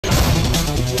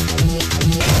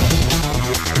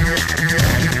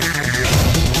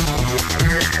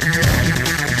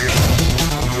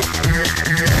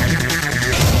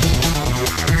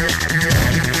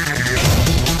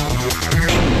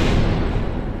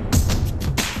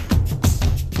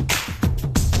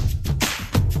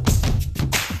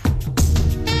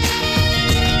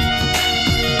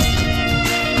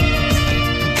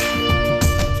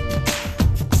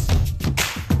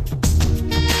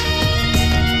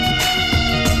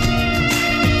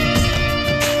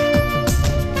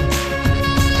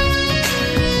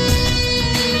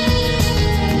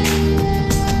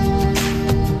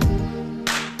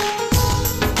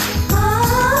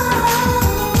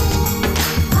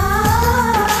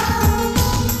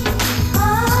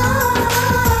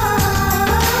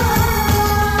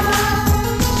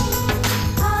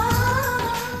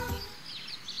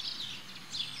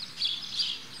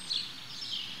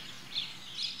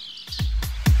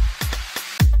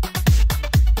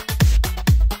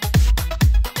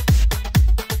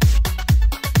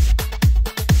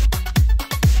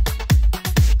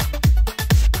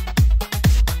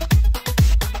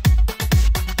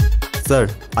Sir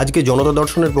আজকে জনতা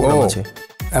দর্শনের programme আছে।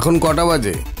 এখন কটা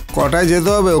বাজে? কটায় যেতে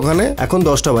হবে ওখানে? এখন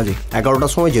 10টা বাজে,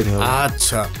 11টার সময় যেতে হবে।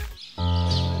 আচ্ছা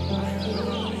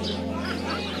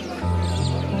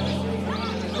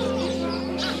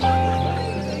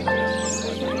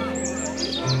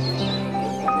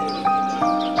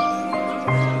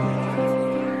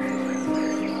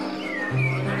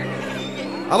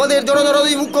আমাদের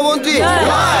জনদরদী মুখ্যমন্ত্রী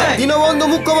দীনবন্ধু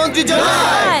মুখ্যমন্ত্রীর জন্য,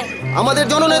 আমাদের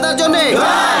জননেতার জন্য,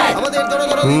 আমাদের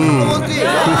জনদরদী মুখ্যমন্ত্রী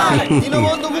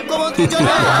দীনবন্ধু মুখ্যমন্ত্রীর জন্য,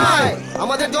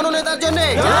 আমাদের জননেতার জন্য,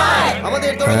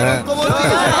 আমাদের জনদরদী মুখ্যমন্ত্রী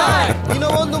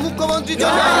দীনবন্ধু মুখ্যমন্ত্রীর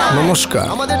জন্য। নমস্কার।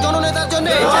 আমাদের জননেতার জন্য,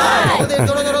 আমাদের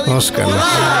জনদরদী নমস্কার।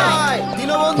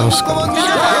 দীনবন্ধু মুখ্যমন্ত্রীর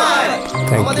জন্য,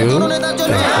 আমাদের জননেতার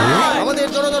জন্য, আমাদের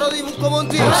জনদরদী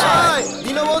মুখ্যমন্ত্রী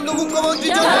দীনবন্ধু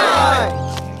মুখ্যমন্ত্রীর জন্য।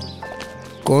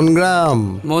 কোন গ্রাম?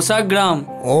 মশাগ্রাম।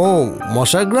 ও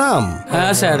মশাগ্রাম।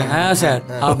 হ্যাঁ স্যার, হ্যাঁ স্যার,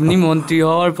 আপনি মন্ত্রী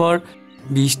হওয়ার পর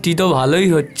বৃষ্টি তো ভালোই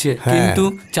হচ্ছে, কিন্তু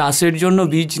চাষের জন্য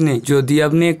বীজ নেই। যদি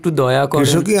আপনি একটু দয়া করেন।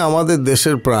 কৃষকই আমাদের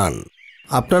দেশের প্রাণ।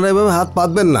 আপনারা এভাবে হাত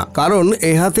পাতবেন না, কারণ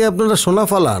এই হাতে আপনারা সোনা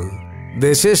ফলান।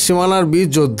 দেশের সীমানার বীজ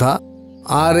যোদ্ধা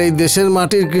আর এই দেশের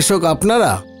মাটির কৃষক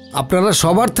আপনারা। আপনারা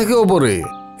সবার থেকে ওপরে।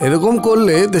 এরকম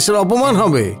করলে দেশের অপমান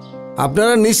হবে।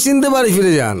 আপনারা নিশ্চিন্তে বাড়ি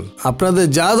ফিরে যান, আপনাদের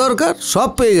যা দরকার সব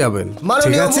পেয়ে যাবেন।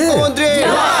 ঠিক আছে?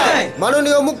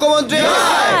 মাননীয় মুখ্যমন্ত্রী,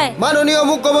 মাননীয়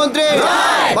মুখ্যমন্ত্রী,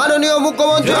 মাননীয়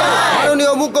মুখ্যমন্ত্রী,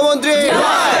 মাননীয় মুখ্যমন্ত্রী,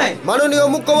 মাননীয়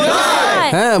মুখ্যমন্ত্রী।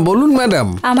 হ্যাঁ বলুন ম্যাডাম।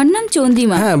 আমার নাম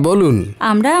চন্দ্রিমা। হ্যাঁ বলুন।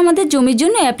 আমরা আমাদের জমির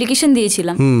জন্য অ্যাপ্লিকেশন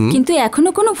দিয়েছিলাম, কিন্তু এখনো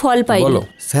কোনো ফল পাইনি।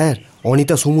 স্যার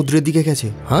অনিতা সমুদ্রের দিকে গেছে।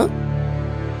 হ্যাঁ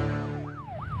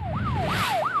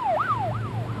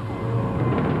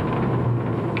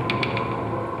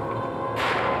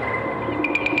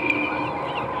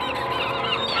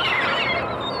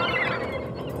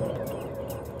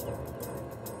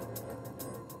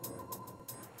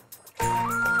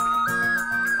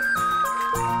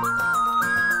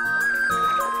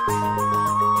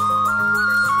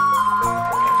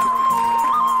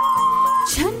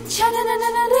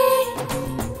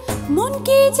মন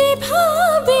কি যে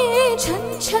ভাবে ছন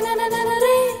ছন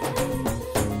রে,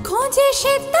 খোঁজে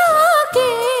সে তাকে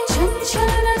ছন ছন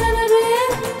রে,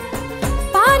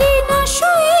 পারি না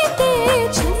শুইতে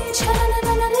ছন ছন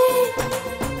রে,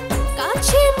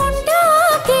 কাছে মন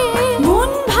ডাকে, মন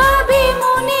ভাবে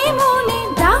মনে মনে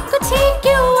ডাকছে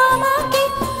কেউ আমাকে,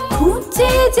 খুঁজছে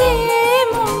যে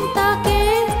মন তাকে।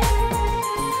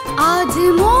 আজ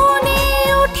মনে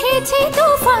উঠেছে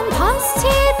তুফান,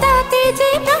 ভাসছে তাতে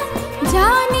যে প্রাণ,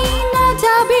 জানি না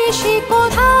যাবে সে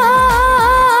কোথায়।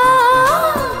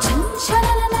 ছন ছন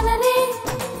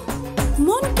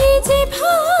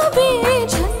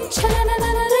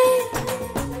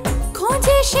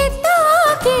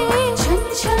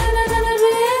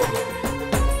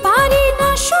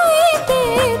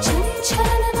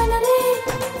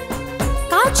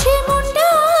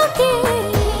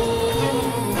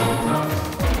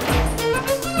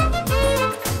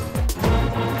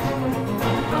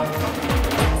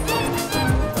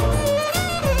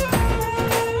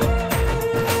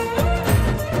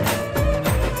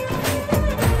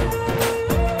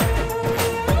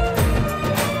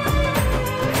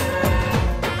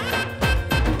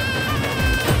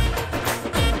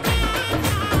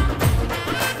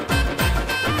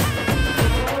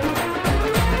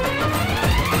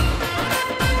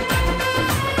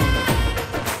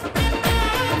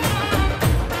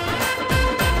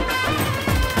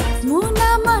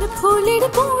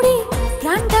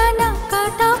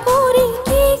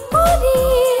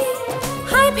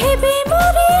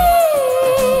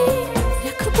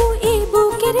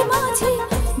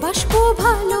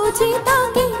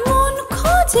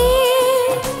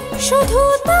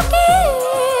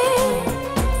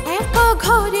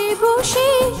ঘরে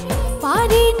বসে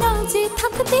পারি না যে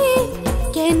থাকতে,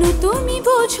 কেন তুমি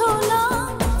বোঝো না?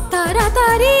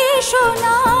 তাড়াতাড়ি এসো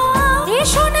না,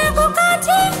 এসো না গো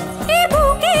কাছে, এ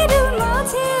বুকের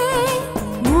মাঝে।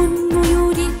 মন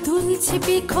ময়ূরে তুলছে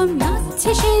পেখম,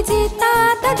 নাচছে সে যে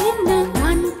তাদের না।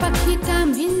 গান পাখিটা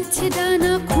মিলছে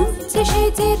ডানা, খুঁজছে সে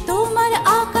যে তোমার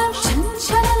আকাশ।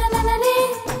 ছনছনানা রে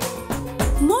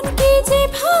মন কি যে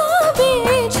ভাবে,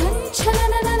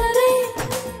 ছনছনানা রে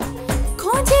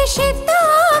খোঁজে সে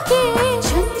তাকে।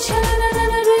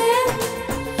 ছনছনানা রে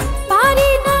পারি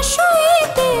না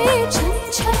শুইতে,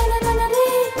 ছনছনানা রে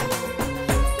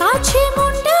কাছে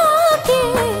মন ডাকে।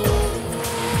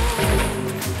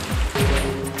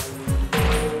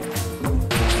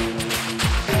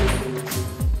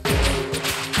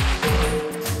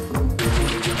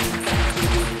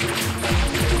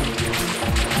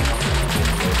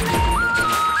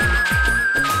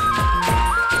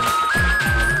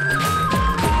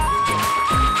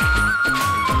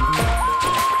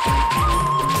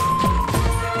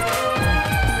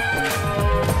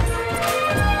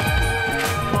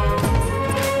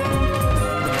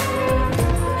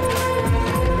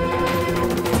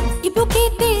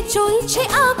 বুকেতে চলছে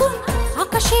আগুন,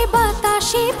 আকাশে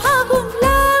বাতাসে ফাগুন।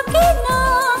 লাগে না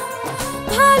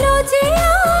ভালো যে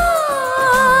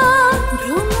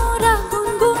ভ্রমরা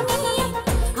গুনগুনিয়ে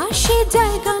আসে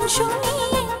যায় গান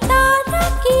শুনিয়ে। তারা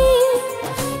কি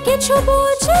কিছু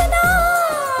বোঝে না?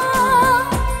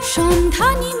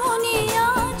 সন্ধানী মনে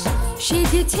আজ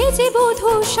সেজেছে যে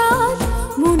বধূ সাজ,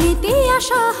 মনেতে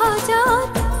আসা হাজার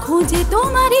খোঁজে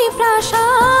তোমারই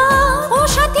প্রাসাদ। ও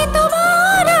সাথে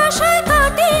তোমার আশায়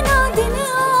কাটে না দিন,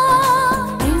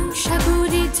 প্রেম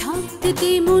সাগরে ঝাঁপ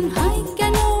দিতে মন হয়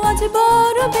কেন আজ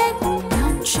বড় ব্যাকুল।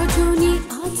 প্রাণ সজনী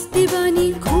আজ দিবানি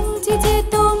খোঁজে যে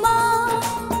তোমার।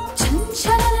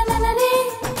 ছনছনানা রে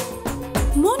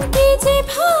মন কি যে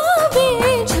ভাবে,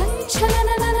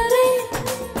 ছনছনানা রে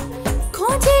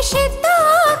খোঁজে সে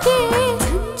তাকে।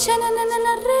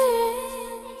 ছনছনানা রে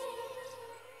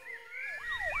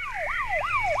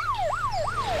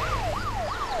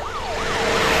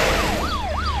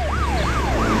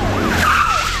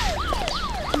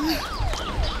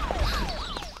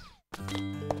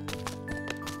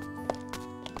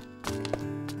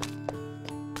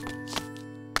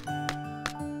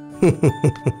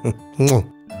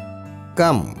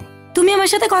কাম। তুমি আমার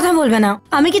সাথে কথা বলবে না?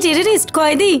 আমি কি টেররিস্ট,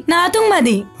 কয়েদি না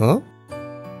আতঙ্কবাদী?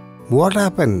 What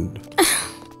happened?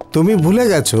 তুমি ভুলে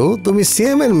গেছো তুমি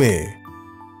সিএম এর মেয়ে।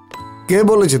 কে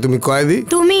বলেছে তুমি কয়েদি?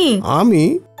 তুমি। আমি?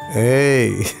 এই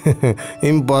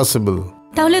ইম্পসিবল।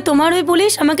 তাহলে তোমার ওই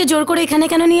পুলিশ আমাকে জোর করে এখানে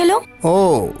কেন নিয়ে এলো? ও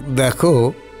দেখো,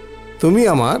 তুমি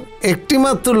আমার একটি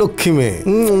মাত্র লক্ষ্মী মেয়ে।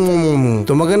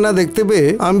 তোমাকে না দেখতে পেয়ে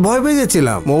আমি ভয় পেয়ে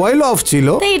গেছিলাম, মোবাইল অফ ছিল।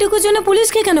 তাই এটুকুর জন্য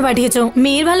পুলিশকে কেন পাঠিয়েছো?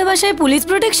 মেয়ের ভালোবাসায় পুলিশ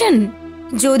প্রোটেকশন?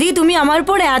 যদি তুমি আমার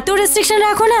পর এত রেস্ট্রিকশন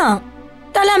রাখো না,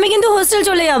 তাহলে আমি কিন্তু হোস্টেল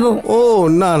চলে যাব। ও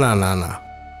না না না না,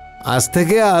 আজ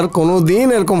থেকে আর কোনো দিন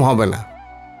এরকম হবে না,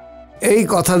 এই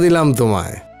কথা দিলাম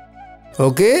তোমায়।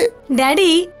 ওকে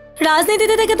ড্যাডি,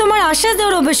 রাজনীতিতে থেকে তোমার আশ্বাস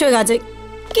দেওয়ার অভ্যেস হয়ে গেছে,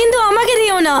 কিন্তু আমাকে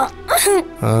দিও না।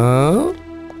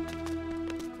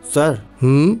 স্যার।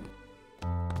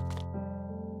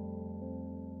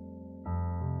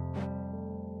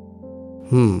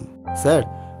 স্যার,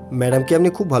 ম্যাডামকে আপনি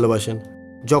খুব ভালোবাসেন।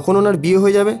 যখন ওনার বিয়ে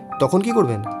হয়ে যাবে তখন কি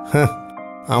করবেন?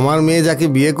 আমার মেয়ে যাকে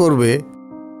বিয়ে করবে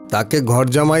তাকে ঘর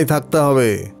জামাই থাকতে হবে।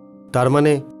 তার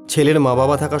মানে ছেলের মা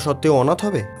বাবা থাকা সত্ত্বেও অনাথ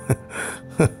হবে?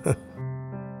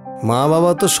 মা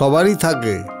বাবা তো সবারই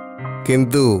থাকে,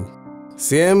 কিন্তু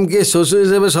সিএম কে শ্বশুর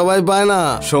হিসেবে সবাই পায় না।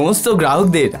 সমস্ত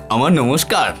গ্রাহকদের আমার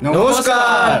নমস্কার।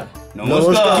 নমস্কার।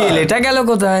 নমস্কার। কি লেটা গেল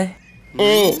কোথায়?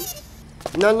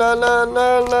 না না না না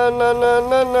না না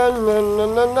না না না না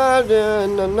না না রে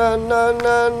না না না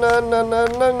না না না না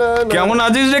না না। কেমন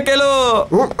আছিস রে কেলো?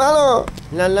 ভালো।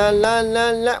 লা লা লা লা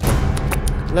লা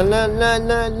লা লা লা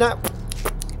লা লা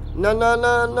না না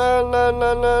না না না না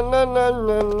না না না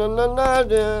না না না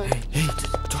রে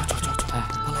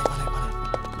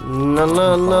না না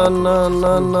না না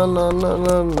না না না না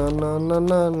না না না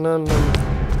না না না।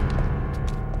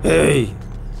 এই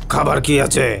খাবার কি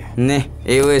আছে? নে,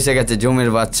 এও এসে গেছে জমের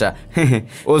বাচ্চা।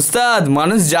 ওস্তাদ,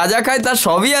 মানুষ যা যা খায় তার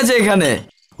সবই আছে এখানে।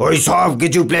 ওই সব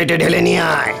কিছু প্লেটে ঢেলে নিয়ে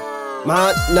আয়। মা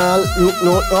না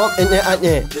নো নো এনে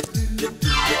আনে।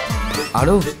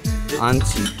 আরো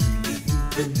আনছি।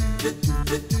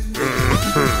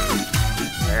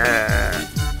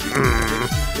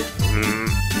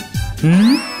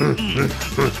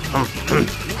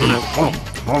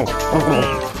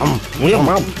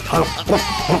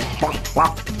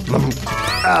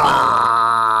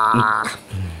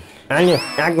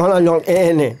 এক ঘন্টা জল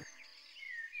এনে।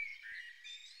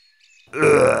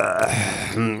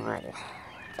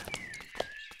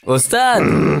 ওস্তাদ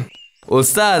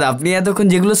ওস্তাদ, আপনি এতক্ষণ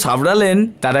যেগুলো সাবড়ালেন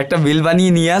তার একটা বিল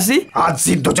বানিয়ে নিয়ে আসি। আজ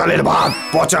সিদ্ধ চালের ভাত,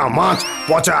 পচা মাছ,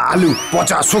 পচা আলু,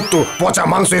 পচা শুক্তো, পচা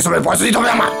মাংস, এসবের পয়সা দিতে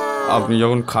হবে আমার। আপনি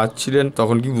যখন খাচ্ছিলেন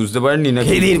তখন কি বুঝতে পারেননি না?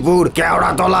 খিদিরপুর,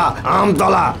 কেওড়াতলা,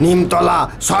 আমতলা, নিমতলা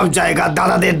সব জায়গার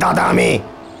দাদাদের দাদা আমি।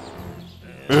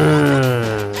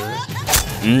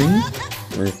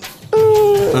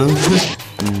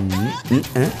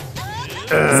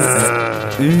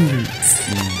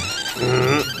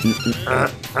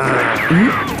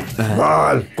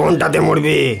 বল কোনটাতে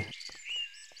মরবি?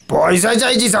 পয়সা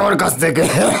চাইছিস আমার কাছ থেকে?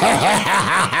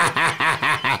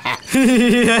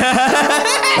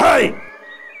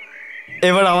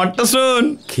 এবার আমারটা শোন।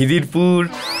 খিদিরপুর,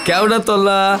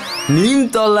 কেওড়াতলা,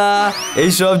 নিমতলা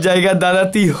এইসব জায়গার দাদা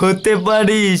তুই হতে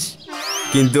পারিস,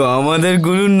 কিন্তু আমাদের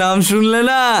গুরুর নাম শুনলে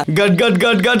না গট গট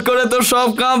গট গট করে তো সব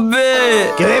কাঁপবে।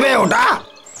 কে দেবে ওটা?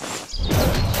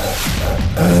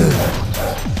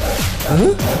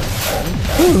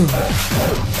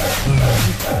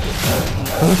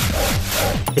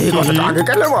 এই কথাটা আগে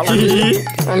কেন বলা?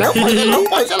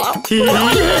 পয়সা লাও।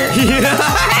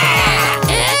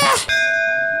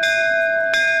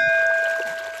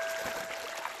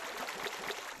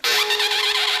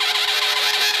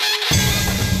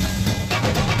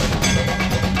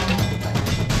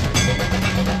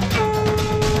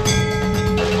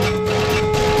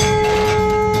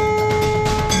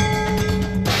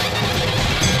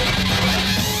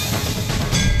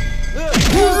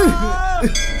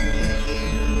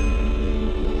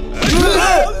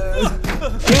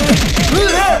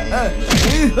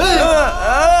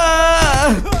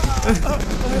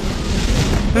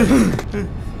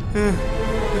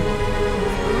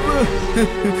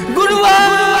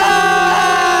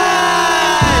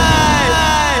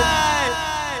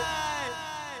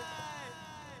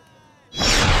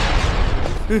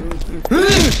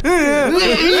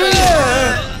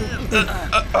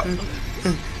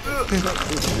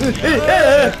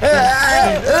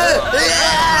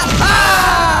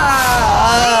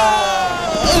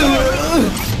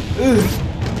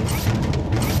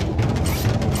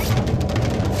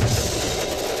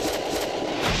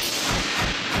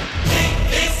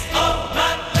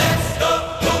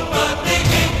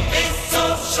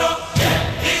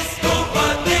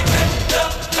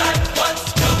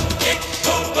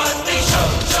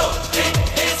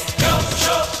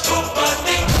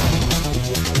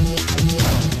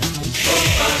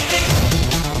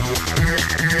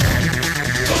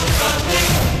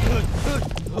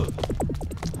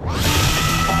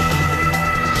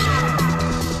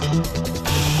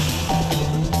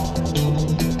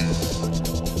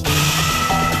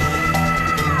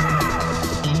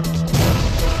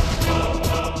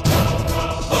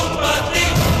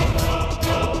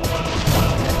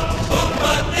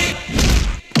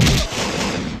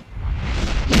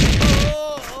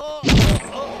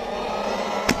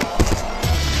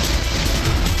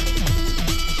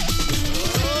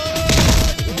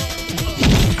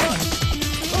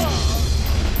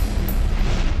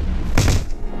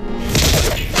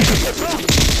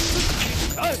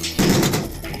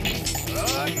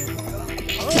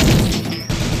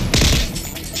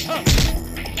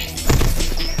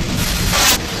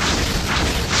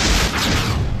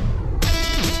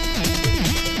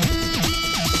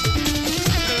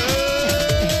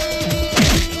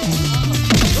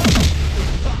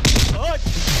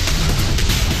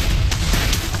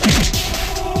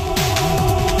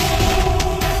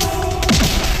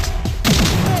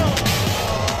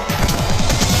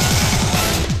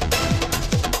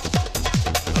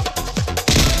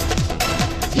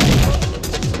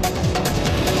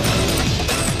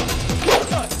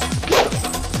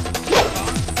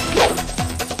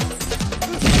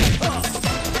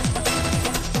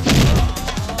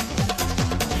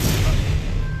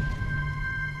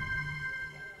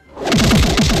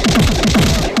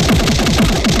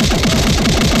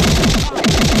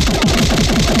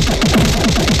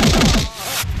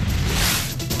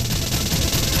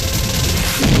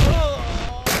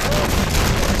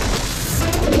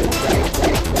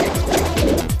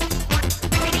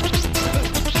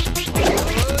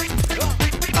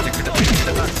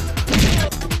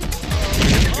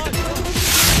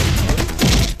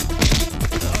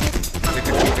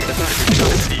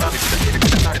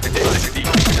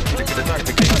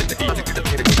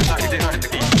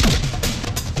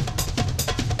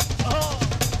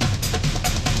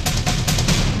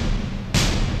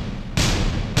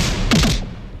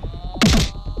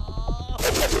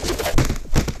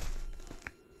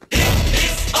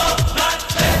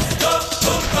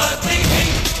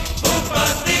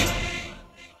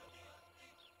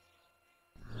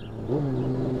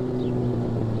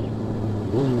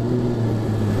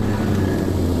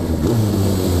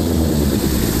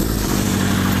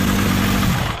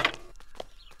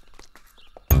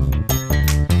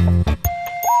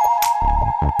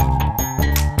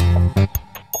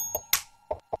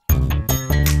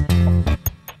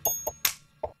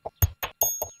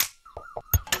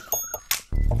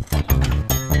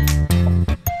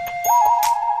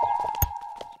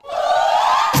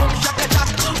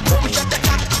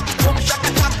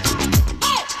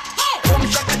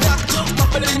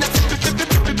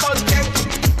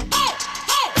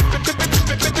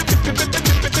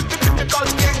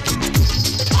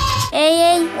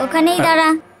 ওখানেই দাঁড়া।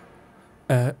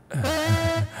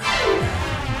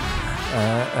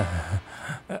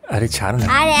 আরে ছাড় না।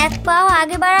 আর এক পাও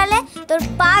আগে বাড়ালে তোর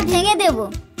পা ভেঙে দেব।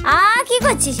 কি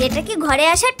করছিস? এটা কি ঘরে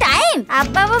আসার টাইম?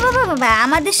 আব্বা বাবা বাবা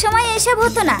আমাদের সময় এসব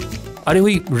হতো না। আরে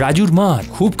ওই রাজুর মা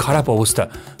খুব খারাপ অবস্থা,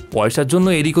 পয়সার জন্য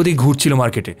এদিক ওদিক ঘুরছিল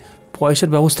মার্কেটে, পয়সার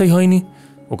ব্যবস্থাই হয়নি।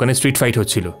 ওখানে স্ট্রিট ফাইট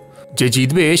হচ্ছিল, যে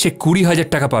জিতবে সে 20,000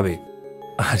 টাকা পাবে।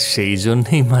 আর সেই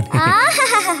জন্যই মানে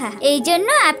এই জন্য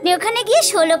আপনি ওখানে গিয়ে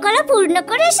 16 কলা পূর্ণ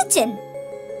করে এসেছেন।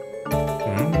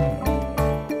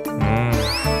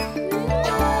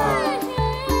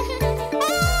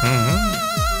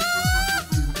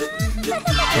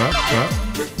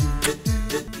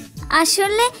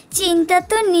 আসলে চিন্তা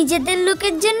তো নিজেদের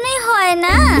লোকের জন্যই হয়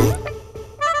না।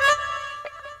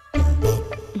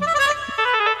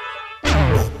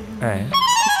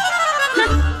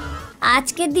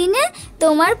 আজকের দিনে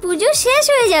তোমার পুজো শেষ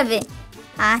হয়ে যাবে।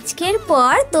 আজকের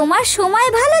পর তোমার সময়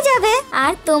ভালো যাবে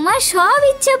আর তোমার সব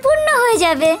ইচ্ছা পূর্ণ হয়ে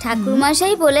যাবে।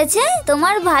 ঠাকুরমশাই বলেছে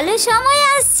তোমার ভালো সময়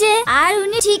আসছে, আর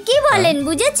উনি ঠিকই বলেন,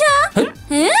 বুঝেছো?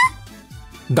 হ্যাঁ,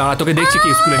 দাঁড়া তোকে দেখছি কি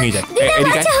স্কুলে নিয়ে যায়।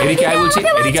 এদিকে আয় বলছি,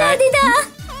 এদিকে আয়।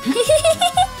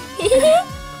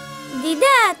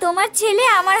 দিদা, তোমার ছেলে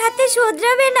আমার হাতে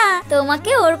শোধরাবে না,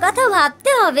 তোমাকে ওর কথা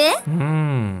ভাবতে হবে।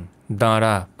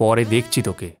 দাঁড়া, পরে দেখছি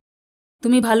তোকে।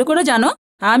 তুমি ভালো করে জানো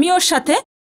আমি ওর সাথে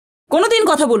কোনোদিন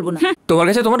কথা বলবো না। তোমার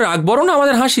কাছে তোমার রাগ বড় না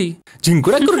আমাদের হাসি?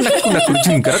 ঝিঙ্কুরা করু নাকু নাকু,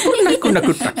 ঝিঙ্কুরা করু নাকু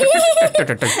নাকু,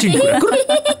 ঝিঙ্কুরা করু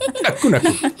নাকু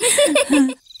নাকু।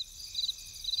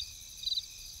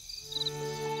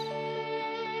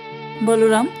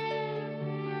 বলরাম,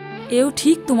 এও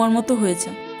ঠিক তোমার মতো হয়েছে,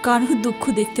 কারোর দুঃখ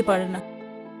দেখতে পারে না,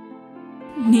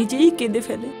 নিজেই কেঁদে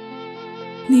ফেলে,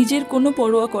 নিজের কোনো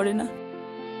পরোয়া করে না,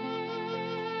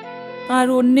 আর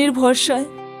অন্যের ভরসায়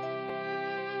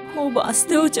ও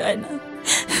বাঁচতেও চায় না।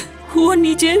 ও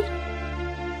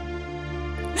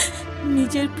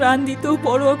নিজের প্রাণ দিতেও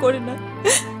পরোয়া করে না।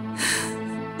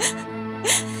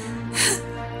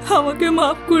 আমাকে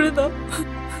মাফ করে দাও।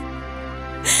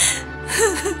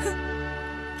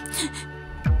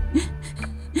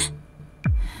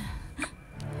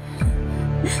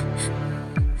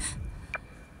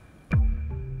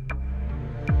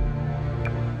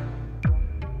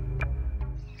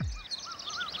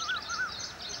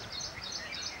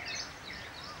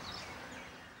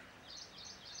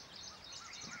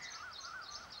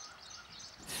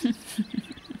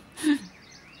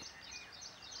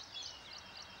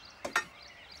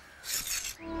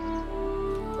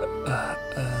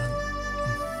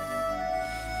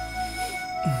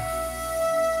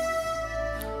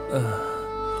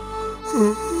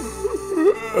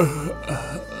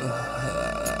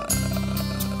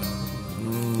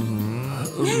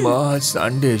 মা,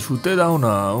 সানডে শুতে দাও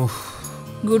না।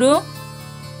 গুরু,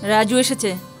 রাজু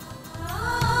এসেছে।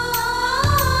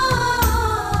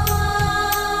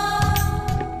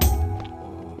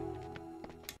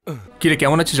 কিরে,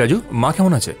 কেমন আছিস রাজু? মা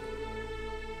কেমন আছে?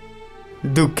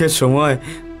 দুঃখের সময়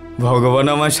ভগবান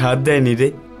আমার সাথ দেয়নি রে।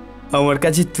 আমার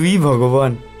কাছে তুই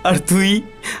ভগবান, আর তুই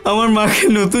আমার মাকে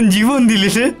নতুন জীবন দিলি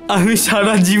রে। আমি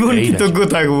সারা জীবন কৃতজ্ঞ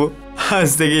থাকবো। আজ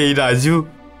থেকে এই রাজু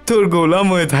তোর গোলাম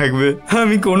হয়ে থাকবে,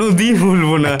 আমি কোনোদিন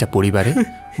ভুলবো না। একটা পরিবারে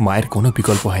মায়ের কোনো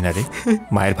বিকল্প হয় না রে।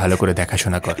 মায়ের ভালো করে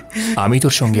দেখাশোনা কর, আমি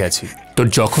তোর সঙ্গে আছি। তোর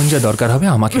যখন যা দরকার হবে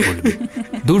আমাকে বলবি।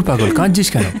 দূর পাগল, কাঁদছিস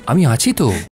কেন? আমি আছি তো।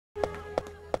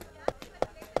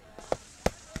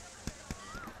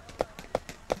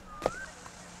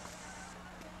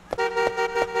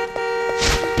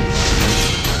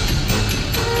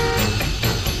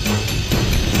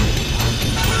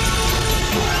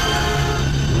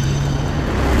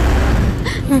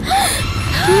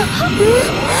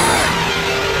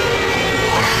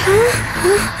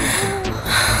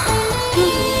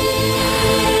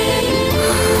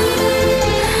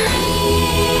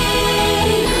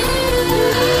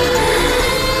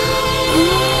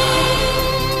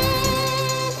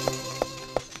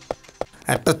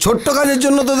 একটা ছোট্ট কাজের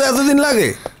জন্য তো এতদিন লাগে?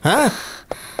 হ্যাঁ।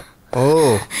 ও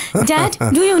dad,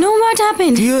 do you know what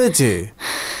happened? কি হয়েছে?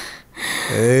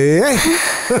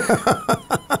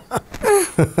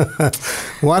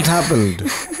 What happened?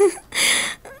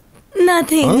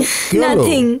 Nothing,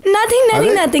 nothing, nothing,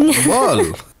 nothing, nothing. বল।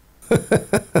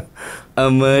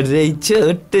 আমার এই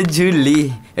ছোট্ট ঝুলি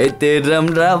এতে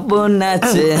রামরাবণ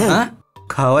আছে।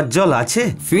 খাওয়ার জল আছে?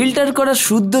 ফিল্টার করা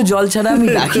শুদ্ধ জল ছাড়া আমি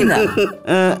রাখি না।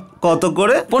 কত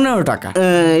করে? 15 টাকা।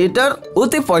 এটার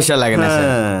ওতে পয়সা লাগে না স্যার।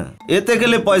 এতে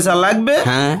গেলে পয়সা লাগবে,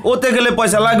 ওতে গেলে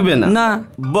পয়সা লাগবে না। না।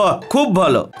 বাহ, খুব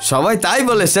ভালো। সবাই তাই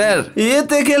বলে স্যার।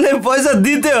 এতে গেলে পয়সা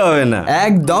দিতে হবে না।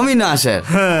 একদমই না স্যার।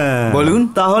 বলুন।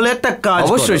 তাহলে একটা কাজ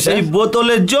অবশ্যই করো, এই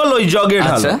বোতলের জল ওই জগে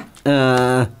ঢালো।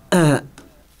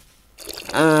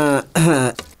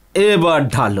 এবার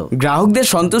ঢালো। গ্রাহকদের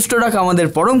সন্তুষ্ট রাখা আমাদের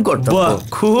পরম কর্তব্য। বাহ,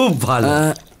 খুব ভালো।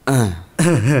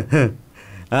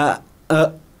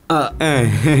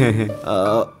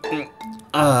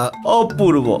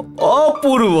 অপূর্ব,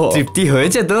 অপূর্ব। তৃপ্তি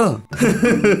হয়েছে তো?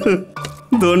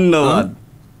 ধন্যবাদ।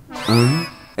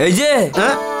 এই যে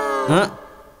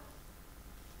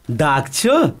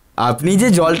ডাকছো? আপনি যে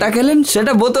জলটা খেলেন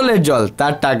সেটা বোতলের জল,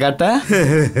 তার টাকাটা?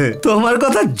 তোমার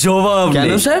কথা জবাব কেন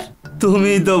নেই। স্যার?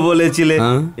 তুমি তো বলেছিলে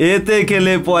এতে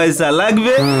গেলে পয়সা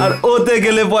লাগবে আর ওতে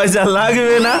গেলে পয়সা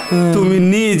লাগবে না। তুমি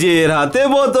নিজের হাতে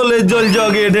বোতলের জল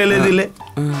জগে ঢেলে দিলে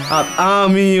আর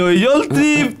আমি ওই জল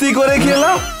তৃপ্তি করে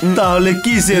খেলাম। তাহলে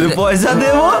কিসের পয়সা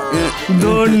দেব?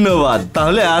 ধন্যবাদ,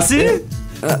 তাহলে আসি।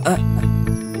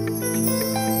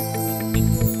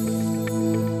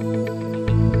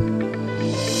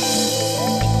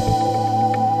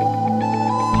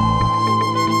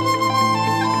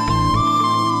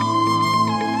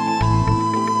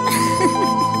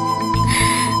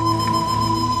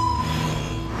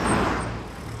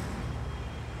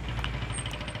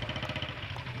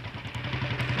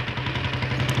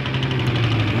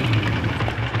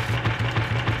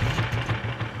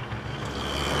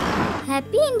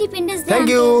 Happy independence day. Thank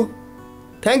you,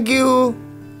 thank you,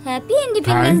 happy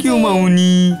independence thank day. You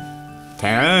Mamuni.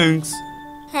 Thanks.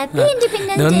 Happy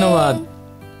independence day. ধন্যবাদ।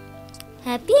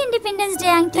 Happy independence day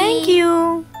uncle. Thank you.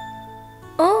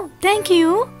 O thank you.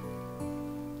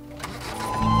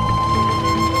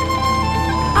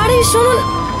 আরে শুনুন।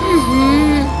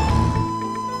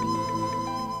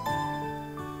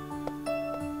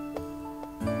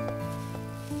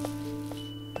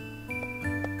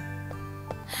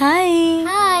 হাই।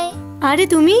 হাই। আরে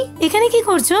তুমি এখানে কি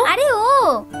করছো?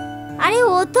 আরে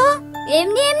ও তো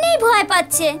এমনি এমনি ভয়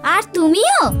পাচ্ছে। আর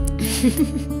তুমিও?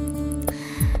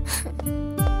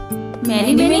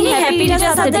 Many many happy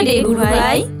Returns of the day গুরু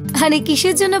ভাই। আরে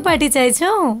কিসের জন্য পার্টি চাইছো?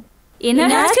 এনার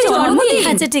আজকে জন্মদিন।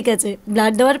 আচ্ছা ঠিক আছে,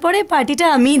 ব্লাড দেওয়ার পরে পার্টিটা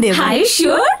আমিই দেব। Are you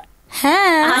sure?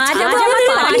 হ্যাঁ, আজ আমাদের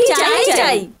পার্টি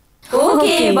চাই।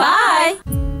 Okay bye.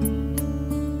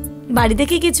 বাড়ি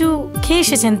থেকে কিছু খেয়ে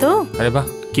এসেছেন তো? আরে বাহ,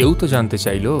 কেউ তো জানতে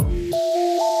চাইলো।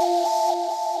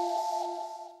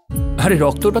 আরে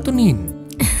রক্তটা তো নিন।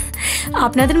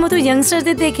 আপনাদের মতো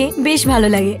ইয়াংস্টারদের দেখে বেশ ভালো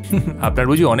লাগে। আপনার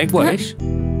বুঝি অনেক বয়স?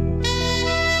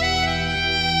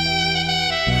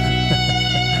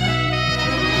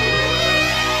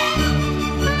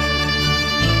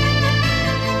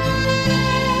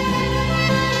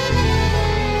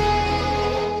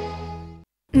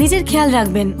 নিজের খেয়াল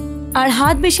রাখবেন আর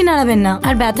হাত বেশি নাড়াবেন না।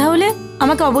 আর ব্যথা হলে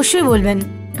আমাকে অবশ্যই বলবেন।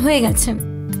 হয়ে গেছে।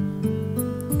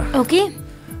 ওকে।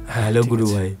 হ্যালো গুরু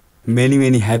ভাই, many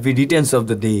many happy Returns of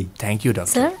the day. Thank you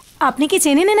doctor. Sir, আপনি কি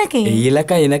চেনেন এনাকে? এই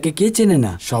এলাকায় এনাকে কে চেনে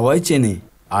না? সবাই চেনে।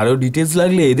 আরো ডিটেলস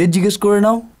লাগলে এদের জিজ্ঞেস করে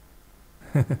নাও।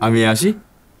 আমি আসি।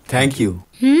 Thank you.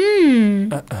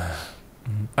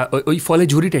 ওই ফলে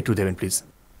ঝুড়িটা একটু দেবেন প্লিজ।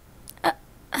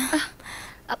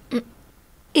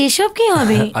 এসব কি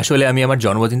হবে? আসলে আমি আমার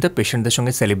জন্মদিনটা পেশেন্টদের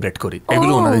সঙ্গে সেলিব্রেট করি।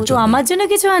 এগুলো ওনাদের তো জন্য। আমার জন্য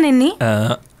কিছু আনেননি?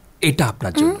 এটা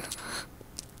আপনার জন্য।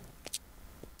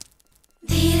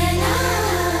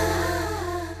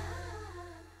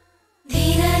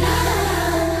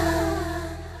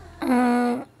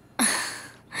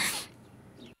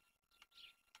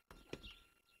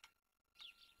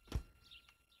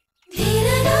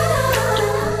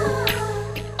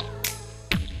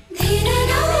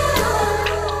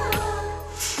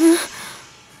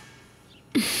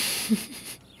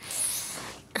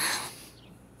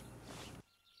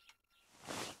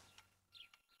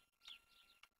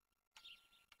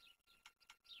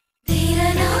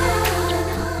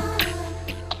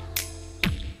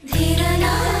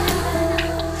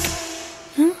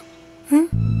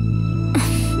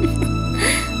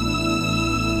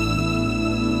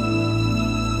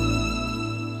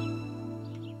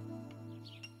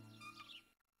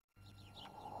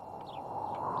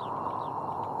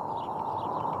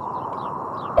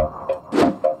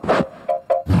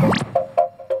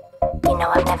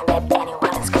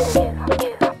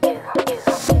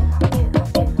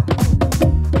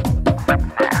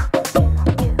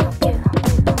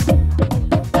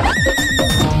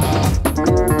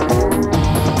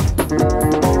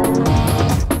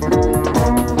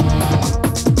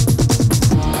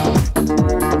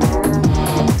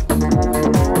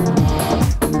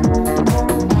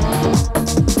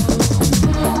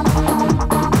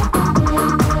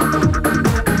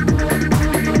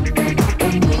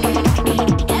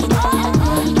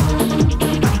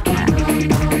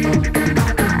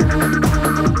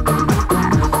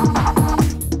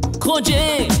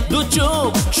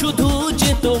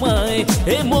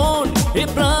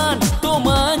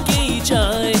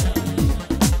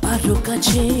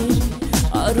 কাছে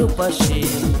আরো পাশে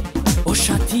ও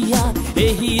সাথিয়া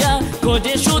এহিয়া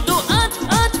খোঁজে শুধু আজ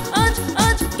আজ আজ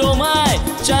আজ তোমায়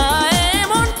চায়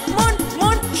মন মন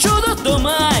মন শুধু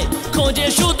তোমায় খোঁজে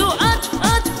শুধু আজ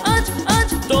আজ আজ আজ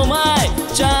তোমায়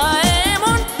চায়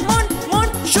মন মন মন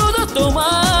শুধু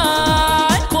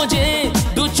তোমায় খোঁজে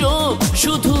দু চোখ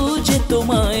শুধু যে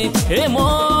তোমায় এ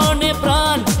মনে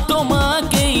প্রাণ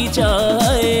তোমাকেই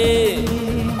চায়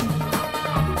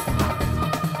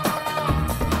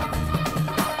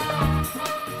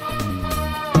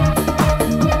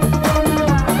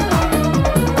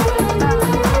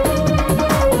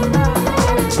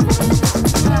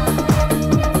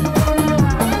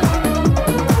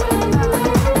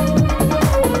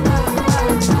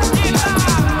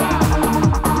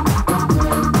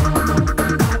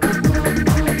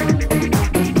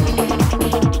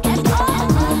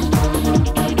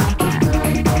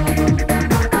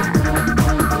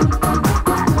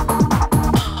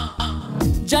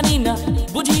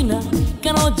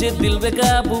দিল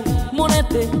বেকাবু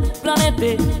মনেতে প্রাণেতে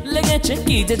লেগেছে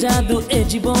কি যে জাদু এ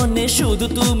জীবনে শুধু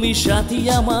তুমি সাথী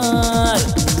আমার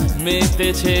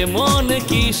মেতেছে মন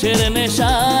কিসের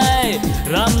নেশায়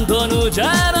রামধনু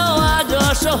যেন আজ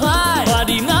অসহায়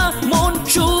পারি না মন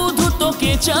শুধু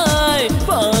তোকে চায়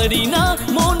পারি না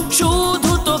মন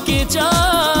শুধু তোকে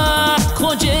চায়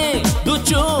খোঁজে দু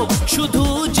চোখ শুধু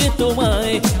যে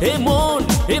তোমায় এ মন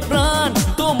এ প্রাণ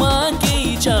তোমাকেই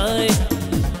চায়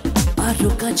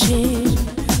আরো কাছে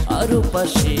আরো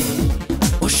পাশে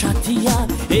ও সাথিয়া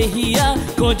এহিয়া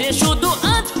খোঁজে শুধু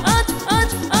আজ আজ আজ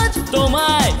আজ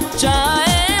তোমায়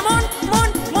চায় মন মন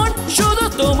মন শুধু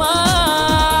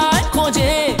তোমায়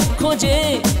খোঁজে খোঁজে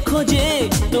খোঁজে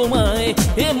তোমায়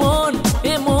এ মন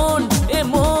এ মন এ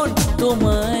মন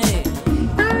তোমায়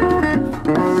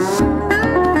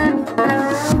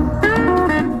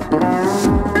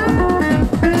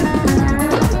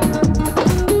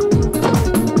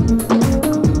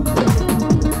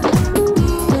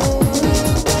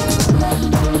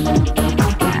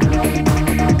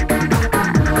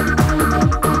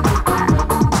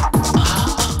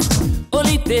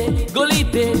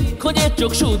গলিতে খোঁজে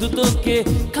চোখ শুধু তোকে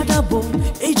কাটাবো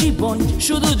এই জীবন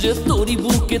শুধু যে তোরই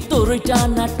বুকে তোরই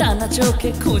টানা টানা চোখে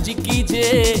খুঁজি কি যে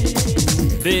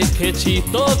দেখেছি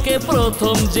তোকে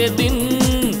প্রথম যেদিন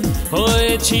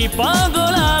হয়েছি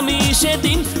পাগল আমি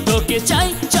সেদিন তোকে চাই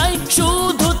চাই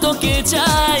শুধু তোকে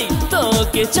চাই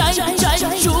তোকে চাই চাই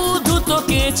শুধু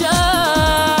তোকে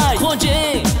চাই খোঁজে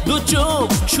দু চোখ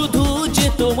শুধু যে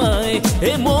তোমায়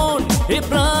এ মন এ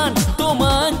প্রাণ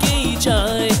তোমাকেই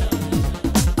চায়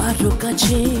আরো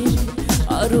কাছে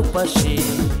আরো পাশে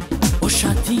ও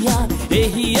সাথিয়া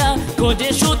এহিয়া খোঁজে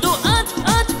শুধু আজ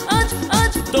আজ আজ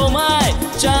আজ তোমায়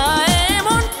চায়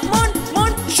মন মন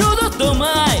মন শুধু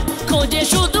তোমায় খোঁজে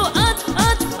শুধু আজ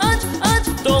আজ আজ আজ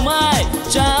তোমায়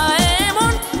চায়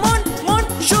মন মন মন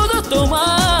শুধু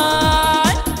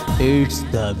তোমায় ইটস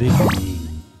দ্য বিগিনিং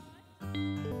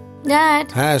ড্যাড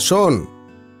হ্যাঁ শোন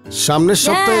সামনের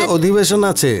সপ্তাহে অধিবেশন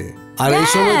আছে আর এই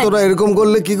সময় তোরা এরকম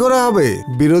করলে কি করে হবে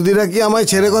বিরোধীরা কি আমায়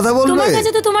ছেড়ে কথা বলবে তোমার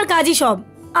কাছে তো তোমার কাজই সব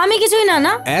আমি কিছুই না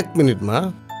না এক মিনিট মা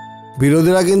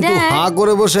বিরোধীরা কিন্তু হা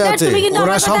করে বসে আছে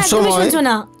ওরা সব সময়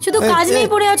শুধু কাজ নেই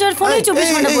পড়ে আছো আর ফোনে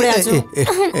 24 ঘন্টা পড়ে আছো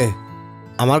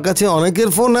আমার কাছে অনেকের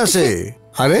ফোন আসে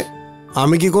আরে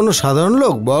আমি কি কোনো সাধারণ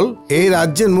লোক বল এই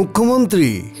রাজ্যের মুখ্যমন্ত্রী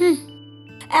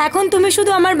এখন তুমি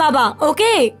শুধু আমার বাবা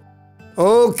ওকে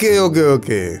ওকে ওকে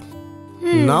ওকে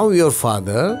নাও your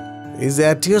father is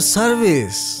at your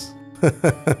service.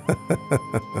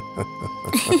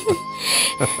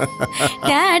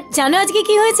 Dad জানো আজকে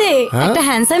কি হয়েছে একটা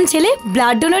হ্যান্ডসাম ছেলে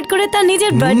ব্লাড ডোনেট করে তার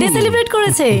নিজের বার্থডে সেলিব্রেট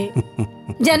করেছে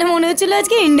যেন মনে হচ্ছিল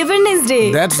আজকে independence day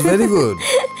that's very good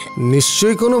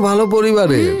নিশ্চয়ই কোনো ভালো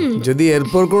পরিবারে যদি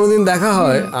এরপর কোনোদিন দেখা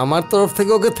হয় আমার তরফ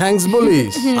থেকে ওকে থ্যাঙ্কস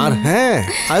বলিস আর হ্যাঁ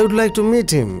I would like to meet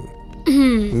him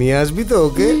নিয়ে আসবি তো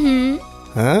ওকে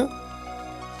হ্যাঁ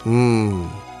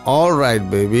অল রাইট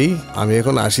বেবি আমি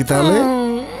এখন আসি তাহলে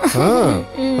হ্যাঁ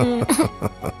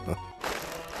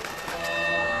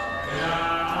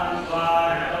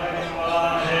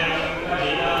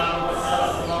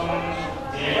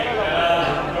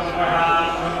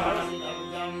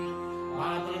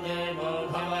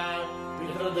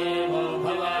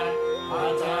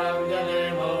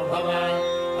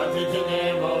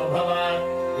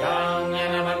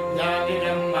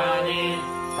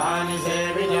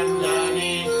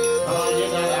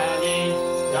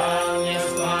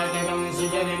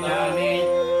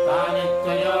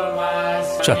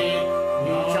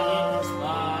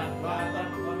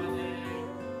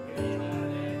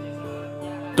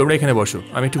তোমরা এখানে বসো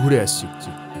আমি একটু ঘুরে আসছি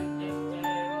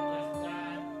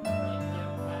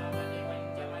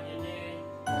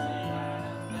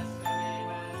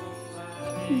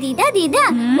দিদা দিদা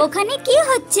ওখানে কি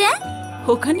হচ্ছে?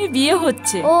 ওখানে বিয়ে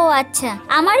হচ্ছে। ও আচ্ছা,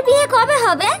 আমার বিয়ে কবে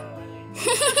হবে?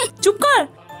 চুপ কর।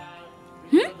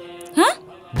 হ্যাঁ,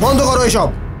 বন্ধ করো এসব।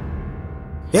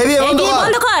 এই বিয়ে বন্ধ কর।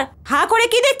 বন্ধ কর। হা করে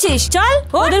কি দেখছিস? চল,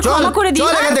 ওদের ক্ষমা করে দিই।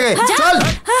 চল এখান থেকে, যা। চল।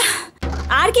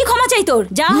 আর কি ক্ষমা চাই তোর?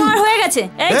 যা হওয়ার হয়ে গেছে।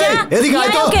 এই যা, এদিকে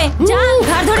আয় তো। ওকে যা,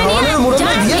 ঘাড় ধরে নিয়ে আয়। মুরব্বি যা,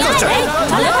 বিয়ে নিয়ে করছে। আয়।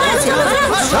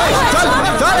 চল, চল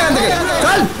চল এখান থেকে,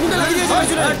 চল।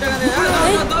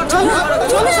 চলো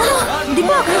চলো চলো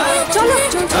দীপক, চলো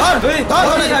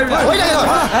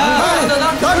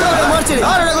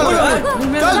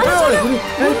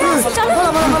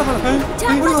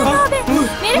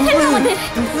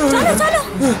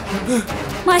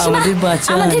মাসিমা,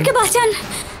 আমাদেরকে বাঁচান।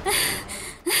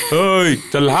 ওই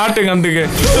চল হাট এখান থেকে।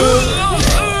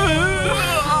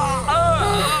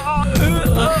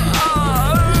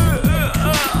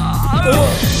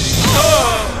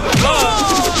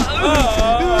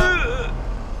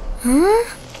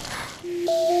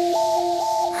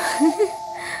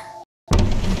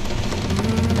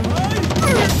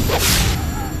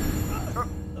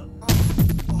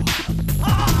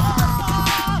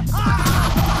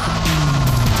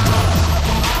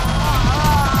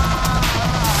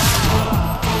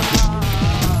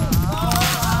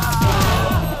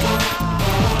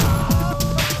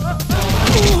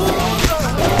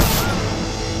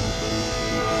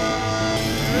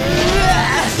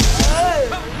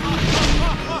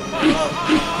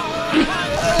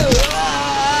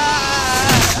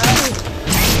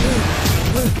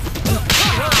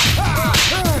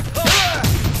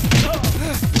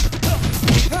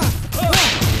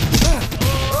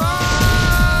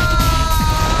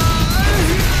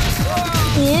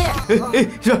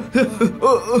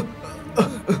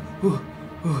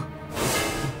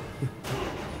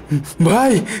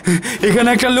 ভাই, এখানে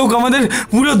একটা লোক আমাদের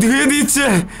পুরো ধুয়ে দিচ্ছে।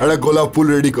 একটা গোলাপ ফুল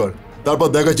রেডি কর, তারপর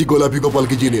দেখাচ্ছি গোলাপি গোপাল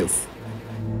কি জিনিস।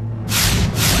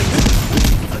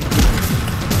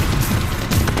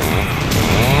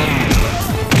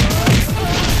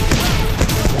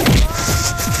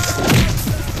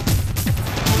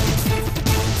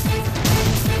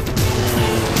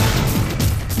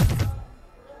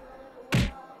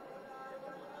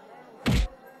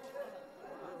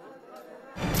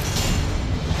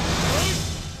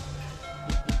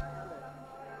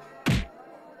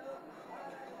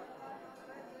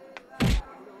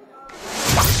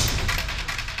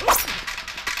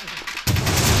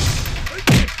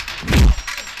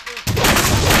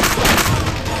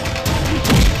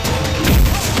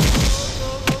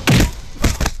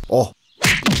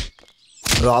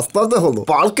 রাস্তাতে হলো,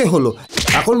 পার্কে হলো,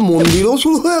 এখন মন্দিরেও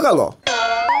শুরু হয়ে গেল।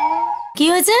 কি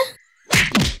হয়েছে?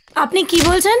 আপনি কি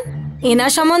বলছেন?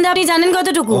 এনার সম্বন্ধে আপনি জানেন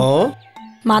কতটুকু?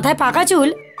 মাথায় পাকা চুল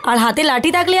আর হাতে লাঠি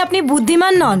থাকলে আপনি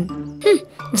বুদ্ধিমান নন।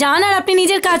 যান আর আপনি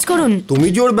নিজের কাজ করুন। তুমি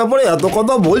যে ওর ব্যাপারে এত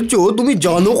কথা বলছো, তুমি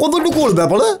জানো কতটুকু ওর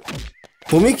ব্যাপারে?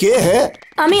 তুমি কে? হ্যাঁ,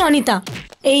 আমি অনিতা।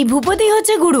 এই ভূপতি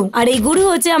হচ্ছে গুরু, আর এই গুরু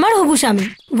হচ্ছে আমার হবু স্বামী।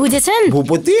 বুঝেছেন?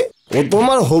 ভূপতি ও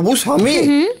তোমার হবু স্বামী?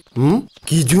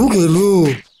 কি যুগ এলো!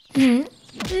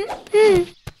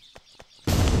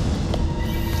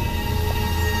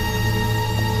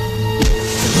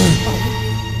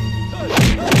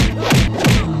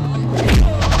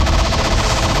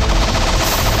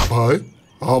 ভাই,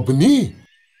 আপনি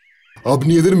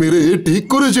আপনি এদের মেরে ঠিক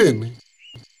করেছেন?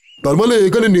 তার মানে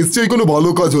এখানে নিশ্চয়ই কোনো ভালো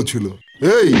কাজ হচ্ছিল।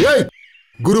 এই এই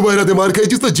গুরু ভাইয়ের হাতে মার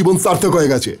খেয়েছিস তো জীবন সার্থক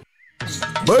হয়ে গেছে।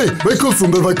 ভাই ভাই খুব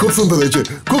সুন্দর, ভাই খুব সুন্দর হয়েছে,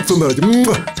 খুব সুন্দর হয়েছে।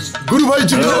 গুরু ভাই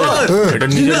জিন্দাবাদ। এটা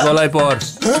নিজের গলায় পর।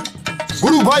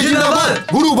 গুরু ভাই জিন্দাবাদ,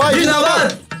 গুরু ভাই জিন্দাবাদ।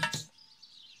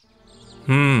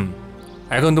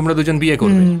 এখন তোমরা দুজন বিয়ে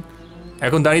করবে।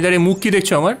 এখন দাঁড়িয়ে দাঁড়িয়ে মুখ কি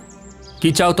দেখছো আমার? কি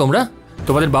চাও তোমরা?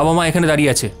 তোমাদের বাবা মা এখানে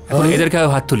দাঁড়িয়ে আছে, এখন এদেরকে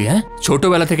হাত তুলি। হ্যাঁ,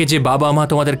 ছোটবেলা থেকে যে বাবা মা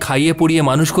তোমাদের খাইয়ে পড়িয়ে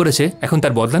মানুষ করেছে, এখন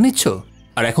তার বদলা নিচ্ছ?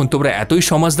 আর এখন তোমরা এতই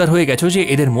সমাজদার হয়ে গেছো যে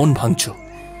এদের মন ভাঙছো।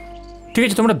 ঠিক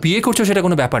আছে, তোমরা বিয়ে করছো সেটা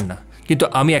কোনো ব্যাপার না, কিন্তু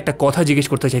আমি একটা কথা জিজ্ঞেস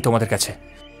করতে চাই তোমাদের কাছে।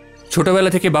 ছোটবেলা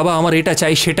থেকে বাবা আমার এটা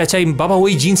চাই সেটা চাই, বাবা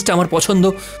ওই জিন্সটা আমার পছন্দ,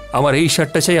 আমার এই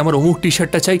শার্টটা চাই, আমার অমুক টি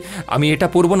শার্টটা চাই, আমি এটা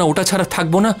পরবো না, ওটা ছাড়া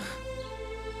থাকবো না।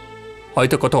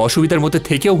 হয়তো কত অসুবিধার মধ্যে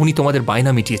থেকেও উনি তোমাদের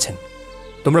বায়না মিটিয়েছেন।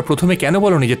 তোমরা প্রথমে কেন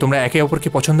বলোনি যে তোমরা একে অপরকে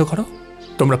পছন্দ করো?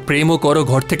 তোমরা প্রেমও করো,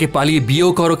 ঘর থেকে পালিয়ে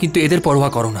বিয়েও করো, কিন্তু এদের পরোয়া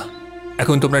করো না।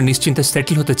 এখন তোমরা নিশ্চিন্তে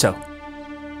সেটেল হতে চাও।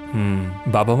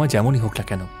 বাবা মা যেমনই হোক না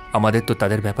কেন, আমাদের তো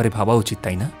তাদের ব্যাপারে ভাবা উচিত,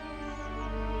 তাই না?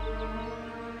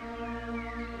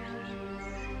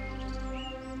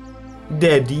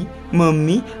 ড্যাডি,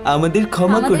 মাম্মি, আমাদের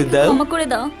ক্ষমা করে দাও। ক্ষমা করে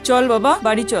দাও। চল বাবা,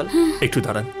 বাড়ি চল। একটু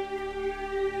দাঁড়ান,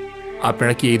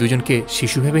 আপনারা কি এই দুজনকে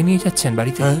শিশু ভেবে নিয়ে যাচ্ছেন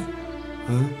বাড়িতে?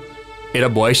 এরা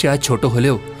বয়সে আজ ছোট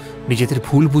হলেও নিজেদের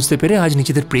ভুল বুঝতে পেরে আজ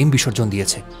নিজেদের প্রেম বিসর্জন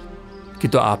দিয়েছে।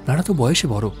 কিন্তু আপনারা তো বয়সে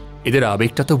বড়, এদের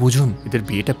আবেগটা তো বুঝুন, এদের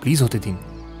বিয়েটা প্লিজ হতে দিন।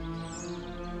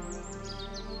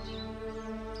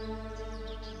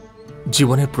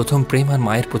 জীবনের প্রথম প্রেম আর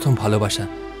মায়ের প্রথম ভালোবাসা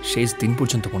শেষ দিন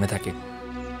পর্যন্ত মনে থাকে।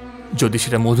 যদি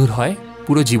সেটা মধুর হয়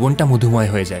পুরো জীবনটা মধুময়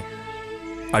হয়ে যায়,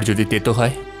 আর যদি তেতো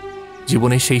হয়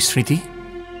জীবনের সেই স্মৃতি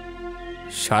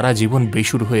সারা জীবন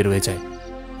বেসুর হয়ে রয়ে যায়।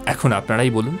 এখন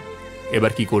আপনারাই বলুন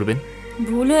এবার কি করবেন?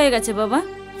 ভুল হয়ে গেছে বাবা।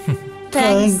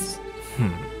 Thanks.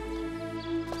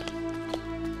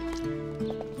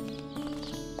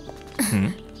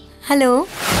 Hello,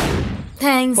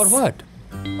 thanks. For what?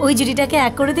 ওই জুটিটাকে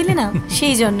এক করে দিলে না,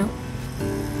 সেই জন্য।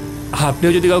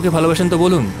 আপনিও যদি কাউকে ভালোবাসেন তো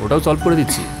বলুন, ওটাও সলভ করে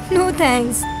দিচ্ছি। No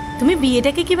thanks. তুমি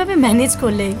বিয়েটাকে কিভাবে ম্যানেজ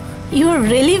করলে? You are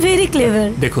really very clever.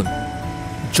 দেখুন,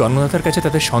 জন্মদাতার কাছে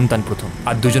তাদের সন্তান প্রথম,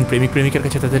 আর দুজন প্রেমিক প্রেমিকার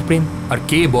কাছে তাদের প্রেম। আর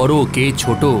কে বড় কে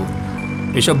ছোট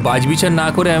এসব বাজবিচার না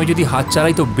করে আমি যদি হাত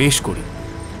চালাই তো বেশ করি।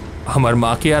 আমার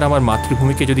মাকে আর আমার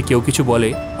মাতৃভূমিকে যদি কেউ কিছু বলে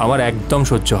আমার একদম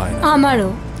সহ্য হয় না। আমারও।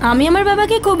 আমি আমার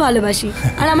বাবাকে খুব ভালোবাসি,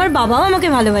 আর আমার বাবাও আমাকে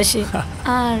ভালোবাসে।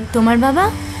 আর তোমার বাবা?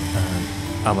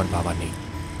 আমার বাবা নেই।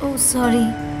 ও সরি।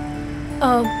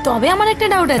 তবে আমার একটা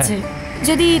ডাউট আছে,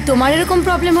 যদি তোমার এরকম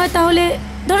প্রবলেম হয় তাহলে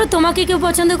ধরো তোমাকে কেউ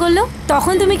পছন্দ করলো,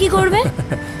 তখন তুমি কি করবে?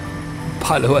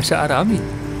 ভালোবাসা আর আমি?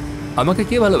 আমাকে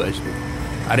কে ভালোবাসবে?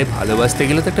 আরে ভালোবাসতে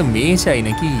গেলে তো একটা মেয়ে চাই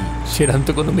নাকি? সেরকম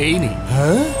তো কোনো মেয়েই নেই।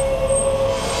 হ্যাঁ,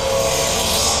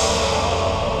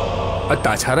 আর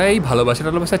তাছাড়া এই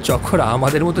ভালোবাসার চক্কর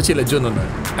আমাদের মতো ছেলের জন্য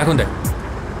নয়। এখন দেখ,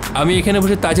 আমি এখানে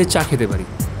বসে তাজের চা খেতে পারি,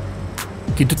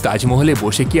 কিন্তু তাজমহলে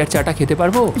বসে কি আর চাটা খেতে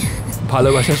পারবো?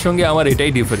 ভালোবাসার সঙ্গে আমার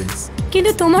এটাই ডিফারেন্স।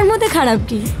 কিন্তু তোমার মধ্যে খারাপ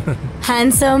কি?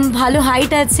 হ্যান্ডসাম, ভালো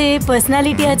হাইট আছে,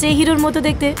 পার্সোনালিটি আছে, হিরোর মতো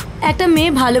দেখতে। একটা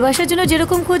মেয়ে ভালোবাসার জন্য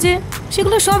যেরকম খোঁজে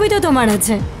সেগুলো সবই তো তোমার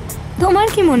আছে। তোমার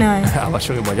কি মনে হয়? আমার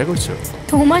সঙ্গে মজা করছো?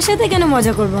 তোমার সাথে কেন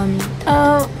মজা করবো আমি?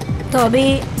 তবে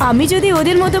আমি যদি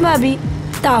ওদের মতো ভাবি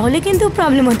তাহলে কিন্তু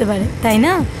প্রবলেম হতে পারে, তাই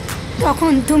না?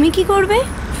 তখন তুমি কি করবে?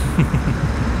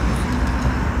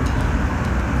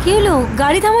 কি হলো,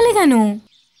 গাড়ি থামালে কেন?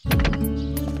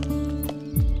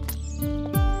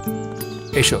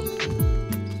 এসো,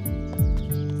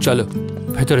 চলো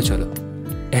ভেতরে চলো,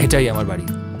 এটাই আমার বাড়ি।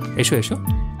 এসো এসো।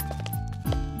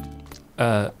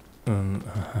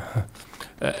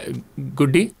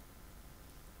 গুড্ডি,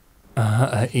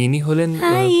 ইনি হলেন।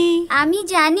 আমি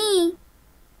জানি,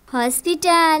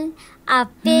 হসপিটাল,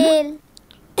 আপেল।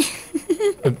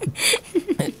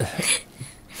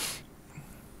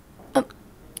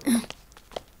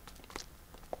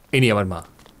 ইনি আমার মা।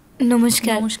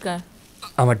 নমস্কার। নমস্কার।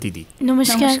 আমার দিদি।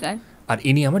 নমস্কার। আর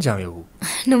ইনি আমার জামাইবাবু।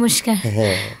 নমস্কার।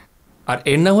 আর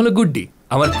এর নাম হলো গুড্ডি,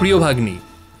 আমার প্রিয় ভাগ্নি।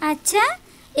 আচ্ছা,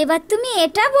 এবার তুমি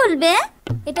এটা বলবে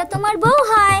এটা তোমার বউ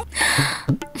হয়।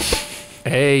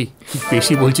 এই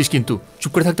বেশি বলছিস, কিন্তু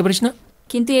চুপ করে থাকতে পারিস না?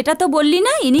 কিন্তু এটা তো বললি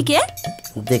না ইনি কে?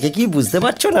 দেখে কি বুঝতে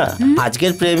পারছো না?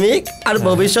 আজকের প্রেমিক আর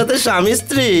ভবিষ্যতের স্বামী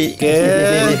স্ত্রী।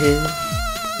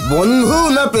 বন্ধু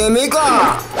না প্রেমিকা?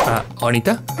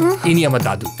 অনিতা, ইনি আমার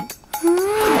দাদু।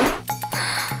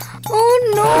 ও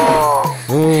নো,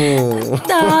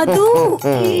 দাদু।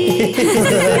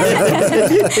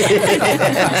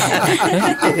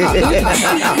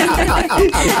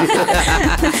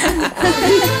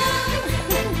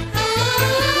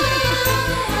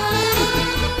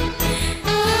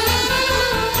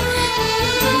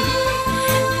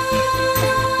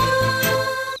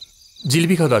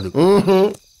 জিলিপি খাও দাদু?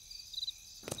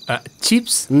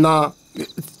 চিপস? না।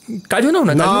 কাজু নাও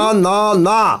না? না না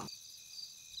না,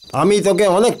 আমি তোকে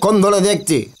অনেকক্ষণ ধরে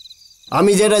দেখছি,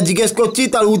 আমি যেটা জিজ্ঞেস করছি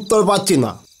তার উত্তর পাচ্ছি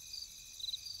না,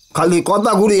 খালি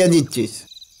কথা ঘুরিয়ে দিচ্ছিস।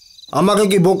 আমাকে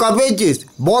কি বোকা পেয়েছিস?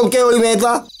 বল কে ওই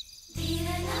মেয়েটা,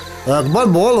 একবার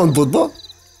বল অন্তত।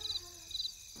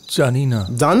 জানি না।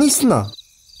 জানিস না?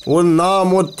 ওর নাম,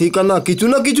 ওর ঠিকানা কিছু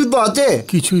না কিছু তো আছে।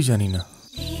 কিছুই জানি না।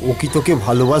 ও কি তোকে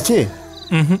ভালোবাসে?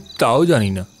 তাও জানি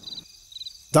না।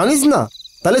 জানিস না?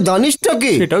 তাহলে জানিসটা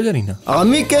কি? সেটাও জানি না।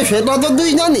 আমি কে সেটা তো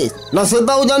তুই জানিস না?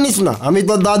 সেটাও জানিস না? আমি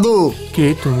তোর দাদু। কে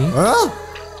তুমি? হ্যাঁ,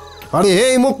 আরে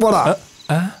এই মুখ পড়া।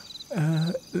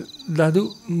 দাদু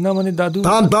না মানে দাদু?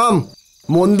 থাম থাম,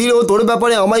 মন্দিরে ও তোর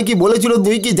ব্যাপারে আমায় কি বলেছিল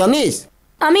তুই কি জানিস?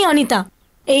 আমি অনিতা,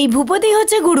 এই ভূপতি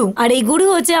হচ্ছে গুরু, আর এই গুরু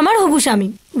হচ্ছে আমার হবু স্বামী,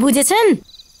 বুঝেছেন?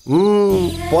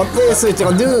 পথে এসে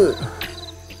চাঁদু,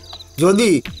 যদি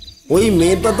ওই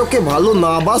মেয়েটা তোকে ভালো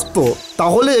না বাসতো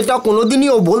তাহলে এটা কোনোদিনই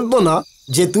ও বলতো না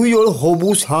যে তুই ওর হবু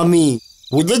স্বামী,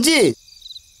 বুঝেছিস?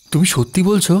 তুমি সত্যি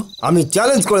বলছো? আমি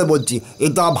চ্যালেঞ্জ করে বলছি,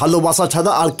 এটা ভালোবাসা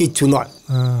ছাড়া আর কিচ্ছু নয়।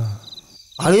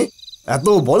 আরে এত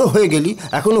বড় হয়ে গেলি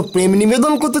এখনো প্রেম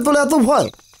নিবেদন করতে তোর এত ভয়?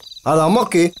 আর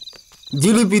আমাকে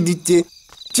জিলিপি দিচ্ছে,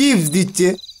 চিপস দিচ্ছে,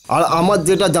 আর আমার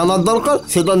যেটা জানার দরকার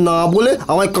সেটা না বলে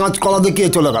আমায় কাঁচ কলা দেখিয়ে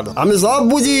চলে গেল। আমি সব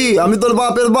বুঝি, আমি তোর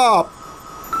বাপের বাপ।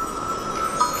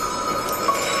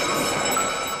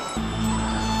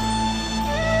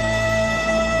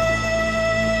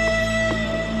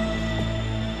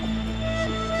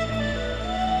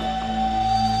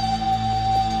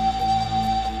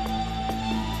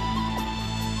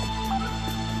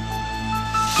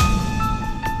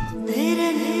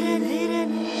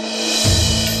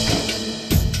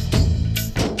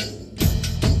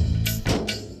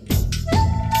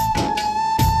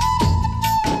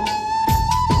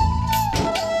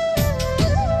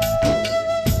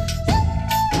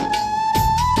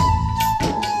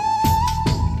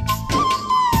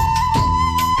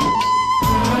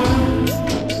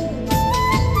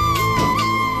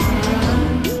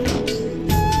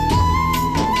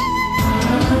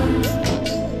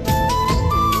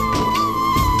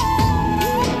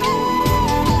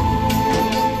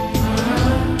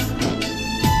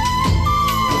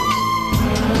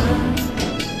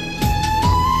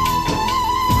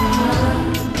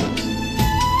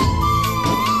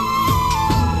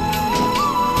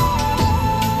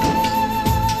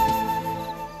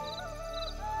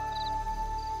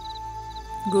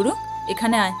 গুরু,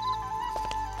 এখানে আয়।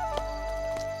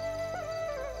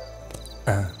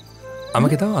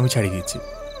 আমাকে দাও, আমি ছাড়িয়ে দিচ্ছি।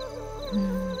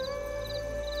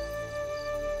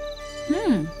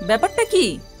 ব্যাপারটা কি?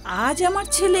 আজ আমার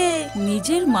ছেলে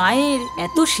নিজের মায়ের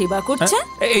এত সেবা করছে।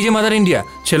 এই যে মাদার ইন্ডিয়া,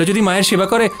 ছেলে যদি মায়ের সেবা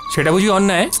করে সেটা বুঝি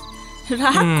অন্যায়?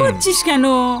 রাগ করছিস কেন?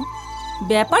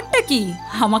 ব্যাপারটা কি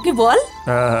আমাকে বল।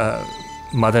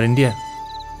 মাদার ইন্ডিয়া,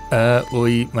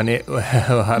 ওই মানে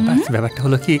ব্যাপারটা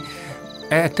হলো কি,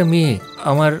 একটা মেয়ে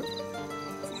আমার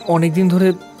অনেক দিন ধরে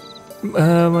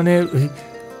মানে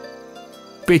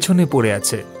পেছনে পড়ে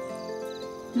আছে।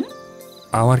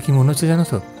 আমার কি মনে হচ্ছে জানো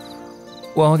তো,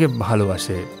 ও আমাকে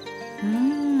ভালোবাসে।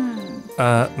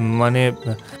 মানে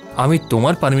আমি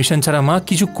তোমার পারমিশন ছাড়া মা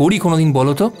কিছু করি কোনোদিন,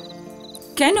 বলো তো?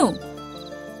 কেন?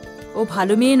 ও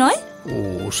ভালো মেয়ে নয়? ও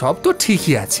সব তো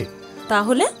ঠিকই আছে,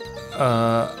 তাহলে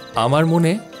আমার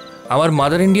মনে আমার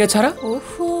মাদার ইন্ডিয়া ছাড়া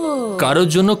কারোর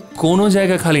জন্য কোনো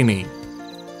জায়গা খালি নেই।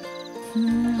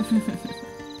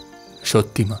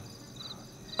 সত্যি মা,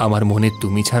 আমার মনে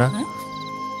তুমি ছাড়া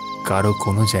কারো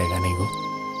কোনো জায়গা নেই গো।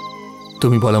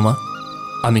 তুমি বলো মা,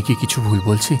 আমি কি কিছু ভুল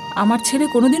বলছি? আমার ছেলে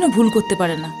কোনোদিনও ভুল করতে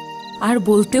পারে না, আর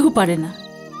বলতেও পারে না।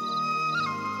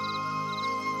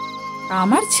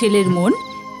 আমার ছেলের মন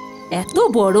এত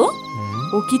বড়,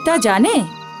 ও কি তা জানে?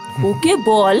 ওকে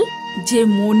বল যে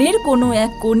মনের কোনো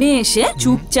এক কোণে এসে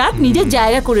চুপচাপ নিজের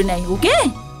জায়গা করে নেয়। ওকে?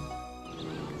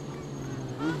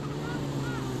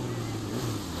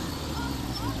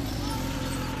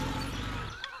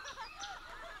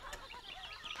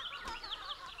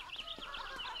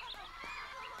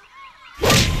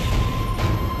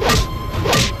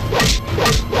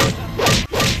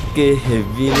 কে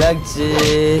হেভি লাগছে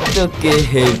তোকে,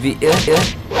 হেভি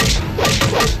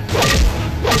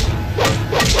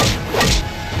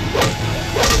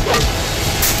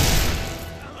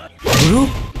গুরু।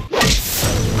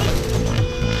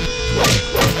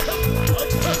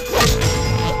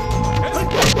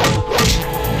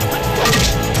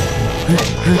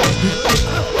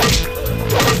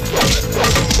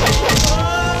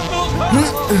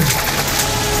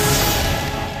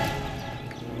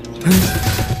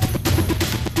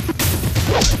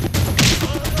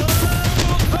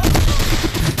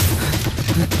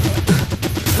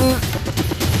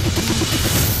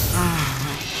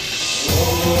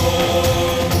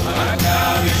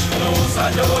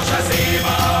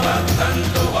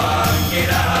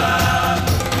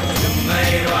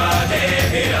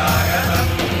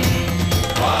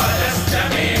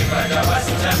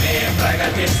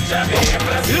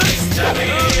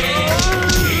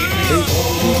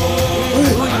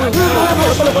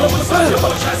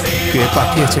 কে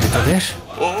পাঠিয়েছে তোদের?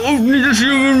 নিজের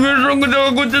শিবের মেয়ের সঙ্গে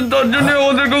দেখা করছেন, তার জন্য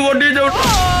ওদেরকে পাঠিয়ে যাও।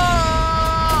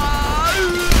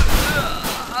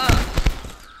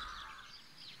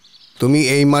 তুমি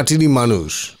এই মাটিরই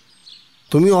মানুষ,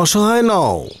 তুমি অসহায়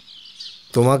নও,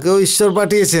 তোমাকেও ঈশ্বর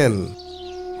পাঠিয়েছেন।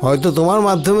 হয়তো তোমার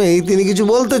মাধ্যমেই তিনি কিছু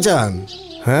বলতে চান।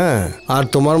 হ্যাঁ, আর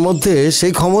তোমার মধ্যে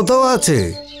সেই ক্ষমতাও আছে,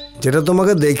 যেটা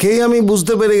তোমাকে দেখেই আমি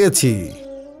বুঝতে পেরে গেছি।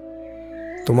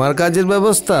 তোমার কাজের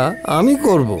ব্যবস্থা আমি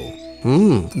করব।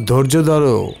 ধৈর্য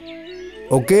ধরো,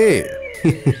 ওকে?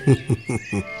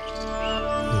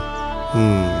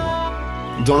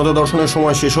 জনতা দর্শনের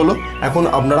সময় শেষ হলো। এখন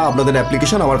আপনারা আপনাদের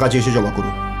অ্যাপ্লিকেশন আমার কাছে এসে জমা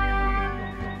করুন।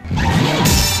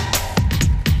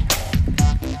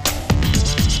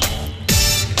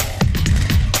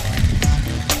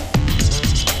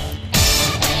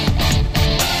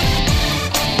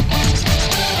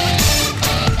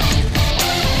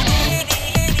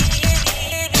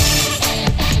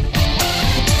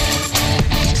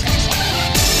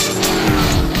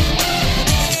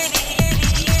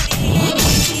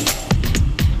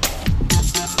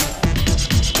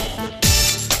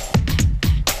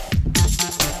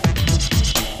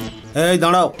 এই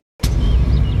দাঁড়াও।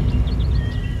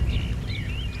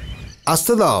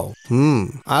 আসতে দাও।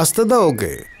 আসতে দাও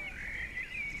ওকে।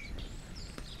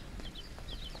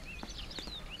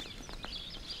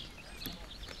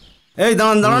 এই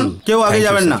দাঁড়ান দাঁড়ান, কেউ আগে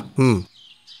যাবেন না।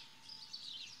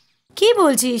 কি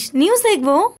বলছিস? নিউজ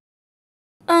দেখবো?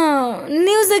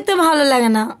 নিউজ দেখতে ভালো লাগে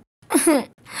না।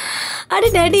 আরে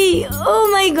ড্যাডি, ও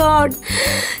মাই গড,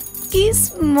 কি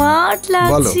স্মার্ট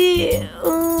লাগছে।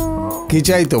 কি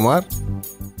চাই তোমার?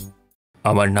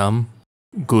 আমার নাম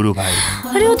গুরু ভাই।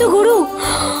 আরে ও তো গুরু।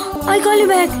 I call you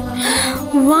back.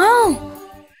 Wow,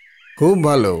 খুব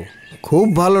ভালো, খুব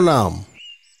ভালো নাম।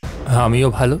 আমিও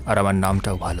ভালো, আর আমার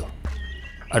নামটাও ভালো।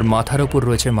 আর মাথার ওপর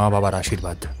রয়েছে মা বাবার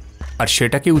আশীর্বাদ, আর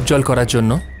সেটাকে উজ্জ্বল করার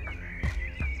জন্য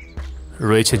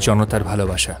রয়েছে জনতার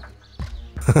ভালোবাসা।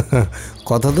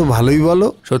 কথা তো ভালোই বলো।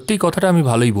 সত্যি কথাটা আমি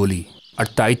ভালোই বলি, আর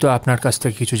তাই তো আপনার কাছ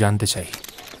থেকে কিছু জানতে চাই।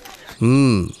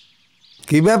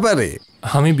 কি ব্যাপারে?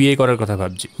 আমি বিয়ে করার কথা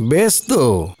ভাবছি। বেশ তো,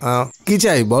 কি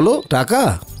চাই বলো? টাকা?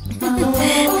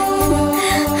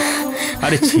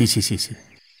 আরে ছি ছি ছি ছি,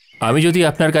 আমি যদি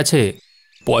আপনার কাছে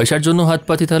পয়সার জন্য হাত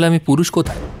পাতি তাহলে আমি পুরুষ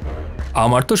কোথায়?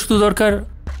 আমার তো শুধু দরকার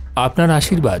আপনার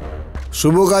আশীর্বাদ।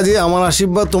 শুভ কাজে আমার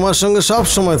আশীর্বাদ তোমার সঙ্গে সব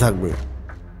সময় থাকবে।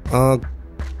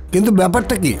 কিন্তু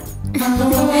ব্যাপারটা কি?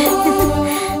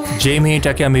 যে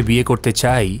মেয়েটাকে আমি বিয়ে করতে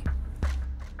চাই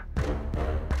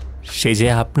সে যে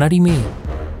আপনারই মেয়ে,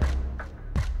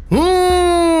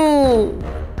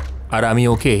 আর আমি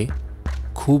ওকে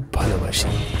খুব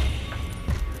ভালোবাসি।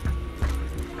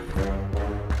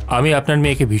 আমি আপনার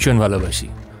মেয়েকে ভীষণ ভালোবাসি,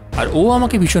 আর ও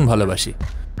আমাকে ভীষণ ভালোবাসে।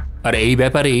 আর এই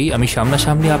ব্যাপারেই আমি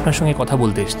সামনাসামনি আপনার সঙ্গে কথা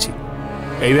বলতে এসেছি।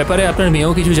 এই ব্যাপারে আপনার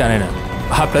মেয়েও কিছু জানে না।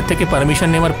 আপনার থেকে পারমিশন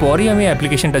নেওয়ার পরই আমি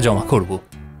অ্যাপ্লিকেশনটা জমা করব।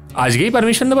 আজকেই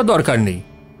পারমিশন নেওয়ার দরকার নেই,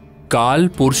 কাল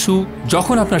পরশু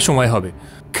যখন আপনার সময় হবে,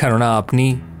 কেননা আপনি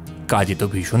কাজে তো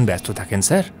ভীষণ ব্যস্ত থাকেন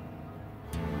স্যার।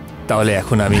 তাহলে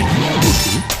এখন আমি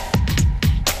উঠি।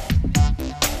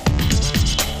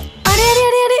 আরে আরে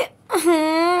আরে আরে,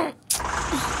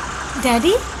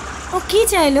 ড্যাডি ও কি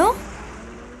চাইলো?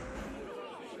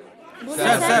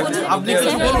 স্যার স্যার আপনি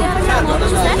কিছু বলুন। স্যার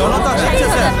জনতা দেখছে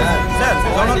স্যার। স্যার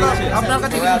জনতা আপনার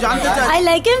কাছে কিছু জানতে চায়। I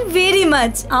like him very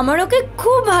much. আমার ওকে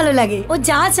খুব ভালো লাগে। ও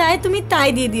যা চায় তুমি তাই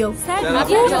দিয়ে দিও।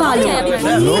 খুব ভালো।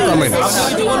 No comment,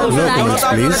 no comments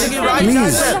please,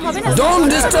 please don't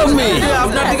disturb me.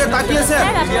 আপনার দিকে তাকিয়ে স্যার।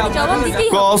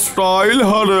 का स्टाइल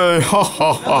हरे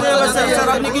স্যার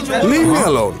আপনি কিছু লিভ মি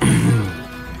অ্যালোন।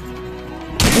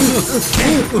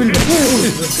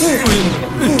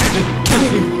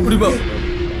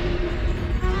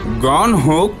 গান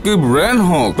হোক কি ব্রেন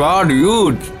হোক, তার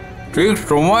ইউজ ঠিক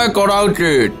সময় করা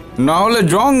উচিত, না হলে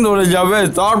জং ধরে যাবে।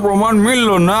 তার প্রমাণ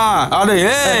মিললো না। আরে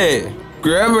এ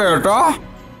কে বেটা?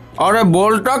 আরে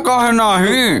বলটা কাহে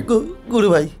নাহি? গুরু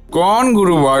ভাই। কোন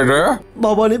গুরু ভাই রে?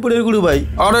 ভবানীপুরের গুরু ভাই।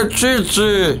 আরে ছি ছি,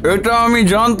 এটা আমি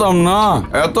জানতাম না।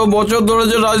 এত বছর ধরে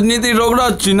যে রাজনীতি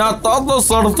রগড়াচ্ছি না তা তো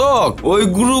সার্থক। ওই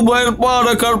গুরু ভাইয়ের পা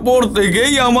রাখার পর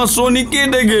থেকেই আমার শনি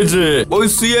কেটে গেছে। ওই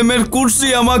সিএম এর কুর্সি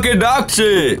আমাকে ডাকছে।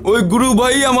 ওই গুরু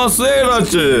ভাই আমার শের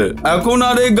আছে। এখন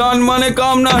আর এই গান মানে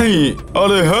কাম নাহি।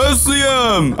 আরে হে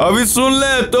সিএম, अभी सुन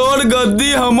ले তোর গদ্দি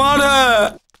আমার হ্যায়।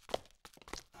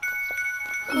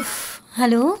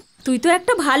 হ্যালো, তুই তো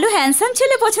একটা ভালো হ্যান্ডসাম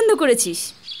ছেলে পছন্দ করেছিস।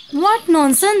 হোয়াট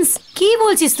ননসেন্স, কি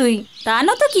বলছিস তুই? তা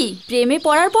না তো কি, প্রেমে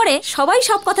পড়ার পরে সবাই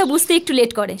সব কথা বুঝতে একটু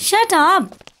লেট করে। Shut up.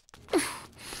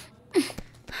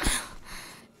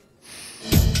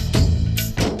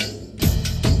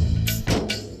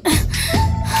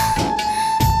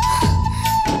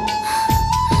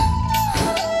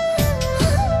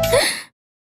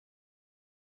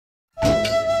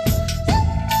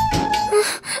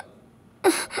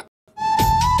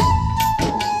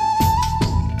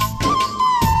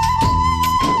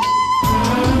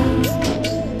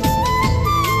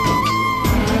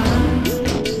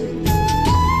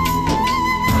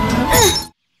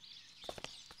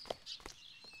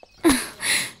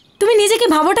 নিজেকে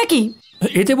ভাবোটা কি?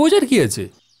 এতে বোঝার কি আছে?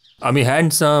 আমি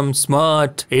হ্যান্ডসাম,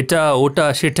 স্মার্ট, এটা ওটা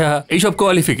সেটা এইসব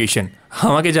কোয়ালিফিকেশন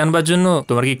আমাকে জানবার জন্য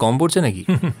তোমার কি কম পড়ছে নাকি?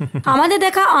 আমাদের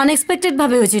দেখা আনএক্সপেক্টেড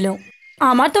ভাবে হয়েছিল।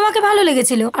 আমার তোমাকে ভালো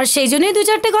লেগেছিল আর সেই জন্যই দু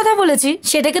চারটে কথা বলেছি।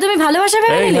 সেটাকে তুমি ভালোবাসা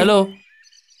ভেবে নিলে? হ্যালো,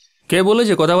 কে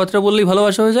বলেছে কথাবার্তা বললেই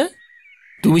ভালোবাসা হয়ে যায়?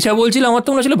 তুমি যা বলছিলে আমার তো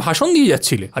মনে হচ্ছিল ভাষণ দিয়ে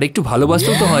যাচ্ছিলে। আর একটু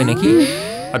ভালোবাসতেও তো হয় নাকি?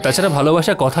 আর তাছাড়া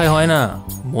ভালোবাসা কথায় হয় না,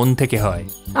 মন থেকে হয়।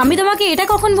 আমি তোমাকে এটা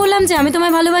কখন বললাম যে আমি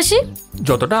তোমায় ভালোবাসি?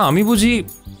 যতটা আমি বুঝি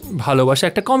ভালোবাসা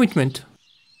একটা কমিটমেন্ট,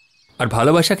 আর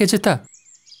ভালোবাসাকে জেতা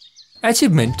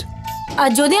অ্যাচিভমেন্ট। আর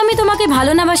যদি আমি তোমাকে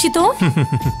ভালো না বাসি তো?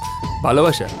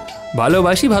 ভালোবাসা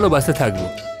ভালোবাসি, ভালোবাসতে থাকবো।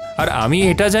 আর আমি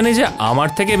এটা জানি যে আমার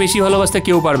থেকে বেশি ভালোবাসতে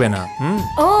কেউ পারবে না।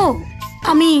 ও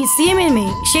আমি সিএম এর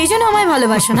মেয়ে, সেই জন্য আমায়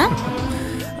ভালোবাসো না?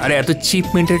 আরে এত চিপ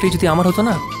মেন্টালিটি যদি আমার হতো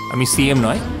না, আমি সিএম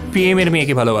নয় পিএম এর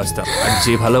মেয়েকে ভালোবাসতাম। আর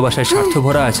যে ভালোবাসায় স্বার্থ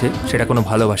ভরা আছে সেটা কোনো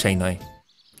ভালোবাসাই নয়।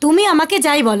 তুমি আমাকে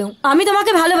যাই বলো, আমি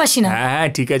তোমাকে ভালোবাসি না। হ্যাঁ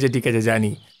ঠিক আছে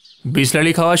জানি।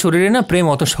 বিসলালি খাওয়া শরীরে না প্রেম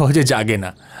অত সহজে জাগে না।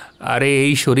 আরে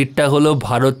এই শরীরটা হলো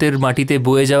ভারতের মাটিতে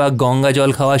বয়ে যাওয়া গঙ্গা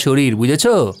জল খাওয়া শরীর,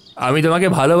 বুঝেছো? আমি তোমাকে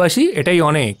ভালোবাসি, এটাই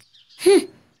অনেক।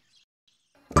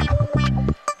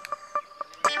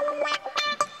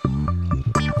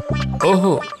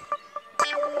 ওহো,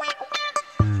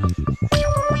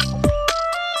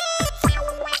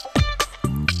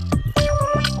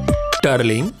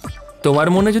 ডার্লিং, তোমার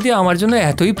মনে যদি আমার জন্য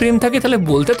এতই প্রেম থাকে তাহলে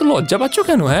বলতে তো লজ্জা পাচ্ছ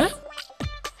কেন? হ্যাঁ,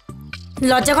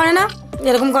 লজ্জা করে না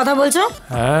এরকম কথা বলছো?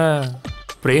 হ্যাঁ,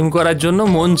 প্রেম করার জন্য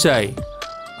মন চাই,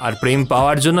 আর প্রেম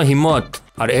পাওয়ার জন্য হিম্মত,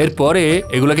 আর এরপরে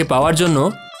এগুলোকে পাওয়ার জন্য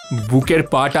বুকের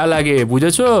পাটা লাগে,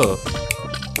 বুঝেছো?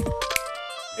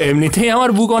 এমনিতেই আমার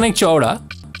বুক অনেক চওড়া।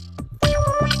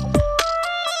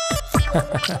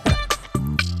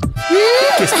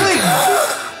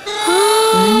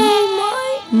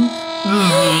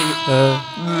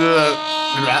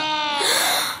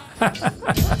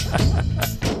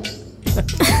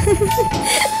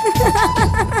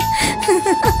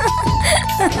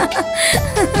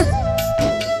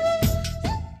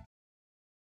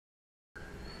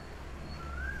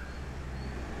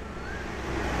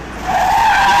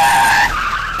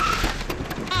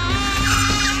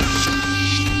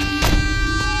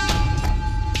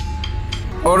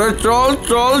 अरे चल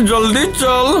चल जल्दी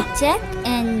चल। Jack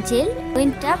and Jill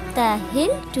went up the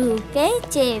hill to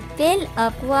fetch a pail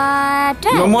of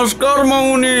water. नमस्कार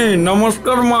मामुनी,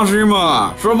 नमस्कार मासीमा,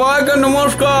 সবাইকে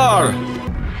নমস্কার।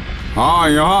 हाँ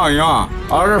यहाँ।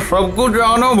 अरे सब कुछ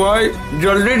आनो भाई,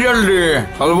 जल्दी जल्दी।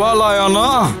 हलवा लाया ना,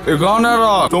 এখানে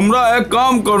রাখ। তোমরা এক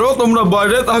কাম করো, তোমরা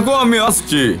বাইরে থাকো, আমি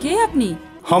আসছি। কে আপনি?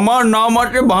 আমার নাম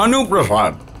আছে ভানু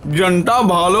প্রসাদ। জনতা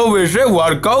ভালোবেসে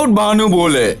ওয়ার্কআউট ভানু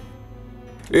বলে।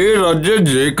 এই রাজ্যে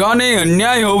যেখানে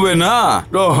অন্যায় হবে না,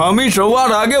 তো আমি সবার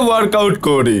আগে ওয়ার্কআউট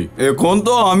করি। এখন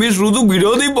তো আমি শুধু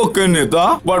বিরোধী পক্ষের নেতা,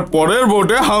 বাট পরের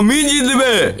ভোটে আমি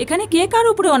জিতবে। এখানে কে কার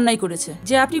উপরে অন্যায় করেছে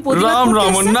যে আপনি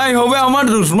রাম অন্যায় হবে আমার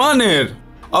দুশ্মনের।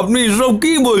 আপনি এসব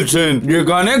কি বলছেন?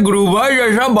 যেখানে গুরুভাই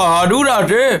জैसा বাহাদুর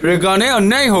আছে সেখানে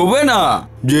অন্যায় হবে না।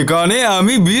 যেখানে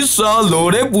আমি 20 সাল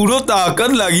ধরে পুরো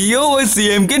তাকত লাগিয়েও ওই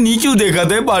সিএম কে নিচু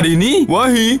দেখাতে পারিনি,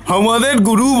 वही আমাদের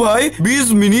গুরু ভাই 20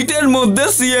 মিনিটের মধ্যে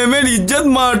সিএম এর ইজ্জত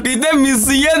মাটিতে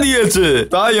মিশিয়ে দিয়েছে।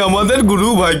 তাই আমাদের গুরু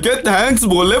ভাইকে থ্যাঙ্কস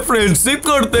বলে ফ্রেন্ডশিপ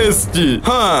করতে এসেছি।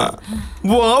 হ্যাঁ,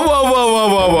 বাহ বাহ বাহ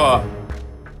বাহ বাহ।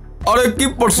 अरे की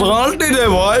पर्सनालिटी रे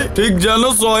भाई, ठीक जानो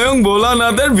स्वयं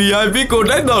भोलानाथের ভিআইপি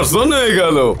কোটায় দর্শন হয়ে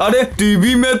গেল। আরে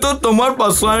টিভি में तो তোমার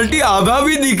পার্সোনালিটি আধা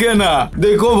भी दिखे না।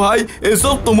 দেখো ভাই,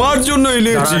 এসব তোমার জন্য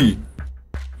এনেছি।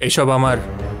 এসব আমার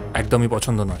একদমই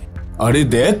পছন্দ নয়। আরে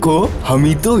দেখো,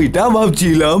 আমি তো এটা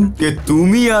ভাবছিলাম যে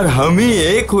তুমি আর আমি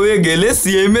এক হয়ে গেলে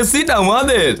সিএম এর সিট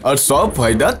আমাদের, আর সব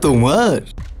ফায়দা তোমার।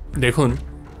 দেখুন,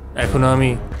 এখনো আমি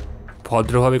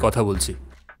ভদ্রভাবে কথা বলছি,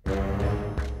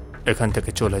 এখান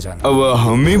থেকে চলে যান।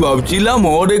 আমি ভাবছিলাম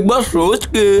और एक बार सोच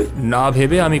के। না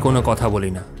ভেবে আমি কোনো কথা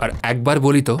বলি না, আর একবার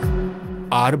বলি তো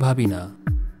আর ভাবি না।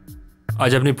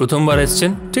 আজ আপনি প্রথমবার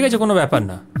এসেছেন, ঠিক আছে, কোনো ব্যাপার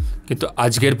না, কিন্তু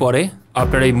আজকের পরে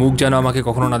আপনার এই মুখ যেন আমাকে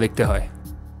কখনো না দেখতে হয়,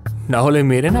 না হলে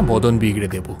মেরে না বদন বিগড়ে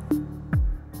দেব।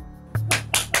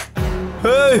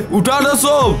 উঠা না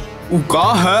সব। উকা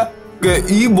হ্যাঁ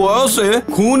এই বয়সে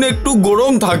খুন একটু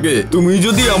গরম থাকে। তুমি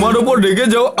যদি আমার উপর রেগে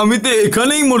যাও, আমি তো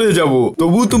এখানেই মরে যাব।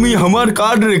 তবু তুমি আমার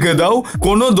কার্ড রেখে দাও,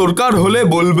 কোনো দরকার হলে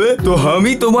বলবে, তো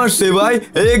আমি তোমার সেবায়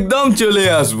একদম চলে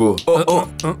আসবো।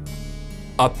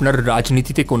 আপনার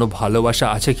রাজনীতিতে কোনো ভালোবাসা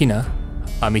আছে কিনা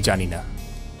আমি জানি না,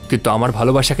 কিন্তু আমার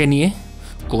ভালোবাসাকে নিয়ে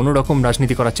কোনো রকম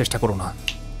রাজনীতি করার চেষ্টা করো না।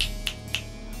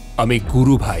 আমি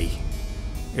গুরু ভাই,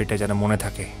 এটা যেন মনে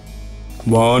থাকে।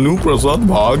 भानु प्रसाद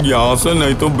भाग यहाँ से,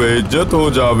 नहीं तो बेइज्जत हो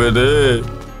जावे रे।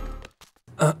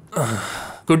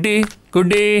 কুটি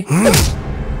কুটি,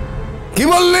 কি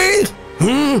বললি?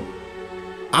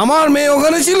 আমার মেয়ে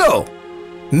ওখানে ছিল?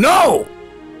 নো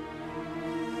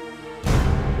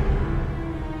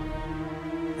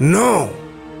নো,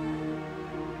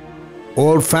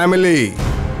 ওর ফ্যামিলি,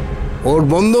 ওর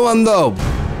বন্ধু বান্ধব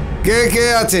কে কে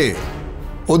আছে,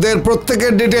 ওদের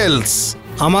প্রত্যেকের ডিটেলস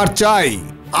আমার চাই,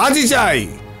 আজই চাই,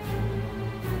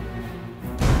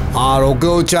 আর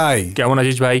ওকেও চাই। কেমন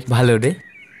আছিস ভাই? ভালো রে।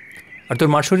 আর তোর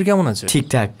মার শরীর কেমন আছে?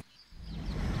 ঠিকঠাক।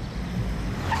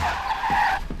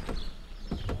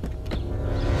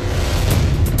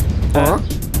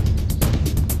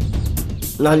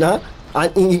 না না, আর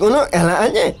কোনো এলা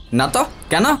আছে না তো?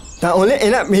 কেন? তাহলে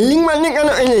এরা বিল্ডিং বানিয়ে কেন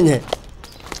এনেছে?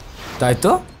 তাই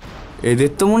তো,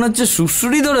 এদের তো মনে হচ্ছে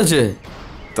সুসুরি ধরেছে।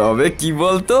 তবে কি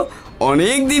বলতো,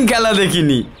 অনেক দিন খেলা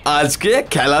দেখিনি, আজকে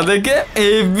খেলা দেখে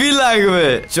হেভি লাগবে।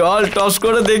 চল টস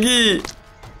করে দেখি।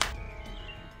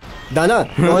 দাদা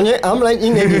মানে আমরা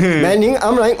ইংরেজি ব্যান্ডিং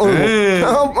আমরা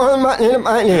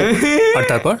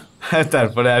আর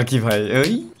তারপরে আর কি ভাই,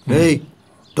 ওই এই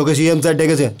তোকে সিএম স্যার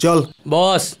ডেকেছে, চল।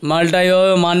 বস মালটা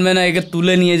এইভাবে মানবে না, একে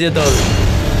তুলে নিয়ে যেতে হবে।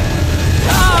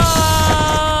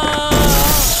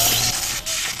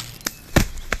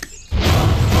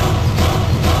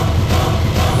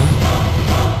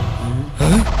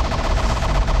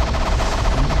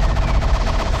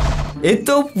 এ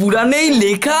তো পুরানেই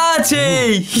লেখা আছে,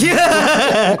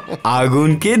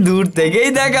 আগুনকে দূর থেকেই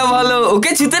দেখা ভালো,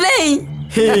 ওকে ছুতে নেই।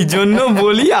 এই জন্য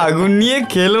বলি আগুন নিয়ে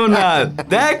খেলো না।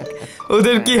 দেখ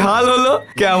ওদের কি হাল হলো,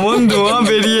 কেমন ধোঁয়া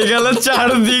বেরিয়ে গেল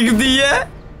চারদিক দিয়ে।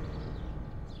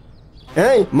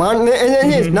 এই মান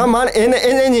এনেছিস না, মান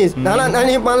এনেছিস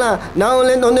তাড়াতাড়ি পালা, না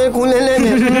হলে তোদের খুলে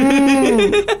নেবে।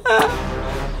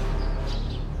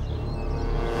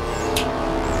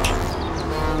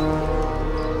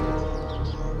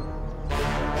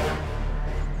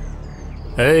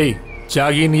 এই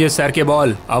জাগিয়ে নিয়ে স্যারকে বল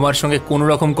আমার সঙ্গে কোনো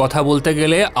রকম কথা বলতে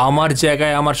গেলে আমার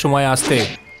জায়গায় আমার সময় আসতে।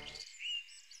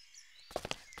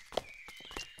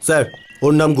 স্যার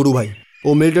ওর নাম গুরুভাই, ও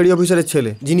মিলিটারি অফিসারের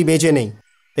ছেলে যিনি বেঁচে নেই।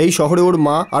 এই শহরে ওর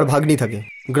মা আর ভাগ্নি থাকে,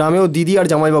 গ্রামেও দিদি আর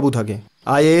জামাইবাবু থাকে।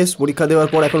 আইএএস পরীক্ষা দেওয়ার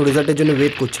পর এখন রেজাল্টের জন্য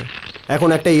ওয়েট করছে। এখন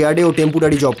একটা ইয়ার্ডে ও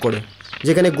টেম্পোরারি জব করে,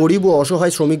 যেখানে গরিব ও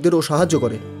অসহায় শ্রমিকদেরও সাহায্য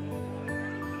করে।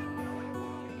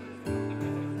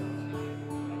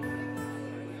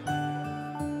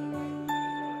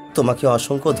 তোমাকে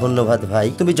অসংখ্য ধন্যবাদ ভাই,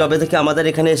 তুমি যবে থেকে আমাদের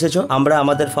এখানে এসেছো আমরা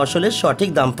আমাদের ফসলের সঠিক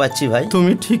দাম পাচ্ছি ভাই।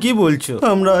 তুমি ঠিকই বলছো,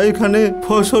 আমরা এখানে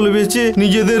ফসল বেচে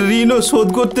নিজেদের ঋণও শোধ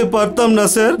করতে পারতাম না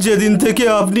স্যার। যেদিন থেকে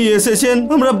আপনি এসেছেন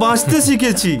আমরা বাঁচতে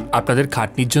শিখেছি। আপনাদের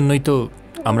খাটনির জন্যই তো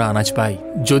আমরা আনাজ পাই।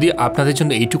 যদি আপনাদের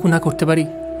জন্য এইটুকু না করতে পারি,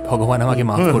 ভগবান আমাকে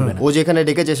মাফ করবে না। ও যেখানে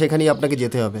ডেকেছে সেখানেই আপনাকে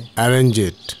যেতে হবে। অ্যারেঞ্জ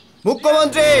ইট।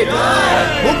 মুখ্যমন্ত্রী,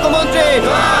 মুখ্যমন্ত্রী,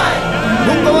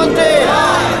 মুখ্যমন্ত্রী,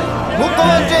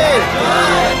 মুখ্যমন্ত্রী,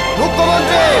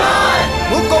 মুখ্যমন্ত্রী,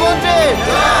 মুখ্যমন্ত্রী,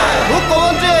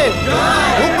 মুখ্যমন্ত্রী,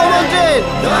 মুখ্যমন্ত্রী,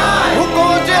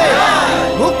 মুখ্যমন্ত্রী,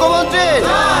 মুখ্যমন্ত্রী,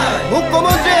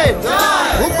 মুখ্যমন্ত্রী,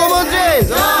 মুখ্যমন্ত্রী,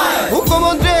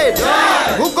 মুখ্যমন্ত্রী,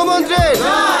 মুখ্যমন্ত্রী,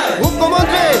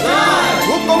 মুখ্যমন্ত্রী,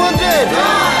 মুখ্যমন্ত্রী,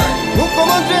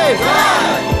 মুখ্যমন্ত্রী,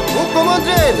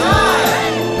 মুখ্যমন্ত্রী,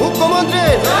 মুখ্যমন্ত্রী,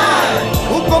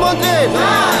 মুখ্যমন্ত্রী।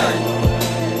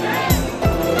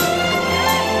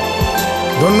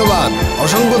 ধন্যবাদ,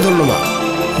 অসংখ্য ধন্যবাদ।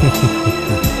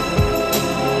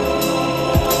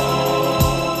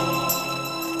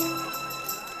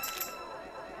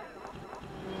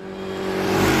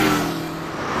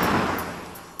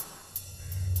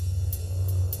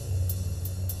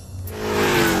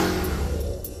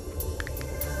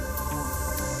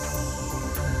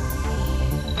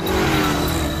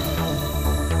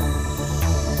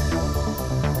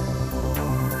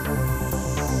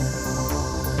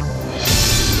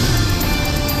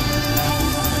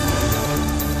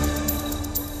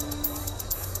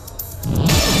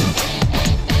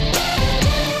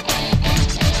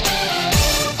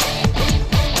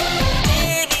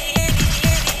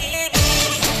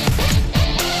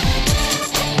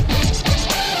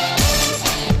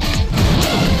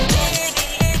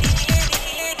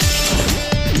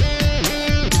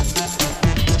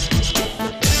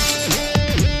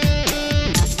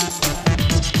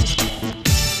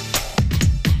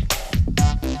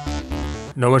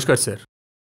 নমস্কার স্যার।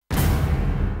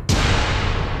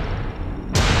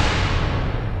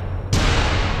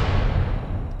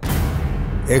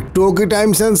 একটুও কি টাইম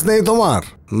সেন্স নেই তোমার?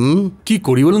 কি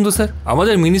করি বলুন তো স্যার,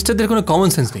 আমাদের মিনিস্টারদের কোনো কমন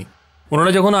সেন্স নেই।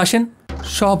 ওনারা যখন আসেন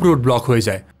সব রোড ব্লক হয়ে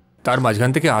যায়, তার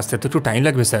মাঝখান থেকে আসতে তো একটু টাইম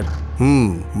লাগবে স্যার।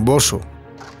 বসো।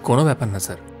 কোনো ব্যাপার না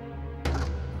স্যার।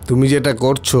 তুমি যেটা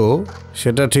করছো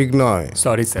সেটা ঠিক নয়।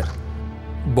 সরি স্যার,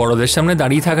 বড়দের সামনে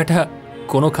দাঁড়িয়ে থাকাটা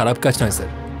কোনো খারাপ কাজ নয়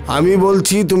স্যার। আমি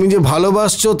বলছি তুমি যে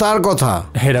ভালোবাসছো তার কথা।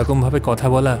 এরকম ভাবে কথা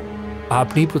বলা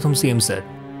আপনিই প্রথম সিএম স্যার।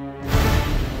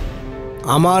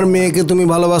 আমার মেয়েকে তুমি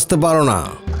ভালোবাসতে পারো না।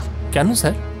 কেন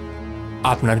স্যার,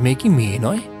 আপনার মেয়ে কি মেয়ে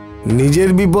নয়? নিজের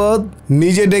বিপদ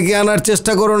নিজে ডেকে আনার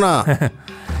চেষ্টা করো না।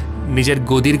 নিজের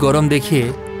গদির গরম দেখিয়ে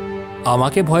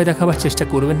আমাকে ভয় দেখাবার চেষ্টা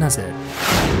করবেন না স্যার।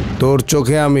 তোর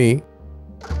চোখে আমি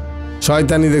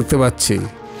শয়তানি দেখতে পাচ্ছি,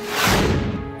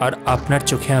 আর আপনার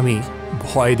চোখে আমি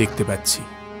ভয় দেখতে পাচ্ছি।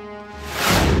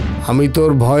 আমি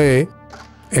তোর ভয়ে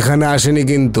এখানে আসিনি,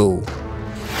 কিন্তু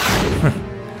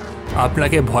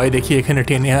আপনাকে ভয় দেখিয়ে এখানে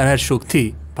টেনে আনার শক্তি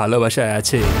ভালোবাসায়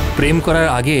আছে। প্রেম করার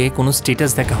আগে কোনো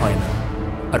স্ট্যাটাস দেখা হয় না,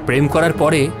 আর প্রেম করার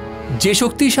পরে যে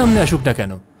শক্তিই সামনে আসুক না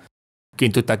কেন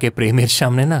কিন্তু তাকে প্রেমের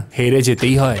সামনে না হেরে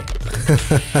যেতেই হয়।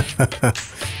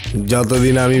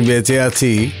 যতদিন আমি বেঁচে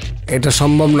আছি এটা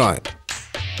সম্ভব নয়।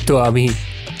 তো আমি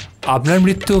আপনার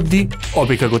মৃত্যু অবধি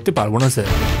অপেক্ষা করতে পারবো না স্যার।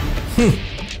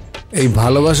 এই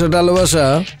ভালোবাসা টালোবাসা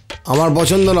আমার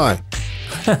পছন্দ নয়।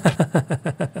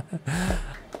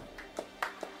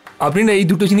 আপনি না এই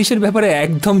দুটো জিনিসের ব্যাপারে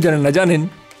একদম জানেন না। জানেন,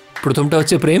 প্রথমটা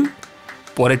হচ্ছে প্রেম,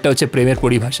 পরেরটা হচ্ছে প্রেমের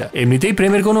পরিভাষা। এমনিতেই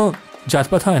প্রেমের কোনো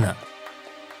জাতপাত হয় না,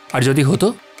 আর যদি হতো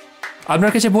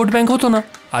আপনার কাছে ভোট ব্যাংক হতো না,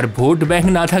 আর ভোট ব্যাংক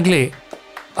না থাকলে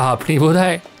আপনি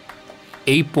বোধহয়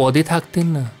এই পদে থাকতেন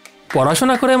না।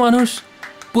 পড়াশোনা করে মানুষ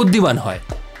বুদ্ধিমান হয়,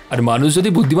 আর মানুষ যদি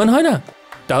বুদ্ধিমান হয় না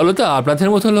তাহলে তো আপনাদের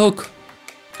মতো লোক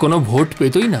কোনো ভোট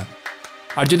পেতই না।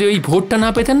 আর যদি ওই ভোটটা না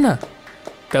পেতেন না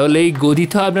তাহলে এই গদি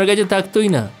তো আপনার কাছে থাকতোই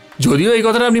না। যদিও এই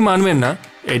কথাটা আপনি মানবেন না,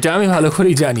 এটা আমি ভালো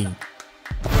করেই জানি।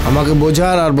 আমাকে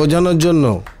বোঝার আর বোঝানোর জন্য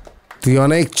তুই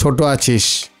অনেক ছোট আছিস।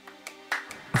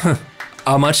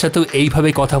 আমার সাথেও এইভাবে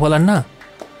কথা বলার না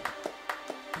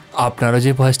আপনারও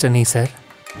যে বয়সটা নেই স্যার।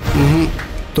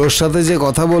 তোর সাথে যে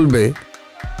কথা বলবে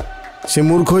সে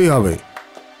মূর্খই হবে।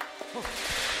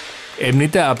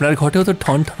 এমনিতে আপনার ঘটেও তো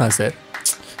ঠন ঠনা স্যার,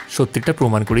 সত্যিটা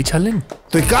প্রমাণ করেই ছাড়লেন।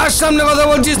 তুই কার সামনে কথা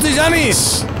বলছিস তুই জানিস?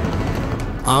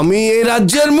 আমি এই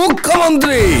রাজ্যের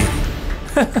মুখ্যমন্ত্রী।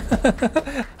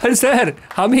 আরে স্যার,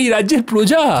 আমি এই রাজ্যের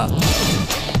প্রজা।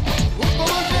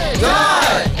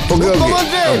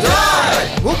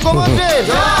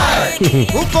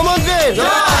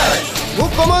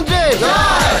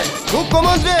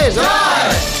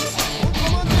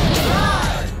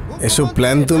 এসব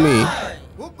প্ল্যান তুমি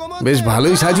বেশ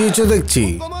ভালোই সাজিয়েছো দেখছি।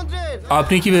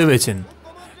 আপনি কি ভেবেছেন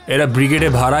এরা ব্রিগেডে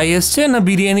ভাড়ায় এসছে না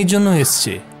বিরিয়ানির জন্য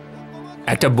এসছে?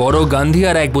 একটা বড় গান্ধী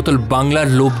আর এক বোতল বাংলার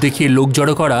লোভ দেখিয়ে লোক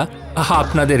জড়ো করা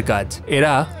আপনাদের কাজ।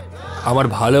 এরা আমার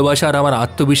ভালোবাসা আর আমার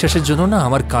আত্মবিশ্বাসের জন্য না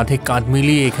আমার কাঁধে কাঁধ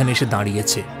মিলিয়ে এখানে এসে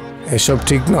দাঁড়িয়েছে। এসব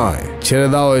ঠিক নয়, ছেড়ে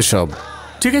দাও এসব।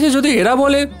 ঠিক আছে, যদি এরা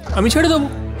বলে আমি ছেড়ে দেবো।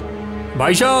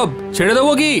 ভাই সাহেব, ছেড়ে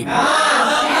দেবো কি?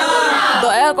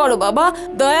 দয়া করো বাবা,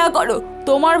 দয়া করো।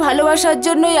 তোমার ভালোবাসার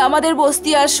জন্যই আমাদের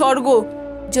বস্তি আর স্বর্গ।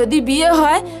 যদি বিয়ে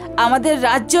হয় আমাদের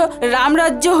রাজ্য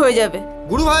রামরাজ্য হয়ে যাবে।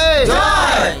 গুরুভাই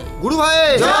জয়, গুরুভাই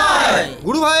জয়,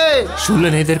 গুরুভাই।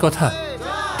 শুনলেন এদের কথা?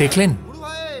 দেখলেন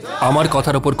আমার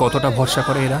কথার ওপর কতটা ভরসা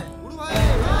করে এরা।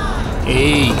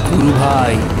 এই গুরু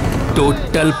ভাই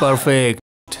টোটাল পারফেক্ট।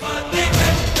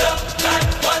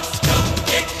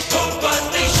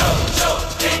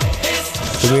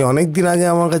 তুমি অনেক দিন আগে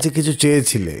আমার কাছে কিছু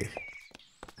চেয়েছিলে,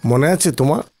 মনে আছে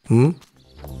তোমার?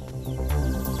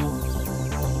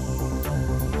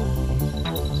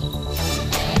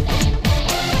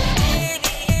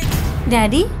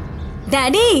 Daddy,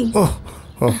 daddy.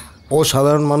 ও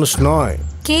সাধারণ মানুষ নয়।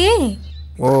 কে?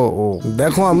 ও ও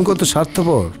দেখো আমি কত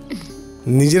স্বার্থপর।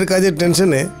 নিজের কাজের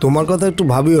টেনশনে তোমার কথা একটু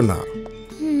ভাবিও না।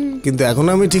 কিন্তু এখন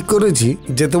আমি ঠিক করেছি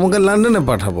যে তোমাকে লন্ডনে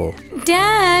পাঠাবো।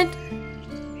 ড্যাড,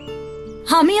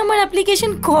 আমি আমার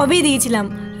অ্যাপ্লিকেশন কবে দিয়েছিলাম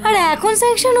আর এখন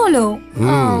সেকশন হলো।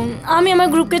 আমি আমার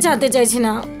গ্রুপকে ছাড়তে চাইছি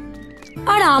না।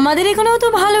 আর আমাদের এখানেও তো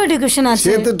ভালো এডুকেশন আছে,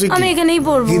 আমি এখানেই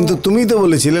পড়বো। কিন্তু তুমি তো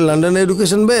বলেছিলে লন্ডনে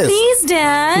এডুকেশন বেস্ট। Please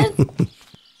dad.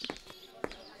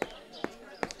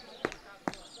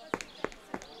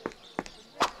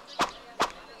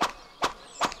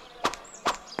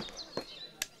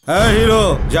 হ্যাঁ হিরো,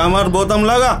 জামার বোতাম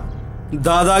লাগা,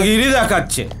 দাদাগিরি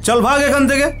দেখাচ্ছে। চল ভাগ এখান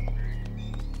থেকে।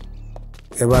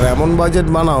 এবার এমন বাজেট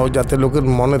বানাও যাতে লোকের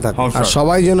মনে থাকে আর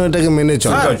সবাই যেন এটাকে মেনে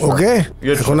চলে। ওকে,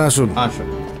 এখন আসুন।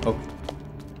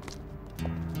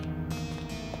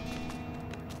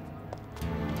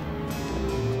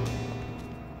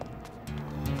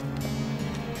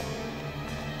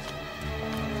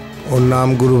 ওর নাম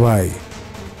গুরুভাই,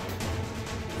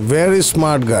 ভেরি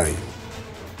স্মার্ট গাই।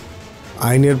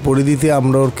 আইনের পরিধিতে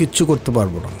আমরা ওর কিচ্ছু করতে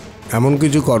পারবো না। এমন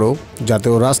কিছু করো যাতে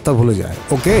ও রাস্তা ভুলে যায়।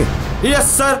 ওকে? Yes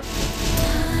sir.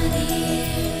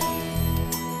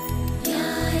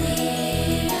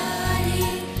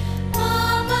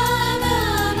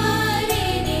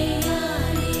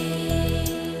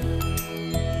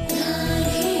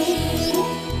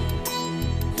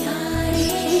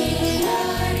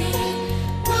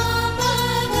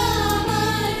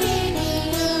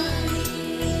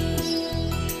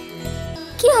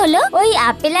 হলো? ওই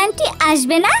আপেল আন্টি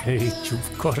আসবে না? এই চুপ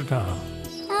কর না।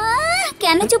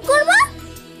 কেন চুপ করবো?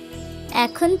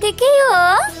 এখন থেকেই ও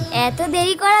এত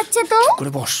দেরি করাচ্ছে তো।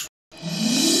 করে বস।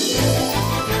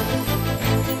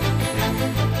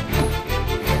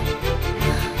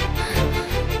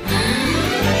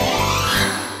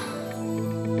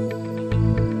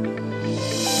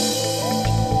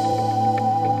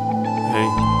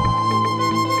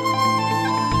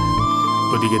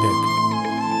 ওদিকে দেখ।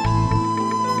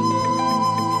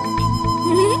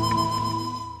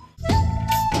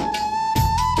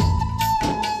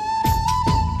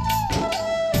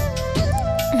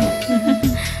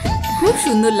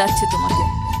 সুন্দর লাগছে তোমাকে।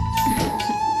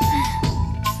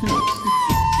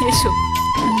 এসো।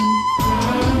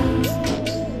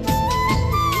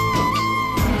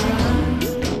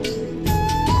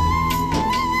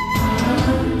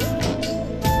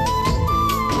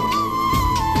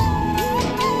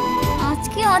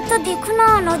 আজকে অত দেখো না,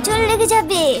 নজর লেগে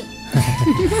যাবে।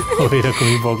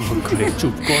 এরকমই বকবক করে,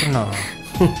 চুপ কর না।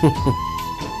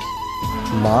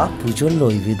 মা, পুজোর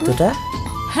নৈবেদ্যটা?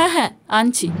 হ্যাঁ হ্যাঁ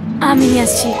আনছি। আমি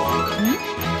আসছি।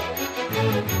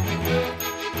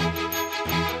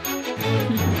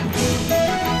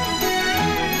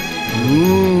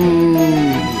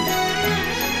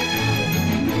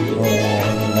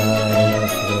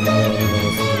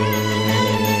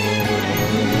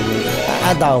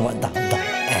 দাও মা, দাও দাও।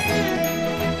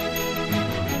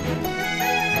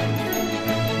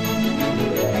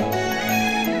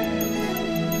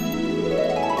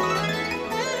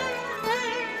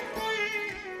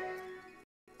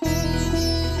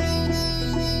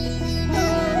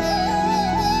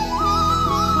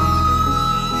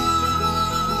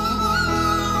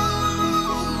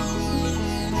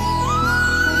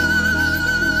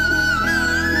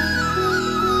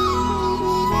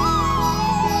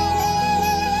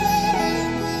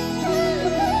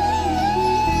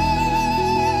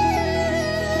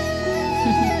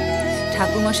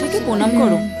 ঠাকুরমশাইকে প্রণাম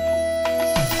করো।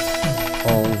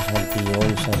 ওম শান্তি,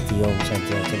 ওম শান্তি, ওম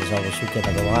শান্তি। চলে সব সুখে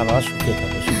থাকো মা, সুখে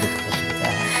থাকো, সুখে থাকো।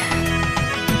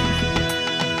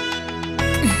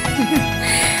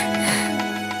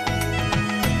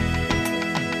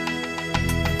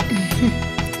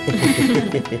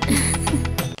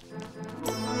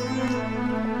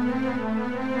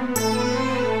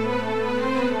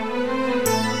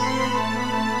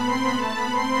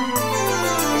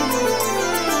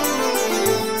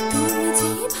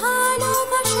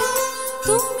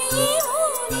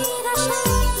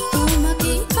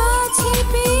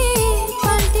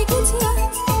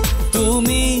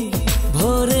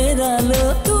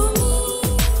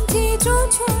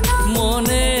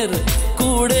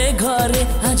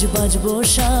 বাজবো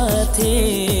সাথে,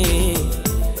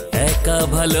 একা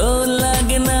ভালো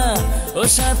লাগে না ও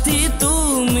সাথী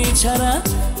তুমি ছাড়া,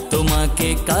 তোমাকে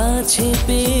কাছে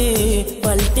পেয়ে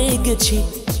পাল্টে গেছি।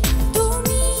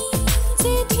 তুমি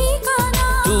যে ঠিকানা,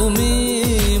 তুমি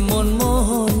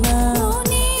মনমোহনা,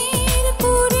 মনের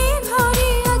পুরে ঘরে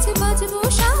আজ বাজবো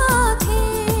সাথে।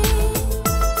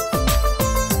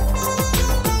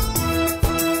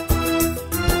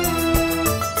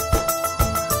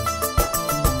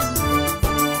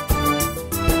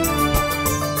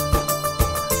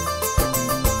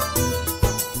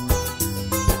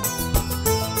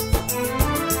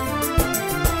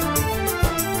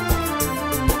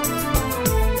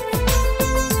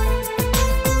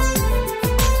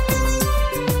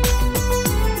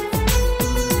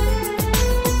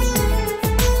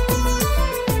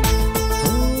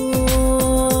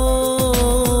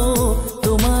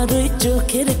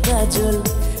 কাজল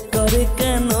করে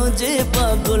কেন যে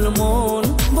পাগল মন,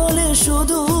 বলে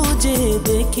শুধু যে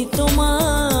দেখি তোমায়,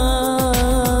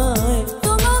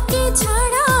 তোমাকে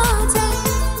ছাড়া যায়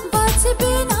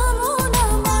বাঁচবে না মন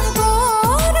আমার,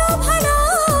 বড়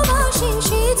ভালোবাসি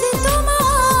সে যে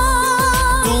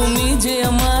তোমার। তুমি যে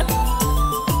আমার,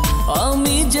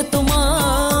 আমি যে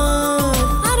তোমার,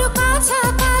 আরো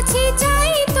কাছাকাছি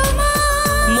চাই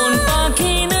তোমার। মন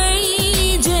পাখি নেই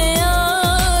যে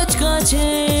আজ কাছে,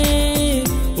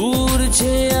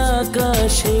 উড়ছে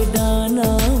আকাশে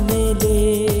ডানা মেলে,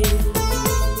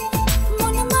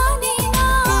 মন মানে না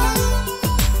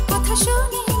কথা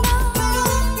শোনে না,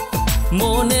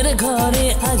 মনের ঘরে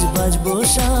আজ বাজবো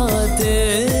সাথে,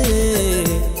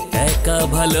 একা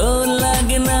ভালো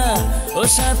লাগে না ও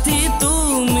সাথী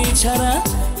তুমি ছাড়া,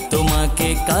 তোমাকে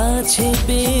কাছে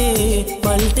পেয়ে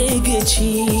পাল্টে গেছি।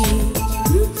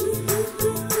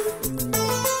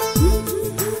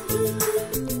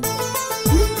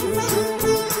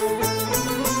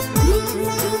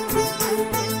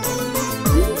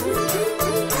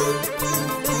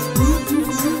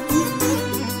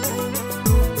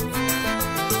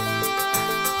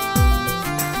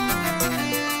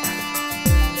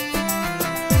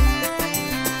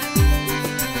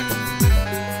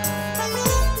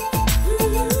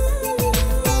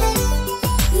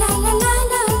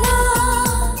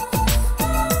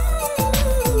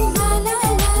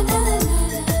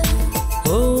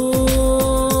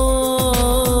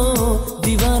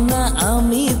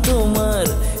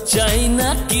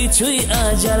 কিছুই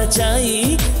আজ আর চাই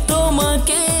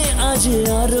তোমাকে আজ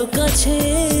আরো কাছে,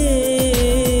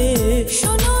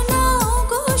 শোনো না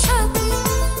গো সাথী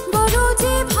বড়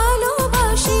যে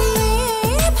ভালোবাসি,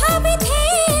 ভাবি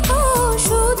থেকো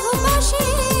শুধু পাশে।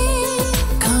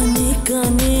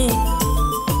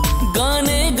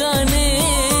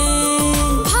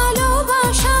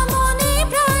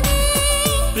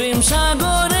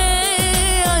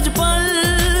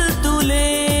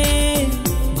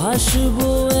 ভাসবো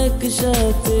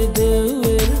একসাথে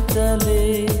ঢেউয়ের তালে,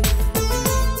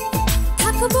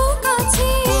 থাকবো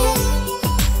কাছে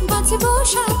বাঁচবো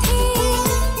সাথে,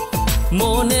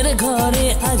 মনের ঘরে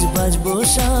আজ বাজবো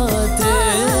সাথে।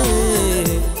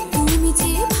 তুমি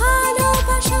যে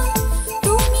ভালোবাসা,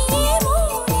 তুমি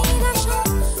মনের আশা,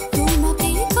 তোমাকে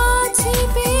কাছে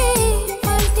পেয়ে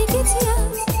পাল্টে গেছি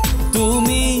আজ।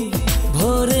 তুমি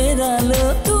ভোরের আলো,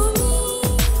 তুমি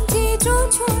যে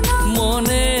জোছনা,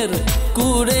 মনের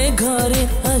কুড়ে ঘরে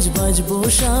আজ বাজবো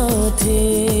সাথে।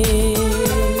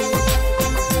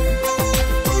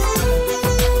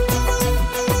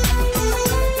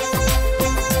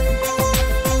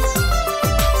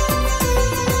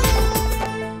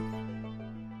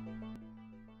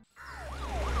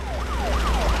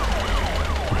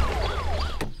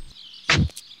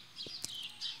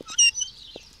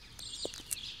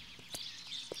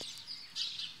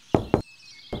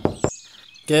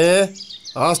 কে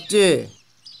আসছে?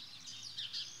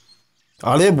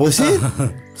 আরে বসি।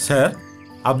 স্যার,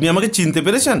 আপনি আমাকে চিনতে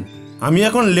পেরেছেন? আমি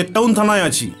এখন লেকটাউন থানায়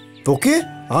আছি। তোকে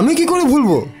আমি কি করে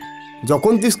ভুলবো?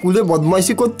 যখন তুই স্কুলে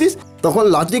বদমাইশি করতিস তখন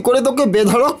লাঠি করে তোকে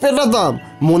বেধড়ক পেটাতাম,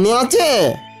 মনে আছে?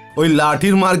 ওই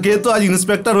লাঠির মার খেয়ে তো আজ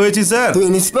ইন্সপেক্টর হয়েছি স্যার। তুই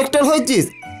ইন্সপেক্টর হয়েছিস?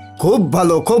 খুব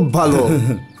ভালো, খুব ভালো।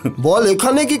 বল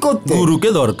এখানে কি করতে? গুরুকে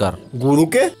দরকার।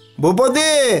 গুরুকে? ভূপতি,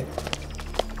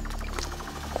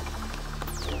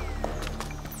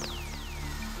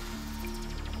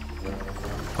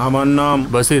 আমার নাম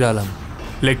বসির আলম,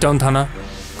 লেকটাউন থানা,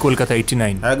 কলকাতা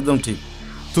 89। একদম ঠিক,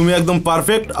 তুমি একদম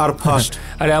পারফেক্ট আর ফার্স্ট।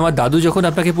 আরে আমার দাদু যখন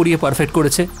আপনাকে পড়িয়ে পারফেক্ট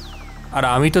করেছে, আর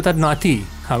আমি তো তার নাতি,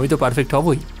 আমি তো পারফেক্ট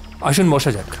হবই। আসুন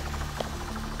বসা যাক,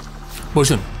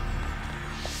 বসুন।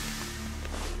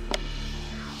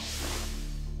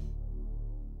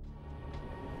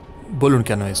 বলুন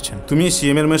কেন এসেছেন? তুমি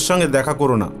সিএম এর মেয়ের সঙ্গে দেখা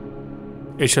করো না।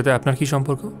 এর সাথে আপনার কি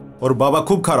সম্পর্ক? ওর বাবা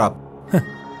খুব খারাপ।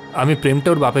 আমি প্রেমটা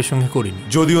ওর বাপের সঙ্গে করিনি।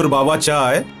 যদি ওর বাবা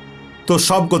চায় তো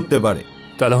সব করতে পারে।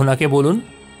 তাহলে ওনাকে বলুন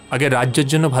আগে রাজ্যের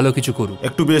জন্য ভালো কিছু করুন।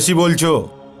 একটু বেশি বলছো।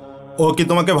 ও কি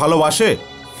তোমাকে ভালোবাসে?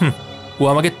 ও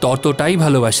আমাকে ততটাই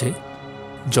ভালোবাসে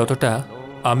যতটা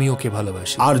আমি ওকে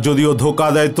ভালোবাসি। আর যদি ও ধোকা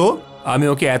দেয় তো? আমি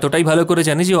ওকে এতটাই ভালো করে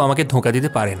জানি যে ও আমাকে ধোকা দিতে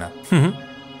পারে না।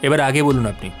 এবার আগে বলুন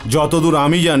আপনি। যতদূর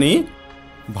আমি জানি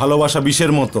ভালোবাসা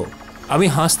বিষের মতো। আমি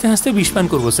হাসতে হাসতে বিষ পান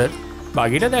করবো স্যার,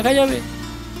 বাকিটা দেখা যাবে।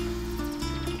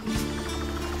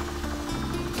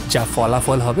 যা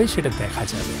ফলাফল হবে সেটা দেখা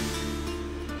যাবে।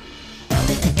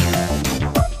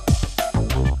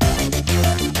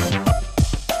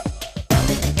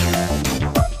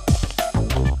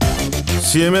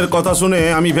 সিএম এর কথা শুনে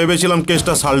আমি ভেবেছিলাম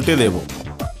কেসটা সাল্টে দেব।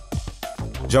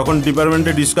 যখন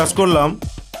ডিপার্টমেন্টে ডিসকাস করলাম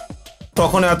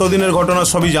তখন এতদিনের ঘটনা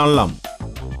সবই জানলাম।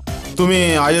 তুমি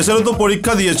আইএসএরও তো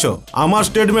পরীক্ষা দিয়েছো। আমার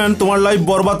স্টেটমেন্ট তোমার লাইফ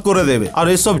বরবাদ করে দেবে। আর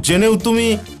এসব জেনেও তুমি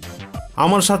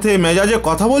আমার সাথে মেজাজে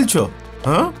কথা বলছো।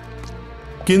 হ্যাঁ,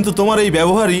 কিন্তু তোমার এই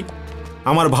ব্যবহারই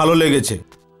আমার ভালো লেগেছে।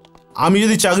 আমি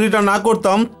যদি চাকরিটা না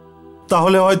করতাম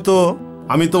তাহলে হয়তো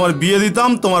আমি তোমার বিয়ে দিতাম,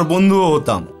 তোমার বন্ধুও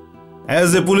হতাম। অ্যাজ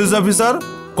এ পুলিশ অফিসার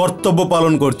কর্তব্য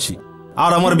পালন করছি,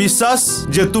 আর আমার বিশ্বাস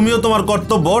যে তুমিও তোমার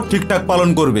কর্তব্য ঠিকঠাক পালন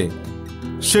করবে।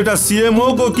 সেটা সিএম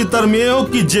হোক ও কি তার মেয়ে হোক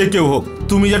কি যে কেউ হোক,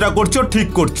 তুমি যেটা করছো ঠিক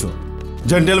করছো।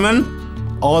 Gentleman,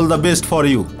 all the best for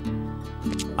you.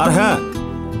 আর হ্যাঁ,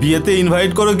 বিয়েতে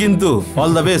ইনভাইট করো কিন্তু।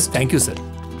 All the best. Thank you sir.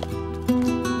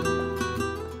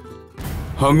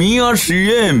 আমি আর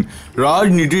সিএম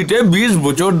রাজনীতিতে 20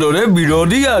 বছর ধরে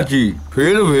বিরোধী আছি,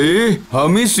 ফির ভি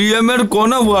আমি সিএম এর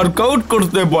কোনো ওয়ার্কআউট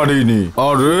করতে পারিনি।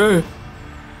 আরে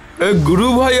এক গুরু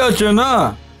ভাই আছে না,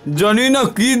 জানি না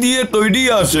কি দিয়ে তৈরি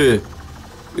আছে,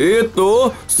 এ তো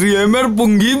সিএম এর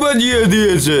পুঙ্গি বাজিয়ে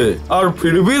দিয়েছে, আর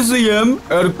ফির ভি সিএম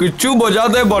এর কিছু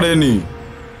বাজাতে পারেনি।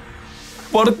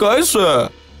 पर कैसे?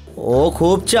 ও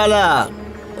খুব চালাক,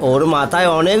 ওর মাথায়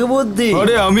অনেক বুদ্ধি।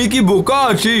 আরে আমি কি বোকা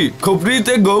আছি?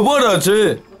 খপরিতে গোবর আছে।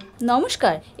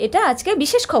 নমস্কার, এটা আজকে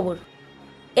বিশেষ খবর।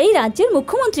 এই রাজ্যের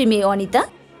মুখ্যমন্ত্রী মেয়ে অনিতা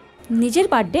নিজের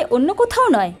বার্থডে অন্য কোথাও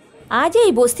নয়, আজ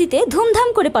এই বস্তিতে ধুমধাম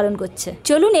করে পালন করছে।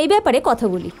 চলুন এই ব্যাপারে কথা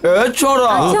বলি। এ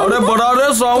ছোড়া, আরে বড়া রে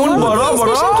সাউন্ড বড়া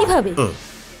বড়া। কিভাবে?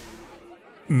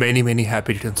 Many many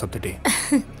happy returns of the day.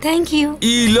 Thank you.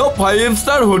 Elo 5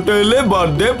 star হোটেলে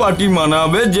বার্থডে পার্টি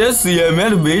মানাবে যে সিএম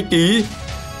এর বেটি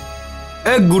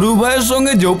এক গুরু ভাইয়ের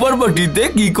সঙ্গে জোপার পার্টিতে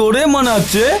কি করে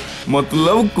মানাচ্ছে?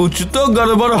 मतलब कुछ तो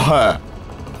गड़बड़ है।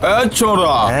 ए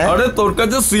छोरा, अरे तोर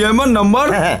काছে सीएम এর নাম্বার?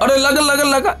 अरे लगा लगा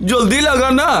लगा, जल्दी लगा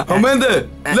ना, हमें दे,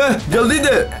 ले जल्दी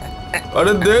दे।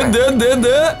 अरे दे दे दे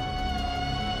दे।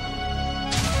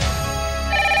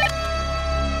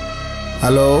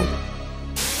 हेलो,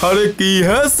 अरे की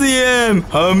है सीएम?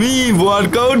 हमी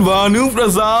वर्कआउट भानु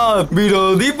प्रसाद,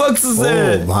 विरोधी पक्ष से।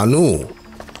 भानु,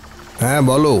 হ্যাঁ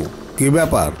বলো, কি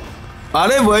ব্যাপার?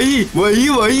 আরে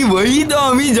वही तो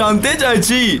আমি জানতে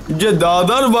চাইছি যে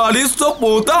দাদার বাড়ির তো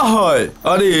পোতা হয়।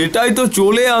 আরে এটাই তো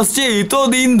চলে আসছে এত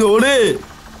দিন ধরে,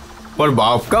 पर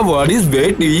बाप का वारिस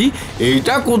बेटी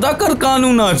এইটা কোথাকার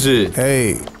কানুন আছে? এই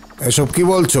এসব কি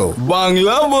বলছো?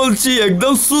 বাংলা বলছি,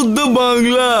 একদম শুদ্ধ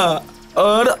বাংলা।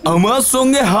 और আমার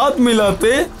সঙ্গে হাত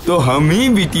মিলাতে তো আমি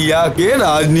বিটিয়াকে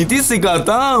রাজনীতি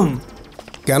শেখাতাম।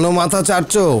 কেন মাথা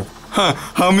চাটছো? হ্যাঁ,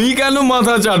 আমি কেন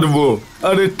মাথা চাটবো?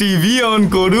 আরে টিভি অন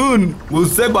করুন,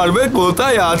 বুঝতে পারবে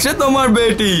কোথায় আছে তোমার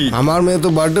বেটি। আমার মেয়ে তো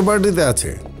বার্থডে পার্টিতে আছে,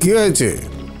 কি হয়েছে?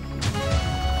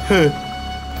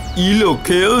 ইলো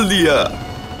খেল দিয়া।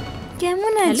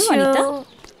 কেমন হ্যালো আছো? Anita.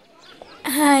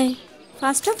 High.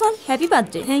 First of all happy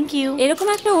birthday. Thank you. এরকম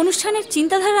একটা অনুষ্ঠানের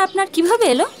চিন্তাধারা আপনার কিভাবে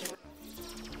এলো?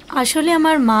 আসলে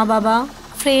আমার মা বাবা,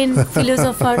 ফ্রেন্ড,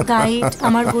 ফিলোসফার, গাইড,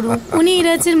 আমার গুরু, উনি এই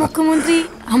রাজ্যের মুখ্যমন্ত্রী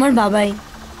আমার বাবাই।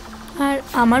 আর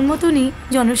আমার মতনই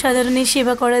জনসাধারণের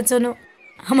সেবা করার জন্য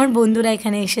আমার বন্ধুরা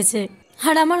এখানে এসেছে,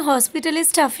 আর আমার হসপিটালের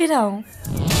স্টাফেরাও।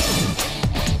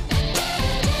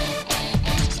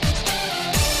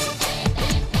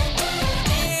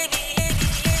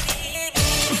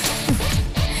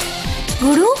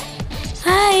 গুরু,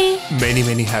 high. Many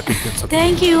many happy.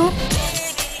 Thank you.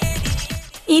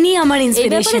 ইনি আমার এই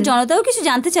ব্যাপারে ইন্সপিরেশন। জনতাও কিছু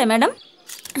জানতে চায় ম্যাডাম।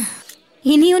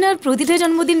 ইনি ওনার প্রতিটা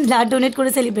জন্মদিন ব্লাড ডোনেট করে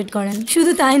সেলিব্রেট করেন।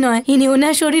 শুধু তাই নয়, ইনি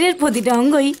ওনার শরীরের প্রতিটা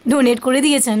অঙ্গই ডোনেট করে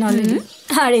দিয়েছেন অলরেডি।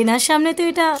 আর এনার সামনে তো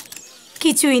এটা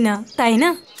কিছুই না, তাই না?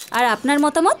 আর আপনার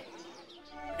মতামত?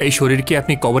 এই শরীরকে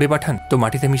আপনি কবরে পাঠান তো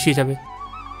মাটিতে মিশিয়ে যাবে,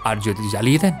 আর যদি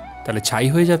জ্বালিয়ে দেন তাহলে ছাই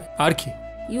হয়ে যাবে। আর কি?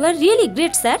 You are really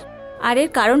great sir. আর এর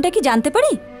কারণটা কি জানতে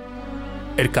পারি?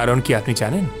 এর কারণ কি আপনি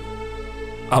জানেন?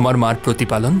 আমার মার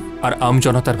প্রতিপালন আর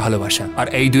আমজনতার ভালোবাসা, আর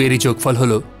এই দুয়েরই যোগফল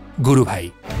হলো গুরু ভাই।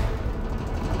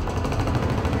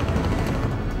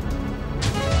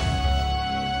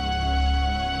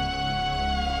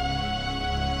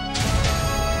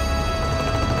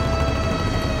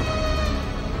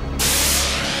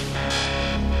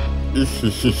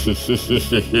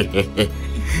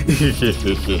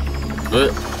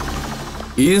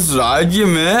 इस राज्य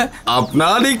में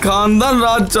আপনার ही খানদান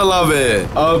রাজ চালাবে।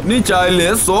 আপনি চাইলে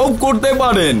সব করতে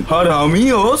পারেন, আর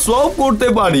আমিও সব করতে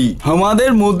পারি।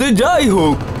 আমাদের মধ্যে যাই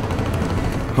হোক,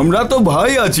 আমরা তো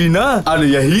ভাই আছি না? আর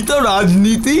यही তো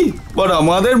রাজনীতি। पर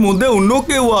আমাদের মধ্যে অন্য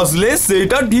কেউ আসলে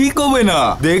সেটা ঠিক হবে না।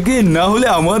 দেখেন, না হলে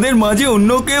আমাদের মাঝে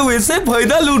অন্য কেউ এসে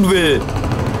ফায়দা লুটবে।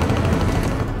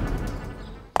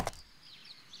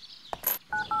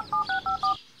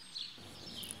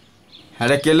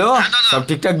 আরে কেলো, সব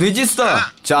ঠিকঠাক ধুইছিস তো?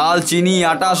 চাল, চিনি,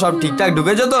 আটা সব ঠিকঠাক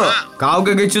ঢুকেছে তো?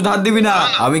 কাউকে কিছু ধার দিবি না,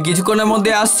 আমি কিছুক্ষণের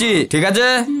মধ্যে আসছি, ঠিক আছে?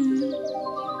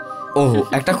 ওহ,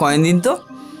 একটা কয়েন দিন তো।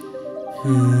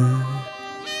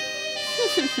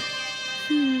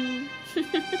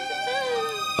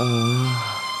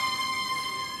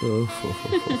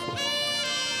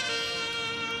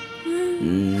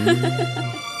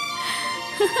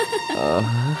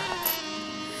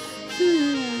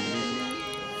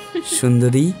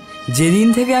 সুন্দরী, যেদিন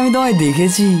থেকে আমি তোমায়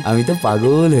দেখেছি আমি তো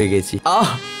পাগল হয়ে গেছি। আহ,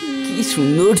 কি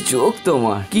সুন্দর চোখ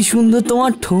তোমার, কি সুন্দর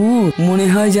তোমার ঠোঁট। মনে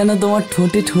হয় যেন তোমার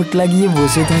ঠোঁটে ঠোঁট লাগিয়ে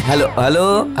বসে থাকে। হ্যালো হ্যালো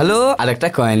হ্যালো, আর একটা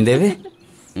কয়েন দেবে?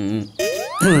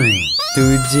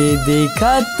 तुझे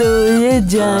देखा तो ये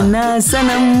जाना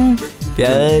सनम,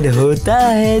 प्यार होता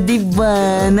है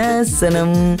दीवाना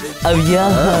सनम, अब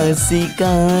यहाँ से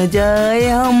कहाँ जाए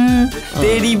हम,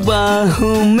 तेरी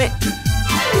बाहों में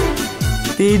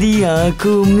तेरी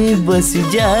आंखों में बस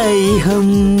जाए हम,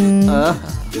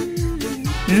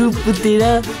 रूप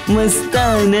तेरा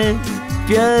मस्ताना,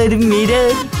 प्यार मेरा,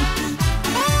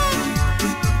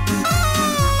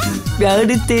 प्यार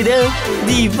तेरा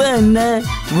दीवाना,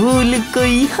 भूल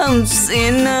कोई हमसे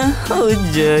न हो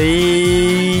जाए।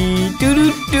 टू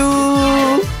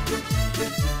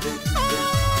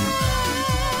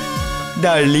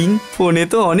ডার্লিং, ফোনে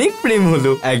তো অনেক প্রেম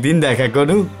হলো, একদিন দেখা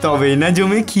করো, তবেই না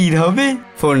জমে ক্ষীর হবে।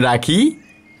 ফোন রাখি।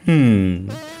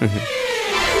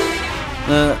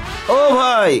 ও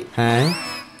ভাই। হ্যাঁ,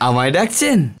 আমায়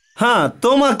ডাকছেন? হ্যাঁ,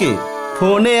 তোমাকে।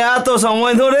 ফোনে এত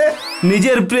সময় ধরে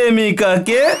নিজের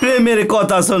প্রেমিকাকে প্রেমের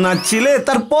কথা শোনাচ্ছিলে,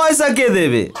 তার পয়সা কে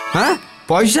দেবে? হ্যাঁ,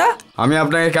 পয়সা? আমি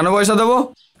আপনাকে কেন পয়সা দেবো?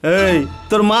 এই,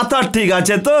 তোর মাথা ঠিক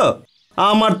আছে তো?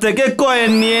 আমার থেকে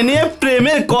কয়েন নিয়ে নিয়ে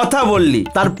প্রেমের কথা বললি,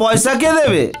 তার পয়সা কে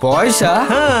দেবে? পয়সা?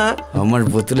 হ্যাঁ। আমার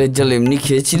বোতলের জল এমনি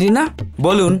খেয়েছিলি না?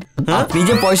 বলুন, আপনি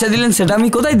যে পয়সা দিলেন সেটা আমি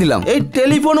কোথায় দিলাম? এই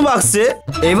টেলিফোন বাক্সে।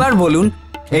 এবার বলুন,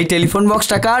 এই টেলিফোন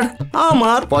বক্সটা কার?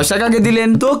 আমার। পয়সা কাকে দিলেন?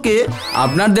 তোকে।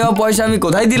 আপনার দেওয়া পয়সা আমি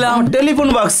কোথায় দিলাম? টেলিফোন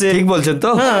বাক্সে। ঠিক বলছেন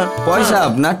তো? পয়সা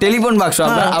আপনার, টেলিফোন বাক্স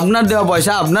আপনার, আপনার দেওয়া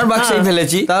পয়সা আপনার বাক্সেই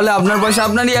ফেলেছি, তাহলে আপনার পয়সা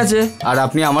আপনারই আছে আর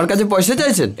আপনি আমার কাছে পয়সা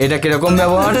চাইছেন? এটা কিরকম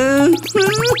ব্যবহার?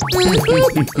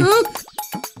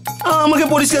 আমাকে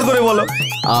পরিষ্কার করে বলো।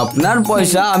 আপনার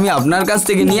পয়সা আমি আপনার কাছ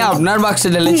থেকে নিয়ে আপনার বাক্সে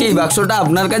ঢেলেছি, এই বাক্সটা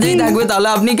আপনার কাছেই থাকবে, তাহলে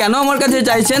আপনি কেন আমার কাছে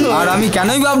চাইছেন? আর আমি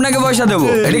কেনই বা আপনাকে পয়সা দেবো?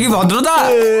 এটা কি ভদ্রতা?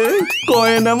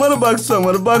 কয়েন আমার, বাক্স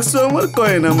আমার, বাক্স আমার,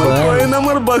 কয়েন আমার, কয়েন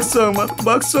আমার, বাক্স আমার,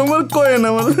 বাক্স আমার, কয়েন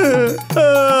আমার।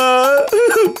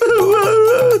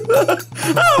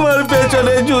 আমার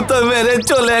পেছনে জুতো মেরে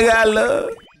চলে গেল।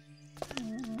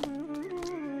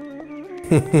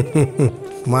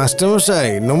 মাস্টারমশাই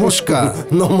নমস্কার।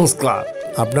 নমস্কার।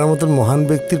 আপনার মতন মহান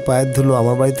ব্যক্তির পায়ের ধুলো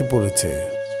আমার বাড়িতে পড়েছে,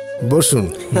 বসুন।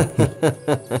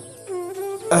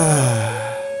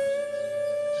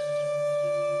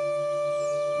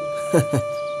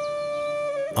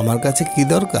 আমার কাছে কি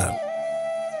দরকার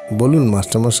বলুন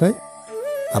মাস্টারমশাই,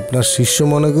 আপনার শিষ্য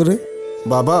মনে করে।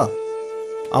 বাবা,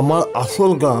 আমার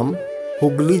আসল গ্রাম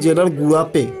হুগলি জেলার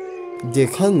গুড়াপে,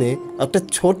 যেখানে একটা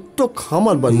ছোট্ট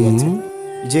খামার বাড়ি আছে,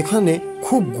 যেখানে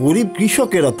খুব গরিব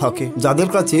কৃষকেরা থাকে, যাদের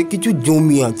কাছে কিছু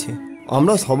জমি আছে।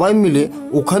 আমরা সবাই মিলে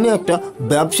ওখানে একটা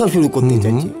ব্যবসা শুরু করতে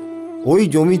চাইছি। ওই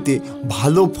জমিতে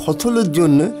ভালো ফসলের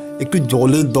জন্য একটু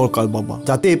জলের দরকার বাবা,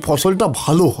 যাতে ফসলটা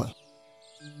ভালো হয়।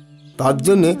 তার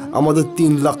জন্য আমাদের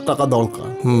 3 লাখ টাকা দরকার।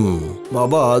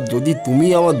 বাবা, যদি তুমি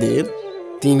আমাদের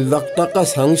 3 লাখ টাকা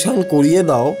স্যাংশন করিয়ে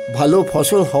দাও, ভালো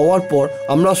ফসল হওয়ার পর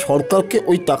আমরা সরকারকে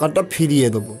ওই টাকাটা ফিরিয়ে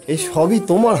দেবো। এই সবই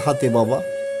তোমার হাতে বাবা,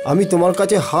 আমি তোমার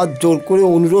কাছে হাত জোর করে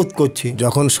অনুরোধ করছি।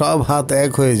 যখন সব হাত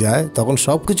এক হয়ে যায় তখন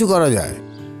সব কিছু করা যায়,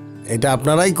 এটা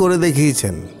আপনারাই করে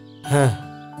দেখিয়েছেন। হ্যাঁ,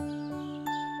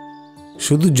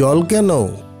 শুধু জল কেন,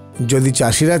 যদি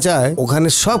চাষিরা চায় ওখানে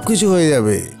সব কিছু হয়ে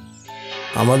যাবে।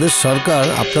 আমাদের সরকার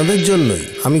আপনাদের জন্যই,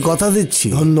 আমি কথা দিচ্ছি।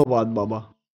 ধন্যবাদ বাবা।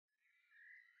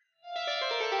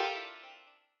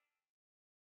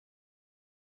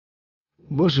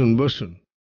 বসুন বসুন,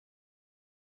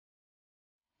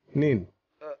 নিন।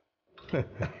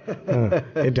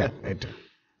 এটা এটা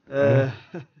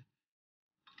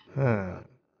হ্যাঁ,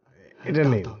 এটা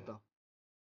নিন।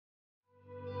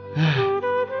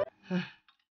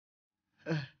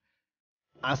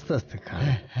 আস্তে আস্তে খান।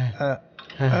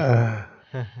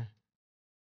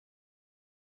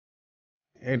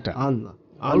 এটা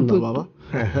অল্প বাবা।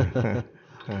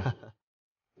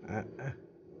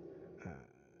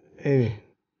 এই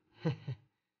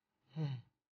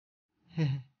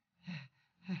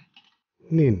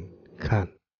নিন, খান।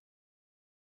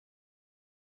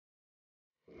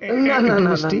 না না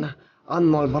না না, আর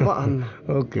নয় বাবা, আর নয়।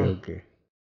 ওকে ওকে।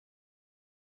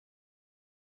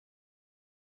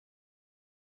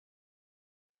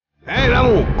 এই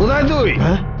রামু, কোথায় তুই?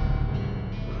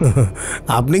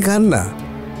 আপনি খান না।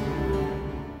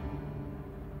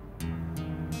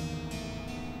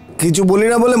 কিছু বলি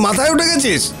না বলে মাথায় উঠে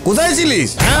গেছিস? কোথায় ছিলিস?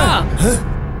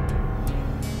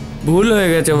 ভুল হয়ে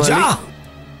গেছে যা।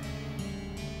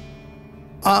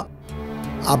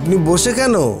 আপনি বসে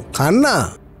কেন? খান না।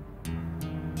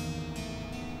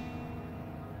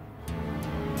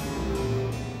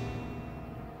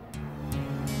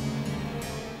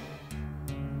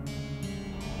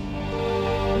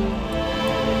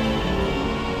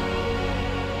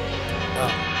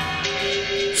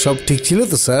 সব ঠিক ছিল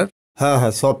তো স্যার? হ্যাঁ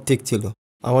হ্যাঁ, সব ঠিক ছিল।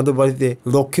 আমাদের বাড়িতে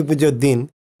লক্ষ্মী পুজোর দিন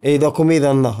এই রকমই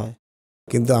রান্না হয়,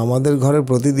 কিন্তু আমাদের ঘরে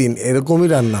প্রতিদিন এরকমই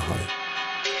রান্না হয়।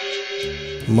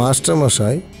 মাস্টার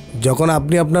মশাই, যখন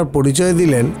আপনি আপনার পরিচয়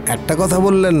দিলেন একটা কথা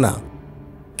বললেন না,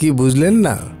 কি বুঝলেন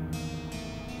না?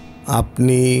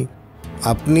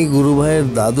 আপনি গুরু ভাইয়ের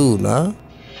দাদু না?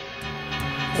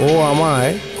 ও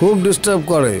আমায় খুব ডিস্টার্ব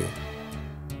করে,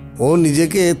 ও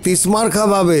নিজেকে তিসমার্খা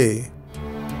ভাবে।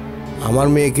 আমার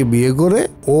মেয়েকে বিয়ে করে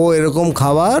ও এরকম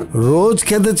খাবার রোজ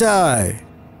খেতে চায়।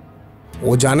 ও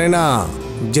জানে না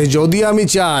যে যদি আমি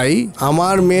চাই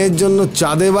আমার মেয়ের জন্য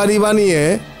চাঁদে বাড়ি বানিয়ে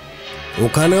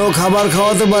ওখানেও খাবার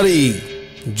খাওয়াতে পারি।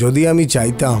 যদি আমি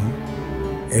চাইতাম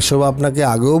এসব আপনাকে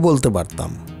আগেও বলতে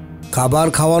পারতাম। খাবার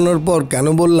খাওয়ানোর পর কেন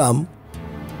বললাম?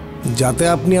 যাতে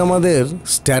আপনি আমাদের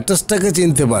স্ট্যাটাসটাকে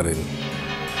চিনতে পারেন।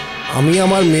 আমি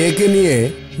আমার মেয়েকে নিয়ে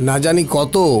না জানি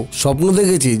কত স্বপ্ন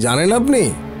দেখেছি, জানেন আপনি?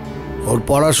 ওর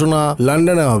পড়াশোনা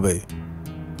লন্ডনে হবে,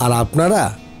 আর আপনারা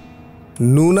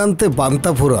নুন আনতে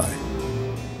পান্তা ফুরায়।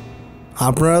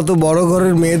 আপনারা তো বড়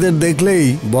ঘরের মেয়েদের দেখলেই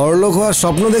বড়লোক হওয়ার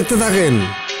স্বপ্ন দেখতে থাকেন।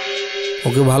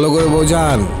 ওকে ভালো করে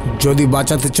বোঝান যদি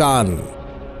বাঁচাতে চান,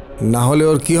 না হলে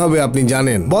ওর কি হবে আপনি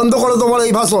জানেন। বন্ধ করো তোমার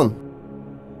এই ভাষণ।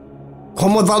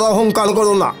 ক্ষমতার অহংকার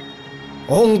করো না,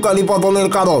 অহংকারী পতনের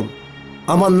কারণ।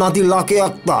 আমার নাতি লাকে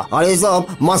একটা, আর এসব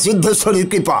মা সিদ্ধেশ্বরীর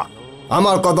কৃপা।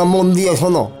 আমার কথা মন দিয়ে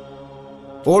শোনো,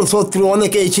 ওর শত্রু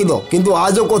অনেকেই ছিল, কিন্তু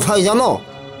আজও কোথায় জানো?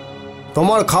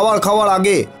 তোমার খাওয়ার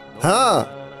আগে, হ্যাঁ,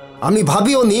 আমি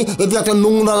ভাবিও নি এতে একটা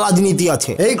নোংরা রাজনীতি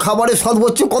আছে। এই খাবারের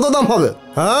সর্বোচ্চ কত দাম হবে?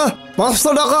 হ্যাঁ, 500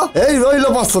 টাকা। এই রইল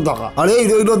 500 টাকা, আর এই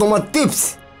রইল তোমার টিপস।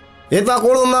 এটা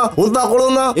করো না, ওটা করো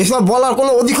না, এসব বলার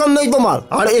কোনো অধিকার নেই তোমার,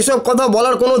 আর এসব কথা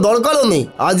বলার কোনো দরকারও নেই।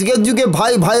 আজকের যুগে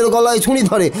ভাই ভাইয়ের গলায় ছুরি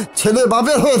ধরে, ছেলে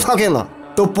বাপের হয়ে থাকে না,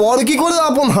 তো পর কি করে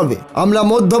আপন হবে? আমরা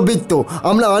মধ্যবিত্ত,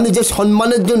 আমরা নিজের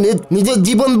সম্মানের জন্য নিজের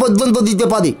জীবন পর্যন্ত দিতে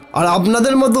পারি, আর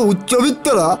আপনাদের মতো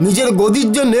উচ্চবিত্তরা নিজের গদির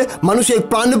জন্য মানুষের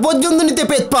প্রাণ পর্যন্ত নিতে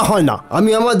পেট পা হয় না। আমি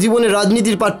আমার জীবনে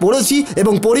রাজনীতির পাঠ পড়েছি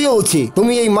এবং পড়িয়েওছি।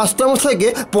 তুমি এই মাস্টারমশাইকে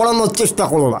পড়ানোর চেষ্টা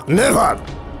করো না। নেভার।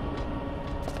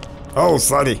 ও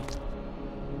সরি।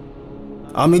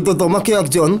 আমি তো তোমাকে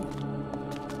একজন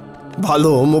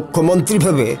ভালো মুখ্যমন্ত্রী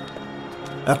ভেবে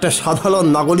একটা সাধারণ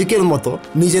নাগরিকের মতো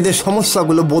নিজেদের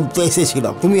সমস্যাগুলো বলতে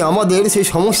এসেছিলাম। তুমি আমাদের সেই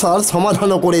সমস্যার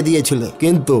সমাধানও করে দিয়েছিলে,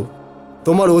 কিন্তু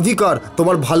তোমার অধিকার,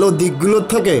 তোমার ভালো দিকগুলোর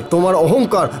থেকে তোমার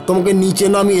অহংকার তোমাকে নিচে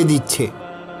নামিয়ে দিচ্ছে।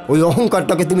 ওই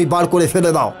অহংকারটাকে তুমি বার করে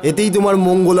ফেলে দাও, এতেই তোমার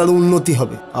মঙ্গল আর উন্নতি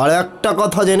হবে। আর একটা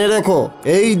কথা জেনে রেখো,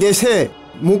 এই দেশে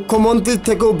মুখ্যমন্ত্রীর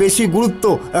থেকেও বেশি গুরুত্ব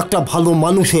একটা ভালো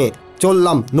মানুষের।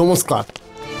 চললাম, নমস্কার।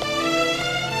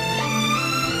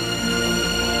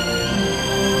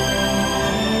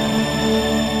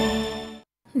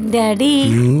 ড্যাডি,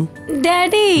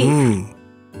 ড্যাডি,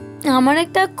 আমার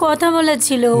একটা কথা বলার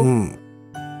ছিল।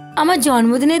 আমার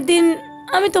জন্মদিনের দিন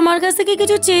আমি তোমার কাছ থেকে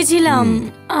কিছু চেয়েছিলাম,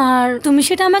 আর তুমি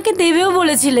সেটা আমাকে দেবেও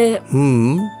বলেছিলে।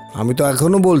 আমি তো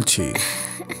এখনো বলছি,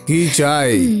 কি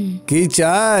চাই, কি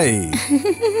চাই?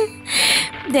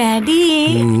 ড্যাডি,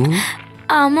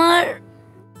 আমার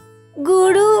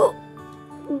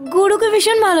গুরুকে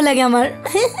ভীষণ ভালো লাগে আমার।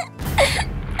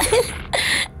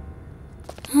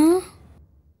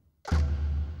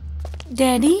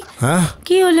 ড্যাডি,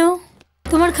 কি হলো?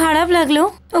 তোমার খারাপ লাগলো?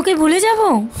 ওকে ভুলে যাব?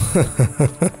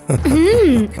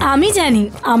 আমি জানি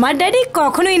আমার ড্যাডি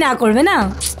কখনোই না করবে না।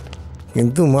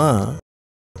 কিন্তু মা,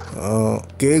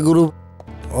 কে গুরু?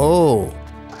 ও,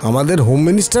 আমাদের হোম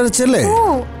মিনিস্টারের ছেলে? ও,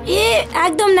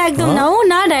 একদম না, একদম না। ও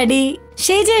না ড্যাডি,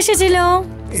 সেই যে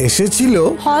এসেছিল।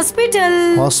 হসপিটাল?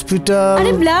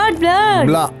 আরে ব্লাড।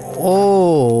 ও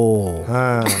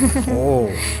হ্যাঁ। ও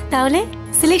তাহলে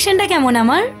সিলেকশনটা কেমন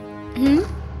আমার?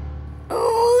 ও,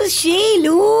 সেই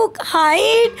লুক,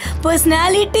 হাইট,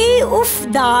 পার্সোনালিটি, উফ,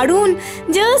 দারুন।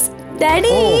 Just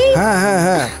daddy.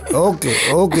 হ্যাঁ,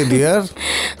 ওকে ডিয়ার,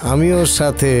 আমি ওর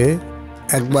সাথে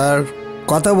একবার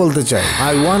কথা বলতে চাই।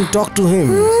 I want talk to him.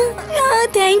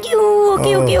 Thank you.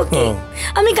 ওকে,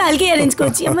 আমি কালকে অ্যারেঞ্জ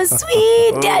করছি। আমার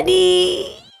sweet daddy.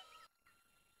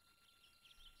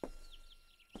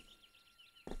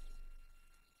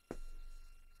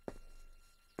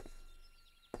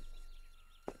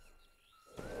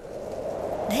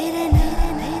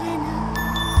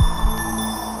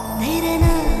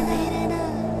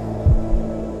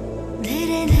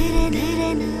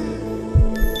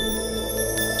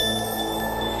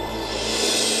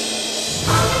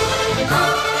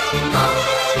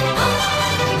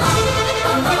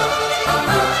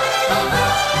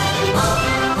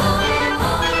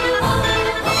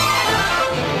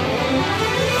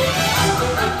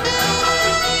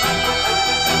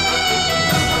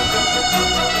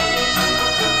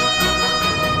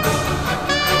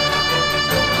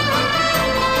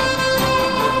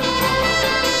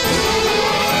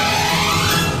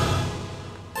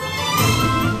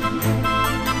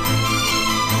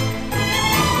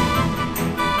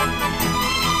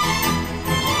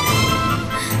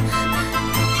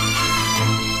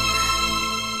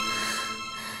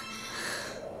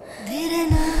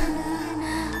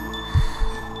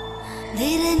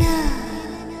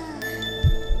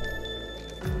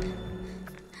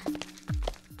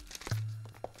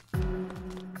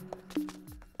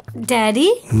 Daddy,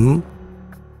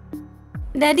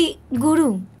 daddy, Guru.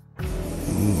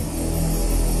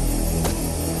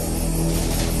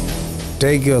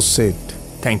 Take your seat.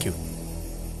 Thank you.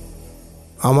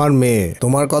 আমার মেয়ে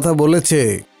তোমার কথা বলেছে,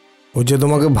 ও যে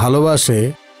তোমাকে ভালোবাসে,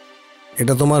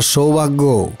 এটা তোমার সৌভাগ্য।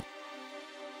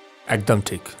 একদম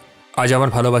ঠিক। আজ আমার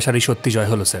ভালোবাসারই সত্যি জয়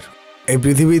হলো স্যার। এই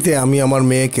পৃথিবীতে আমি আমার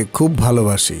মেয়েকে খুব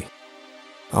ভালোবাসি।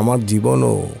 আমার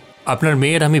জীবনও। আপনার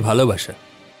মেয়ের আমি ভালোবাসা,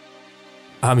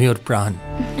 আমি ওর প্রাণ।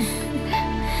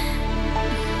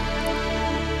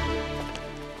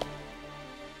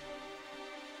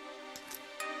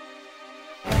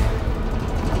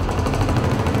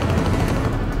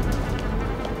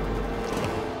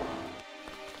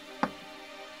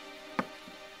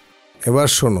 এবার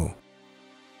শোনো,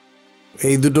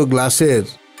 এই দুটো গ্লাসের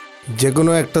যে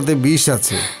কোনো একটাতে বিষ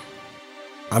আছে।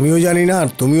 আমিও জানি না আর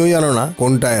তুমিও জানো না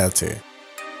কোনটায় আছে।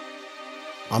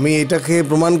 আমি এটা খেয়ে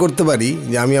প্রমাণ করতে পারি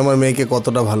যে আমি আমার মেয়েকে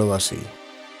কতটা ভালোবাসি।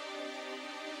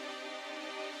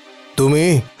 তুমি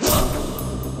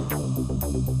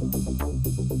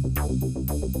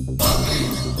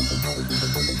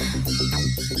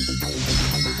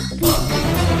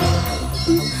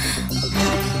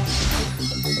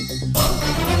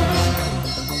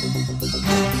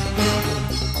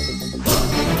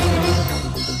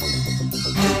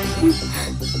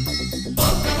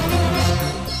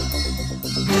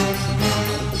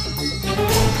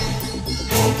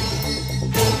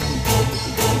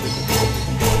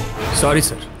সরি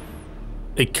স্যার,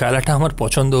 এই খেলাটা আমার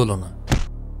পছন্দ হলো না।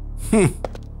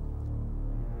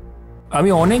 আমি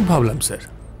অনেক ভাবলাম স্যার,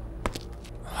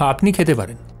 আপনি খেতে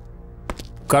পারেন,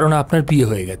 কারণ আপনার বিয়ে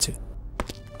হয়ে গেছে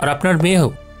আর আপনার মেয়েও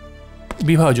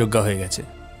বিবাহযোগ্য হয়ে গেছে।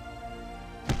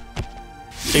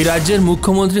 এই রাজ্যের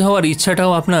মুখ্যমন্ত্রী হওয়ার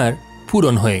ইচ্ছাটাও আপনার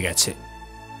পূরণ হয়ে গেছে।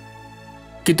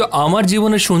 কিন্তু আমার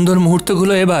জীবনের সুন্দর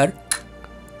মুহূর্তগুলো এবার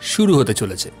শুরু হতে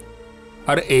চলেছে,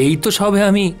 আর এই তো সবে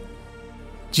আমি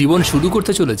জীবন শুরু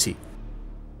করতে চলেছি।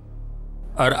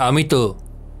 আর আমি তো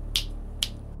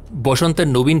বসন্তের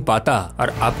নবীন পাতা, আর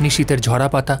আপনি শীতের ঝরা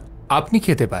পাতা। আপনি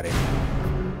খেতে পারেন।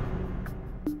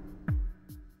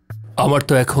 আমার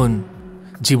তো এখন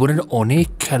জীবনের অনেক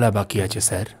খেলা বাকি আছে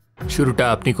স্যার। শুরুটা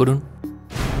আপনি করুন।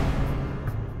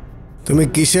 তুমি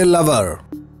কিসের লাভার?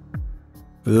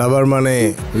 লাভার মানে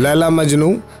Laila Majnu,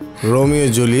 Romeo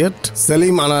Juliet,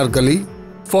 Selim Anarkali?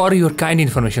 For your kind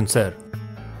information sir,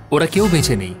 ওরা কেউ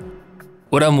বেঁচে নেই।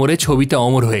 ওরা মরে ছবিতে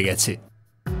অমর হয়ে গেছে।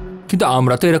 কিন্তু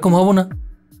আমরা তো এরকম হব না।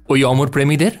 ওই অমর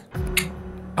প্রেমীদের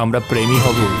আমরা প্রেমী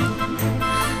হব।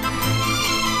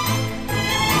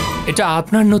 এটা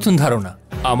আপনার নতুন ধারণা,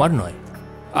 আমার নয়।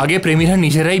 আগে প্রেমীরা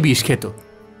নিজেরাই বিষ খেত,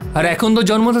 আর এখন তো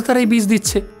জন্মদাতারাই বিষ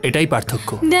দিচ্ছে। এটাই পার্থক্য।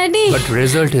 Daddy, but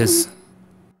result is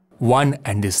one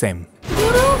and the same.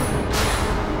 Guru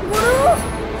Guru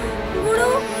Guru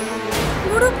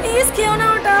Guru please খেও না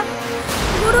ওটা।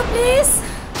 গুরু প্লিজ,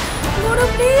 গুরু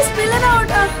প্লিজ পেলে না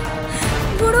ওটা।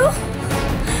 গুরু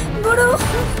গুরু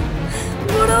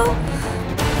গুরু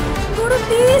গুরু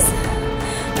প্লিজ।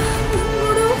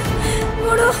 গুরু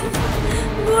গুরু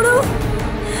গুরু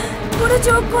গুরু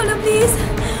চোখ খোলো প্লিজ,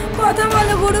 কথা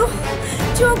বলো। গুরু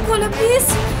চোখ খোলো প্লিজ,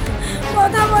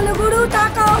 কথা বলো। গুরু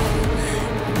তাকাও,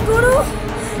 গুরু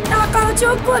তাকাও,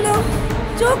 চোখ খোলো,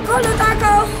 চোখ খোলো,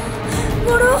 তাকাও।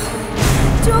 গুরু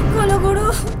চোখ খোলো, গুরু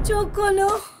চোখ খোলো।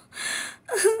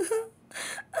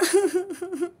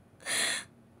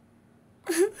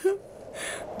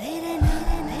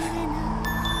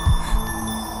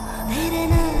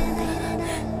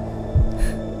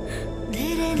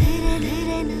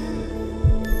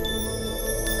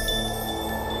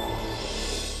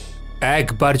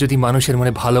 একবার যদি মানুষের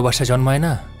মনে ভালোবাসা জন্মায়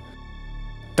না,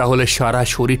 তাহলে সারা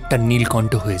শরীরটা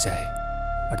নীলকণ্ঠ হয়ে যায়,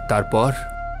 আর তারপর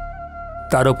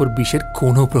তার ওপর বিষের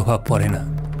কোনো প্রভাব পড়ে না।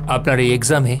 আপনার এই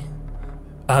এক্সামে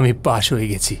আমি পাশ হয়ে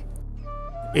গেছি।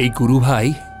 এই গুরু ভাই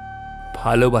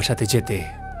ভালোবাসাতে যেতে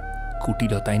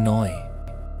কুটিলতায় নয়,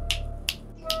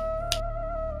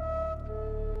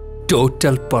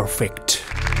 টোটাল পারফেক্ট।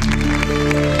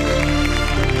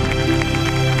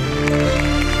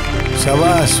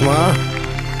 সাবাস মা,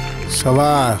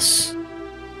 সাবাস।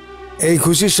 এই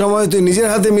খুশির সময় তুই নিজের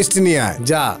হাতে মিষ্টি নিয়ে আয়।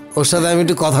 যা, ওর সাথে আমি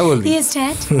একটু কথা বলবি। Yes,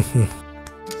 Dad.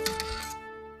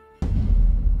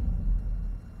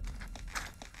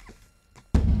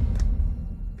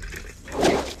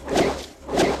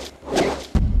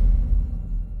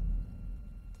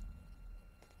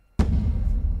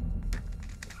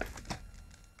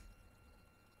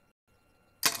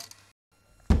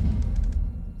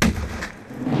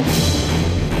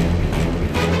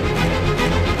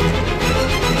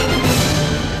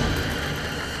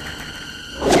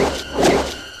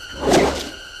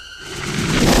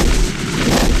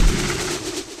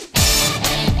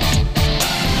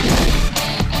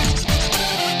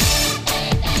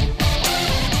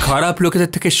 খারাপ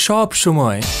লোকেদের থেকে সব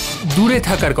সময় দূরে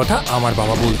থাকার কথা আমার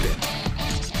বাবা বলতেন,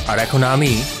 আর এখন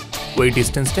আমি ওই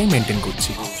ডিস্টেন্সটাই মেনটেন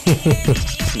করছি।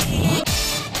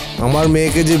 আমার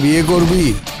মেয়েকে যে বিয়ে করবি,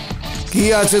 কি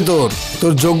আছে তোর?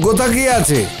 তোর যোগ্যতা কি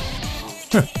আছে?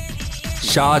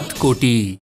 7 কোটি।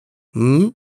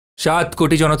 7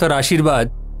 কোটি জনতার আশীর্বাদ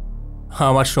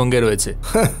আমার সঙ্গে রয়েছে।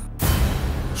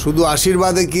 শুধু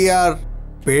আশীর্বাদে কি আর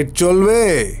পেট চলবে?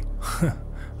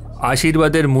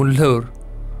 আশীর্বাদের মূল্যর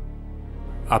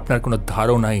আপনার কোনো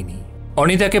ধারণাই নেই।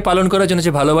 অনিতাকে পালন করার জন্য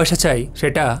যে ভালোবাসা চাই,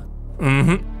 সেটা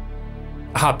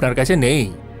আপনার কাছে নেই।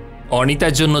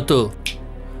 অনিতার জন্য তো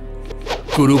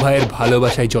গুরু ভাইয়ের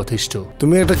ভালোবাসায় যথেষ্ট।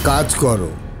 তুমি একটা কাজ করো,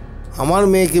 আমার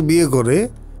মেয়েকে বিয়ে করে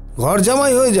ঘর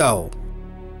জামাই হয়ে যাও।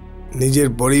 নিজের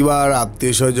পরিবার,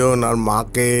 আত্মীয় স্বজন আর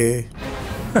মাকে।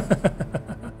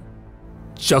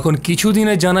 যখন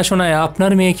কিছুদিনের জানাশোনায়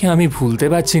আপনার মেয়েকে আমি ভুলতে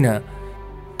পারছি না,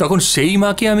 তখন সেই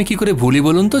মাকে আমি কি করে ভুলি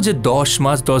বলুন তো, যে 10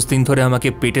 মাস 10 দিন ধরে আমাকে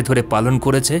পেটে ধরে পালন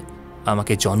করেছে,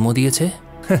 আমাকে জন্ম দিয়েছে।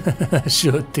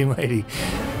 সত্যি মাইরি,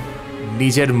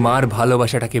 নিজের মার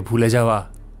ভালোবাসাটাকে ভুলে যাওয়া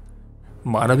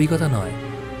মানবিকতা নয়,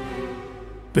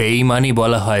 বেঈমানি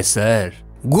বলা হয় স্যার।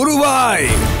 গুরু ভাই,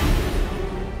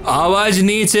 আওয়াজ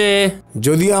নিচে।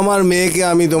 যদি আমার মেয়েকে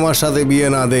আমি তোমার সাথে বিয়ে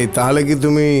না দেই, তাহলে কি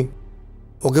তুমি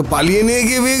ওকে পালিয়ে নিয়ে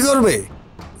গিয়ে বিয়ে করবে?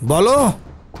 বলো।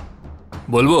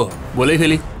 বলবো, বলেই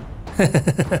ফেলি।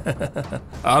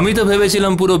 আমি তো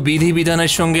ভেবেছিলাম পুরো বিধি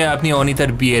বিধানের সঙ্গে আপনি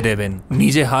অনিতার বিয়ে দেবেন,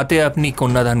 নিজে হাতে আপনি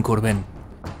কন্যাদান করবেন,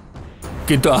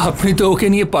 কিন্তু আপনি তো ওকে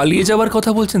নিয়ে পালিয়ে যাওয়ার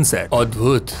কথা বলছেন স্যার।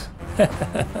 অদ্ভুত।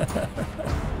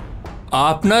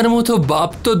 আপনার মতো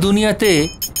বাপ তো দুনিয়াতে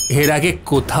এর আগে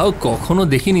কোথাও কখনো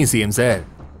দেখিনি সিএম স্যার।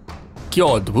 কি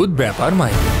অদ্ভুত ব্যাপার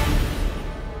মাই।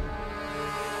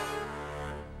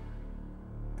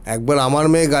 একবার আমার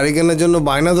মেয়ে গাড়ি কেনার জন্য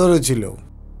বায়না ধরেছিল,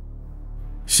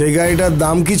 সেই গাড়িটার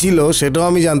দাম কি ছিল সেটাও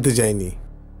আমি জানতে চাইনি,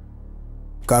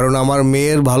 কারণ আমার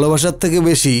মেয়ের ভালোবাসার থেকে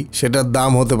বেশি সেটার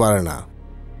দাম হতে পারে না।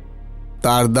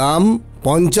 তার দাম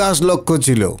 50 লক্ষ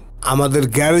ছিল, আমাদের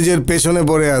গ্যারেজের পেছনে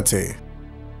পড়ে আছে।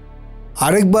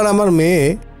 আরেকবার আমার মেয়ে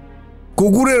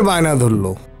কুকুরের বায়না ধরল,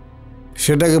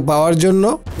 সেটাকে পাওয়ার জন্য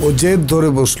ও জেদ ধরে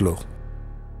বসলো।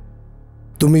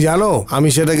 তুমি জানো, আমি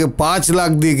সেটাকে 5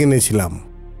 লাখ দিয়ে কিনেছিলাম।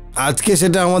 আজকে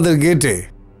সেটা আমাদের গেটে।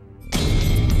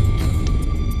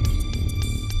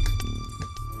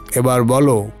 এবার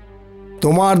বলো,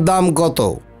 তোমার দাম কত?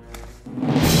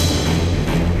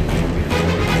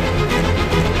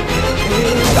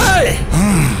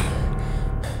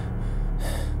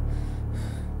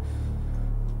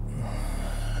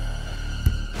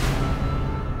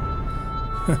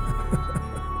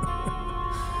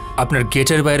 আপনার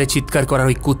গেটের বাইরে চিৎকার করার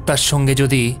ওই কুত্তার সঙ্গে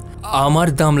যদি আমার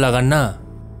দাম লাগান না,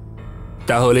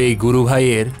 তাহলে এই গুরু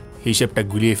ভাইয়ের হিসেবটা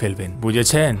গুলিয়ে ফেলবেন,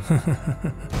 বুঝেছেন?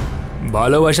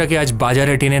 ভালোবাসাকে আজ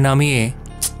বাজারে টেনে নামিয়ে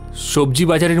সবজি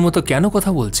বাজারের মতো কেন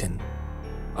কথা বলছেন?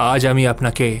 আজ আমি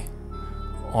আপনাকে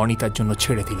অনিতার জন্য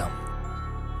ছেড়ে দিলাম,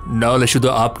 নাহলে শুধু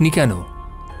আপনি কেন,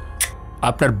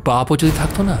 আপনার বাপও যদি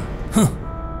থাকতো না,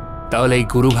 তাহলে এই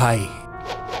গুরু ভাই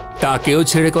তাকেও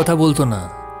ছেড়ে কথা বলতো না।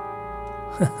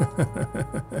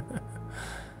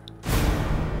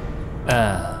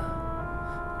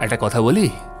 একটা কথা বলি,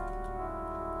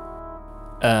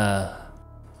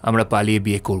 আমরা পালিয়ে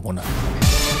বিয়ে করব না।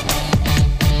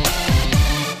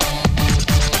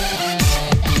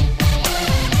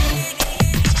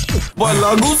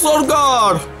 লাগু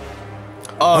সরকার,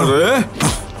 আরে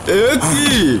এ কি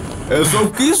এসব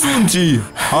কি শুনছি?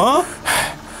 হ্যাঁ,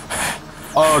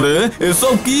 আরে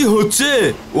এসব কি হচ্ছে?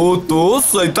 ও তো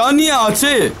শয়তানি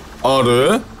আছে। আরে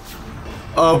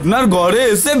আপনার ঘরে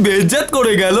এসে বেজ্জত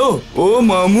করে গেল, ও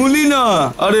মামুলি না।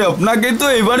 আরে আপনাকে তো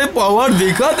এবারে পাওয়ার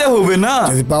দেখাতে হবে না।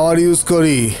 যদি পাওয়ার ইউজ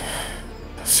করি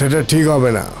সেটা ঠিক হবে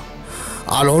না,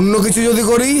 আর অন্য কিছু যদি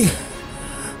করি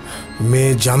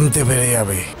মেয়ে জানতে পেরে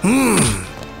যাবে।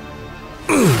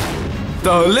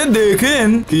 তাহলে দেখেন,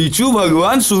 কিছু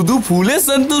ভগবান শুধু ফুলে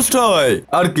সন্তুষ্ট হয়,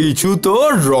 আর কিছু তো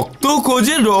রক্ত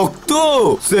খোঁজে রক্ত,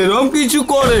 সেরম কিছু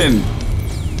করেন।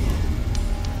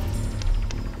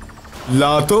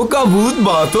 लातों का भूत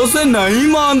बातों से नहीं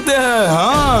मानते हैं।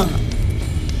 हाँ,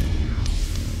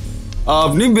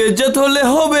 আপনি বেজ্জত হলে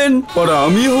হবেন, আর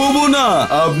আমি হব না।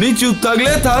 আপনি চুপ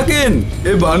থাকলে থাকেন,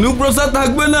 এ ভানু প্রসাদ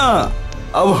থাকবে না।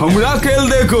 अब हमरा खेल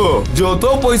देखो, যত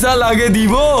পয়সা লাগে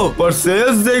দিব, पर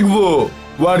শেষ দেখবো।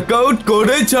 ওয়ার্কআউট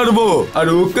করে ছাড়বো, আর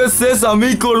ওকে শেষ আমি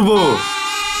করব।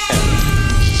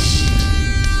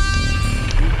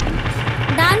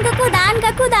 দান কাকু, দান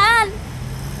কাকু, দান।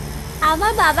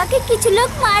 আমার বাবাকে কিছু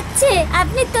লোক মারছে,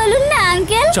 আপনি তুলুন না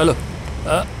আঙ্কেল। চলো।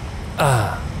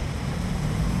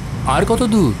 আর কত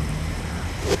দূর?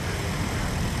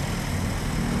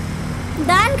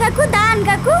 দান কাকু, দান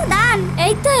কাকু, দান।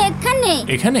 এই তো এখানে।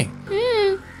 এখানে?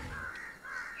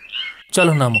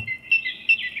 চলো নামো।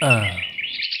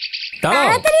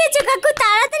 তাড়াতাড়ি এসো কাকু,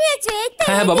 তাড়াতাড়ি এসো। এই তো।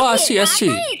 হ্যাঁ বাবা, আসছি আসছি।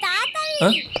 তাড়াতাড়ি।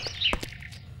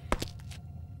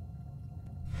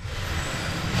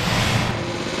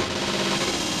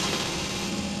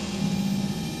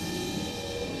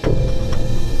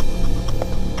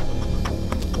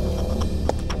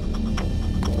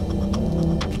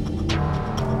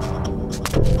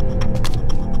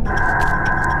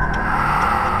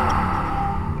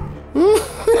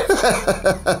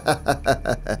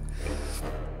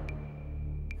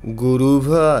 গুরু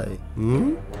ভাই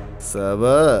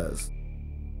সাবাস।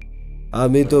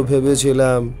 আমি তো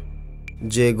ভেবেছিলাম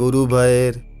যে গুরু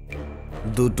ভাইয়ের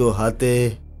দুটো হাতে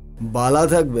বালা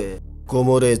থাকবে,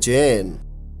 কোমরে চেন,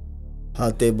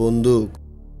 হাতে বন্দুক,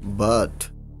 but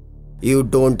you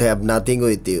don't have nothing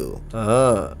with you.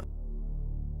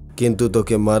 কিন্তু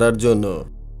তোকে মারার জন্য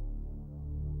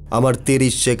আমার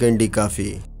 30 সেকেন্ডই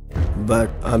কাফি। বাট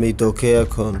আমি তোকে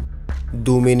এখন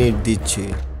 2 মিনিট দিচ্ছি।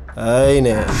 এই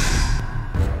নে,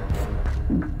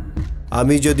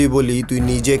 আমি যদি বলি তুই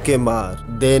নিজেকে মার,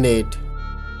 দেন ইট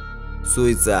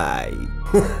সুইসাইড।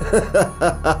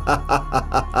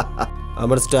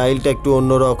 আমার স্টাইলটা একটু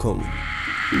অন্যরকম।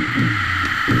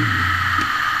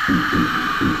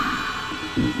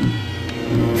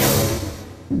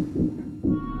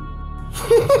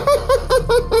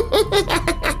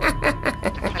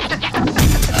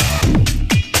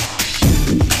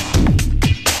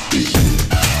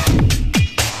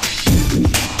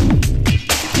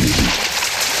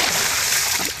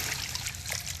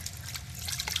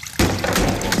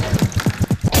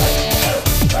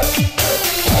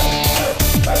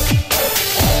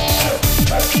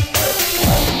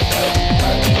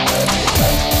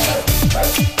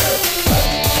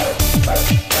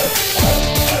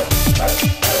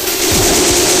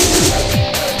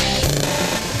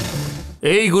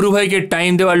 এই গুরু ভাইকে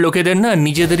টাইম দেওয়ার লোকেদের না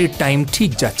নিজেদেরই টাইম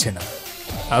ঠিক যাচ্ছে না।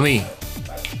 আমি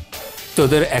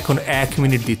তোদের এখন 1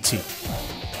 মিনিট দিচ্ছি,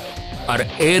 আর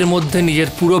এর মধ্যে নিজের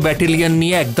পুরো ব্যাটালিয়ন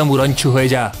নিয়ে একদম উড়াঞ্চু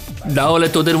হয়ে যা, না হলে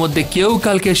তোদের মধ্যে কেউ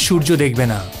কালকে সূর্য দেখবে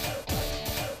না।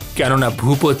 কেননা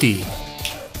ভূপতি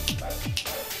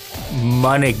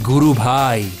মানে গুরু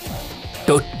ভাই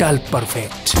টোটাল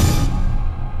পারফেক্ট।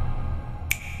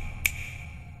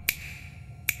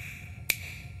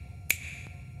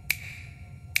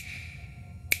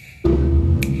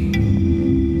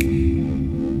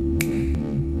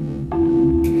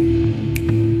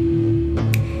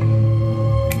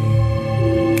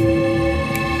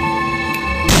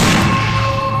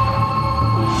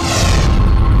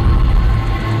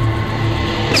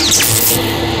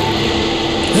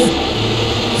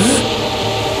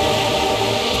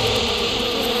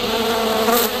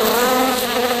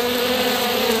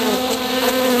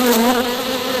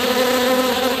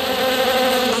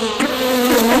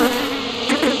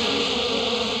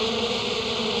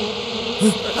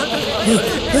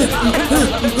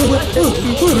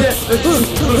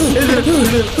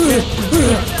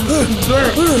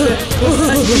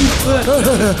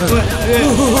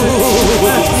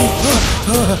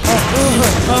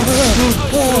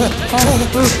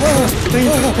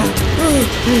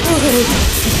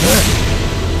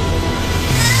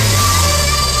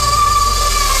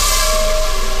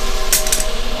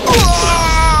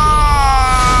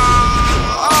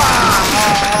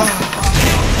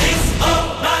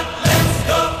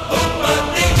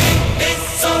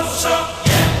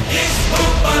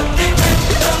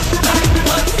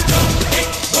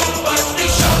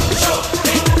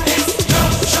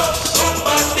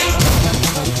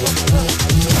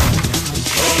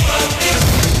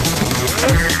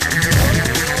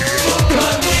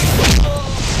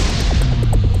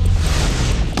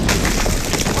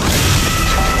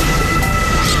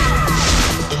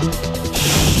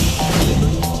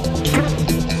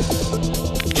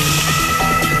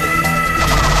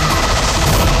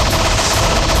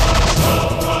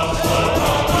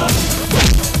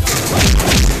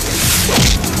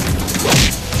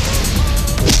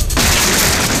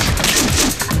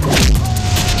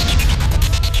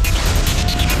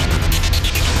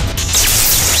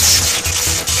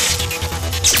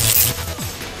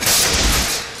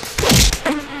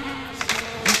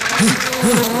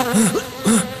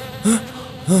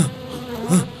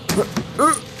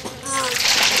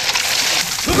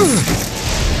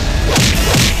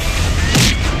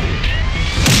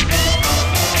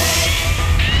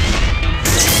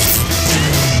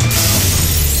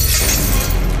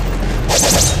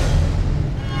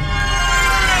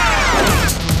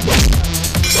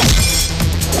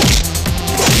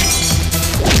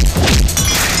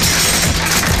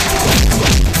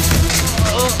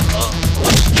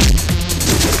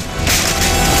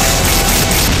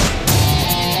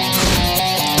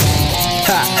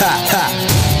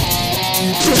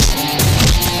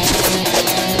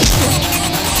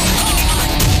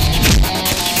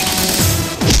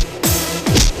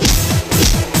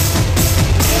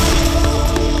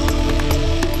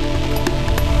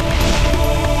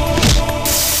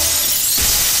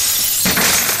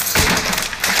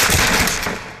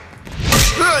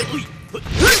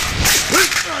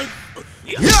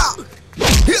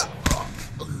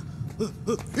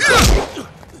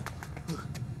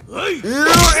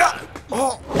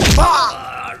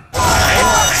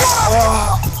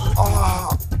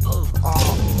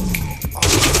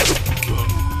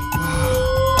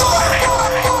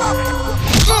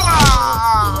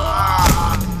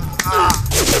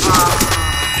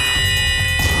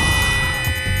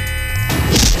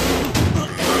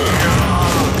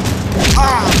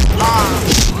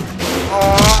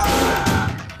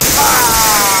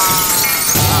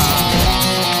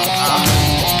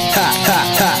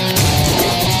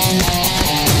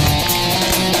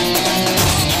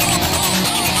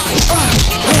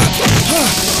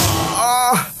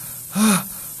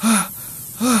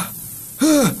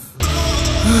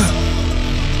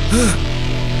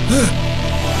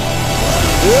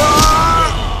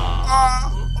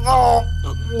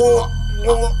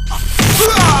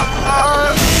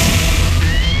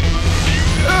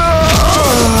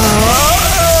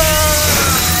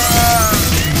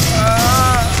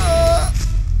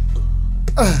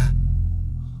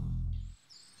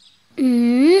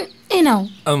 নাও।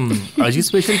 আজ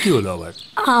স্পেশাল কি হলো আবার?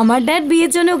 আমার ড্যাড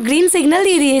বিয়ের জন্য গ্রিন সিগন্যাল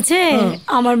দিয়ে দিয়েছে।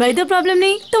 আমার বাড়িতে প্রবলেম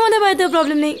নেই, তোমাদের বাড়িতেও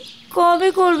প্রবলেম নেই। কবে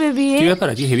করবে বিয়ে? কি ব্যাপার,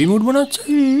 আজকে হেভি মুড মনে হচ্ছে।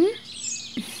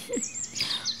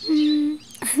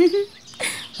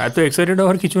 এত এক্সাইটেড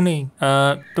হওয়ার কিছু নেই।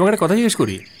 তোমাকে একটা কথা জিজ্ঞেস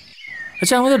করি,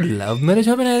 আচ্ছা আমাদের লাভ ম্যারেজ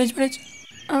হবে না অ্যারেঞ্জ ম্যারেজ?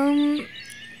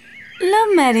 Love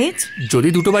marriage. যদি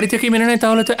দুটো বাড়ি থেকে মেনে নেয়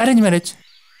তাহলে তো অ্যারেঞ্জ ম্যারেজ,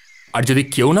 আর যদি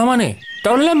কেউ না মানে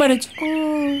তাহলে লাভ ম্যারেজ।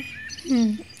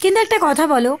 কিন্তু একটা কথা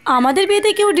বলো, আমাদের বিয়েতে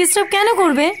কেউ ডিস্টার্ব কেন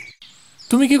করবে?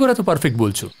 তুমি কি করে তো পারফেক্ট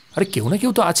বলছো? আরে কেউ না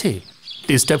কেউ তো আছে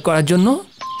ডিস্টার্ব করার জন্য।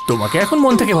 তোমাকে এখন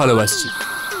মন থেকে ভালোবাসছি,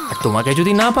 আর তোমাকে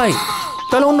যদি না পাই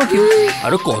তাহলে অন্য কেউ,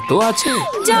 আরো কত আছে।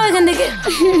 যাও এখান থেকে।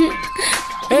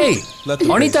 এই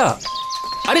অনিতা,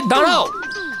 আরে দাঁড়াও,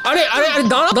 আরে আরে আরে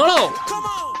দাঁড়াও দাঁড়াও,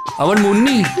 আমার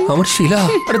মুন্নি, আমার শিলা,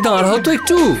 আরে দাঁড়াও তো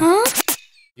একটু।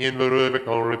 In beröve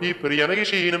kommer piper gärna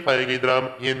geschehen feigedram.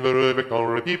 In beröve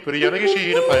kommer piper gärna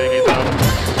geschehen feigedram.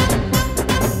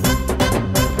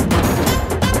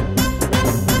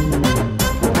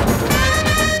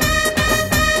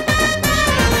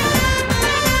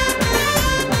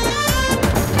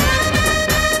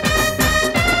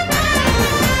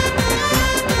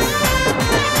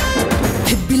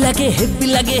 হেব্বি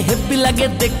লাগে হেব্বি লাগে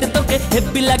দেখতে তোকে,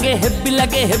 হেব্বি লাগে হেব্বি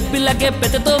লাগে হেব্বি লাগে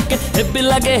পেতে তোকে, হেব্বি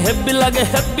লাগে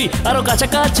হেব্বি আরো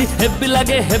কাছাকাছি, হেব্বি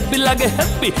লাগে হেব্বি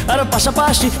আরো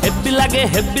পাশাপাশি, হেব্বি লাগে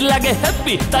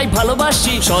হেব্বি তাই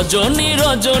ভালোবাসি। সজনী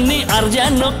রজনী আর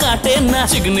যেন কাটে না,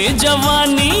 চিকনি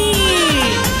জওয়ানি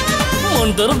মন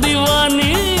তোর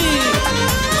দিওয়ানি,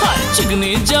 হায় চিকনি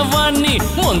জওয়ানি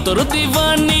মন তোর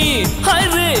দিওয়ানি, হায়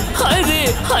রে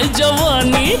হায়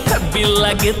জওয়ানি। হেব্বি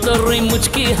লাগে তোর ওই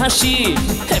মুচকি হাসি,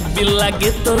 হেব্বি লাগে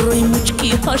তোর ওই মুচকি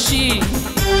হাসি।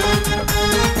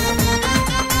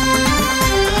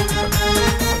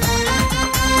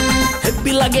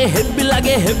 হেব্বি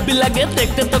লাগে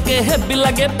দেখতে তোকে, হেব্বি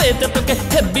লাগে পেতে তোকে,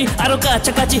 হেব্বি আরো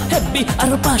কাছাকাছি, হেব্বি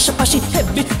আরো পাশাপাশি,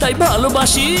 হেব্বি তাই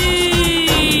ভালোবাসি।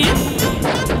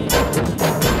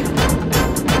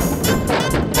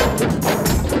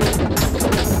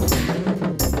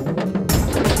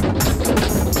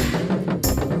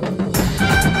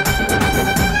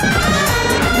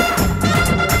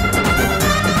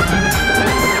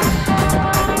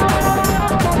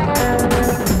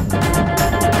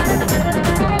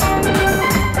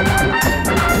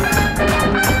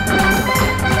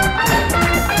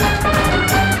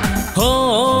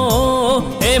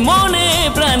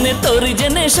 তোরি যে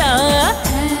নেশা,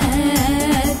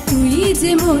 তুই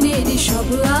যে মনের সব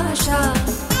আশা,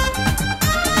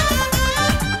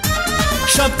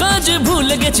 সব কাজ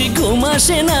ভুলে গেছি ঘুম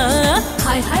আসে না,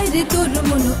 হায় হায় রে তোর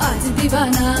মন আজ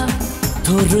দিবানা,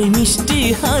 তোর ওই মিষ্টি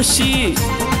হাসি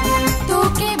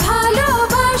তোকে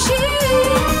ভালোবাসি।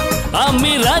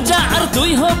 আমি রাজা আর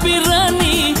তুই হবি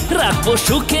রানী, রাখবো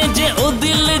সুখে যে ও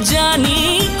দিল জানি,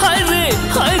 হায় রে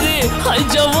হায়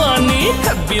জওয়ানি।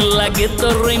 হেব্বি লাগে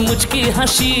তোর ওই মুচকি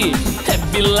হাসি,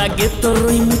 হেব্বি লাগে তোর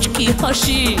ওই মুচকি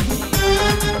হাসি।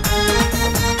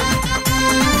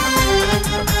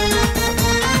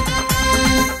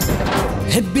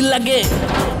 হেব্বি লাগে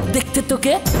দেখতে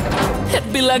তোকে,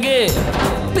 হেব্বি লাগে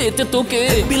পেতে তোকে,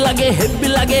 হেব্বি লাগে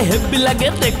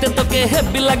দেখতে তোকে,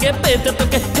 হেব্বি লাগে পেতে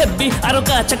তোকে, হেব্বি আরো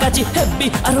কাছাকাছি, হেব্বি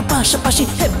আরো পাশাপাশি,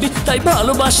 হেব্বি তাই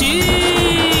ভালোবাসি।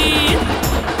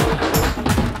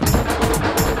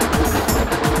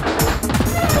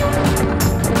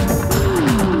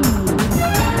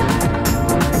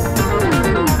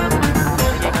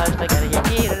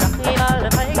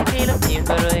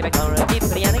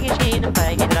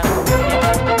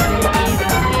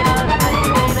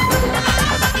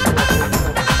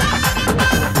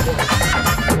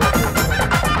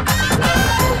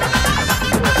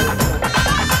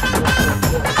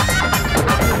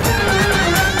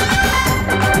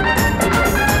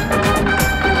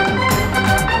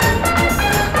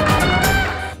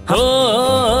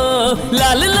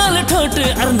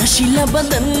 নশিলা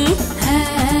বদন,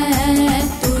 হ্যাঁ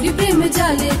তোর প্রেম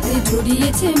জালেতে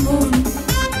জড়িয়েছে মন,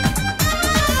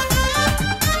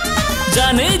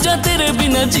 জানে যা তেরে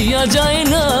বিনা জিয়া যায়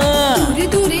না, দূরে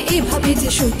দূরে এভাবে যে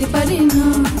সইতে পারে না।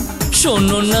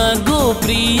 শোনো না গো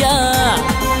প্রিয়া,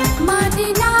 মানে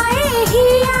না এ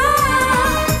হিয়া,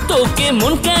 তোকে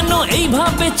মন কেন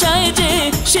এইভাবে চায় যে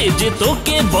সে যে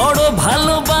তোকে বড়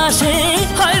ভালোবাসে।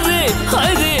 হায় রে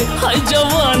হায় রে হায়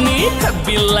জওয়ানি,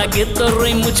 হ্যাপি লাগে তোর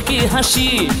ওই মুচকি হাসি,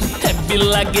 হ্যাপি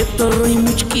লাগে তোর ওই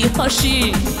মুচকি হাসি।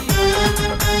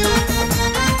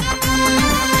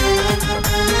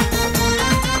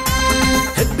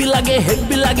 হেব্বি লাগে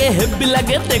হেব্বি লাগে হেব্বি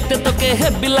লাগে দেখতে তোকে,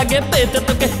 হেব্বি লাগে পেতে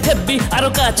তোকে, হেব্বি আরো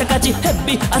কাছাকাছি,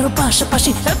 হেব্বি আরো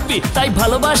পাশাপাশি, হেব্বি তাই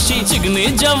ভালোবাসি। চিকনি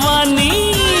জওয়ানি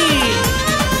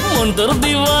মন তোর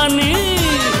দিওয়ানি,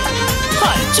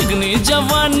 হায় চিকনি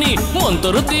জওয়ানি মন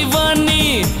তোর দিওয়ানি,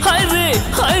 হায়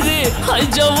রে হায়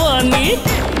জওয়ানি।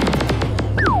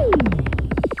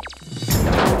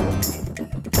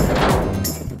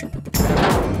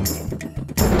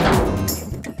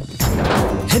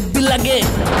 হেব্বি লাগে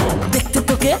দেখতে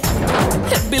তোকে,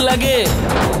 হেব্বি লাগে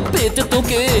পেতে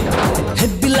তোকে,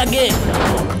 হেব্বি লাগে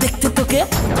দেখতে তোকে,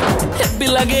 হেব্বি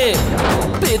লাগে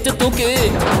পেতে তোকে,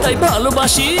 তাই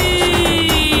ভালোবাসি।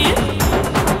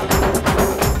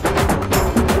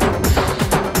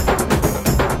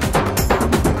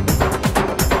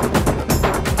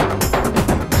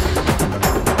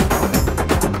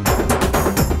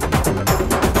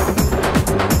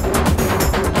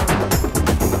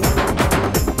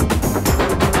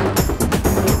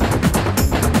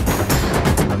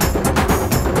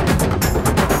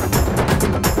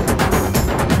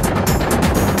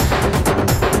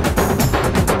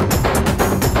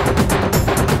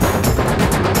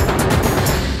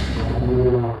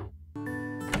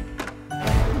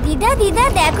 দিদা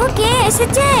দেখো কে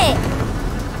এসেছে।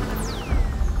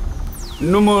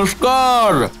 নমস্কার,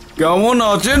 কেমন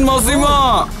আছেন মাসিমা?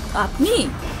 আপনি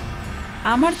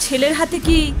আমার ছেলের হাতে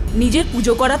কি নিজের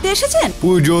পুজো করাতে এসেছেন?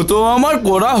 পুজো তো আমার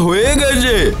করা হয়ে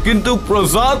গেছে, কিন্তু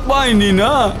প্রসাদ পাইনি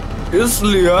না,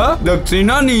 इसलिए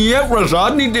দক্ষিণা নিয়ে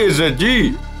প্রসাদ নিতে এসেছি।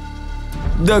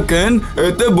 দেখেন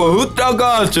এতে বহুত টাকা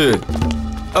আছে,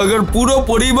 अगर পুরো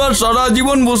পরিবার সারা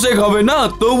জীবন বসে খাবে না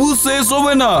তবু শেষ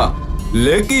হবে না।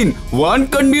 लेकिन वन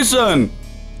कंडीशन,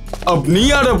 আপনি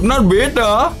আর আপনার বেটা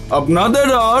আপনাদের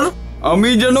আর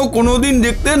আমি যেন কোনোদিন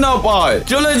দেখতে না পায়।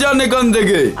 চলে যান এখান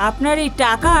থেকে। আপনার এই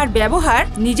টাকা আর ব্যবহার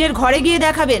নিজের ঘরে গিয়ে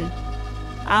দেখাবেন।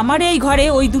 আমার এই ঘরে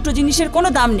ওই দুটো জিনিসের কোনো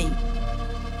দাম নেই।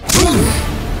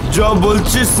 যা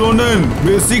বলছি শোনেন,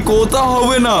 বেশি কথা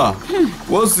হবে না।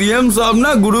 ও সিএম সাহেব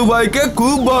না গুরু ভাইকে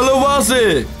খুব ভালোবাসে।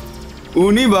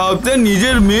 উনি ভাবতে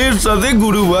নিজের মেয়ের সাথে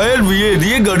গুরু ভাইয়ের বিয়ে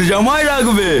দিয়ে ঘর জামাই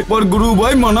রাখবে, पर গুরু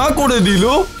ভাই মানা করে দিল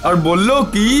আর বলল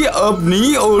কি আপনি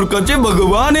ওর কাছে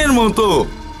ভগবানের মতো,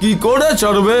 কি করে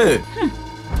ছাড়বে।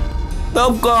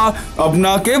 তব কা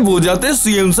আপনাকে বোঝাতে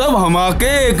সিএম সাহেব আমাকে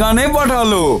এখানে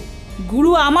পাঠালো।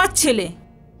 গুরু আমার ছেলে,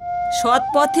 সৎ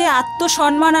পথে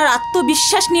আত্মসম্মান আর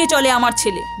আত্মবিশ্বাস নিয়ে চলে আমার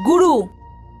ছেলে। গুরু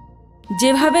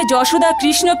যেভাবে যশোদা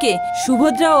কৃষ্ণকে,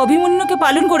 সুভদ্রা অভিমন্যুকে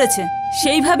পালন করেছে,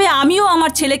 সেইভাবে আমিও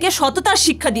আমার ছেলেকে সততার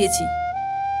শিক্ষা দিয়েছি।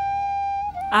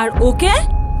 আর ওকে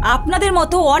আপনাদের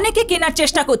মতো অনেকে কেনার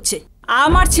চেষ্টা করছে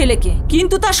আমার ছেলেকে,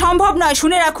 কিন্তু তা সম্ভব নয়,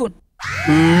 শুনে রাখুন।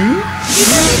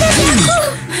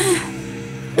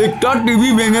 একটা টিভি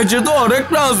ভেঙেছে তো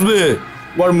আরেকটা আসবে,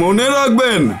 আর মনে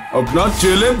রাখবেন আপনার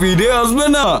ছেলে ফিরে আসবে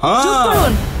না। চুপ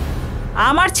করুন,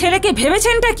 আমার ছেলেকে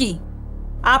ভেবেছেনটা কি?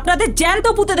 আপনাদের জ্যান্ত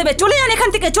পুঁতে দেবে। চলে যান এখান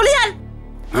থেকে, চলে যান।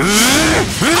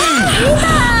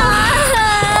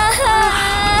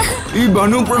 এই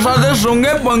ভানু প্রসাদের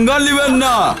সঙ্গে पंगा লিবেন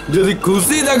না। যদি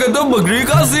খুশি থাকে তো बकरी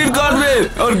का सिर काटবে,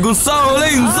 और गुस्सा হলে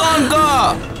इंसान का।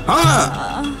 हाँ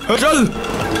चल।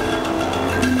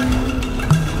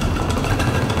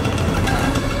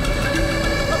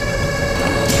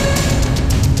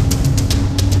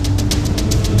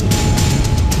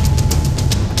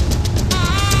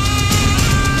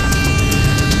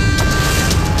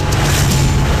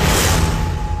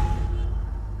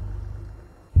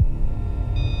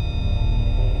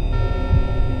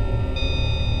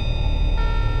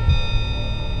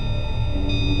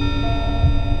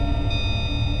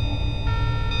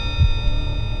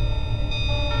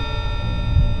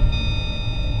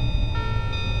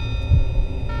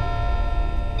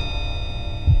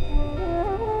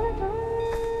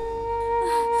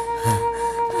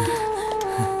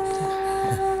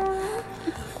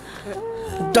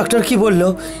 ডক্টর কি বললো,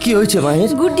 কি হয়েছে মায়ের?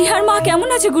 গুড্ডি আর মা কেমন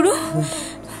আছে গুরু?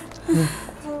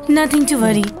 নাথিং টু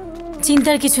ওয়ারি,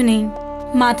 চিন্তার কিছু নেই।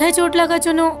 মাথায় চোট লাগার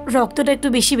জন্য রক্তটা একটু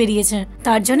বেশি বেরিয়েছে,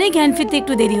 তার জন্যই জ্ঞান ফিরতে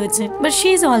একটু দেরি হচ্ছে। But she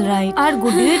is all right. আর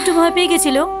গুড্ডিও একটু ভয় পেয়ে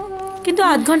গেছিল, কিন্তু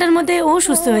আধ ঘন্টার মধ্যে ও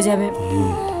সুস্থ হয়ে যাবে।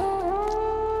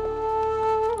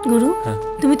 গুরু,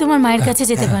 তুমি তোমার মায়ের কাছে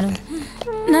যেতে পারো।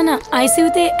 না না,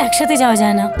 আইসিইউতে একসাথে যাওয়া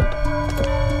যায় না।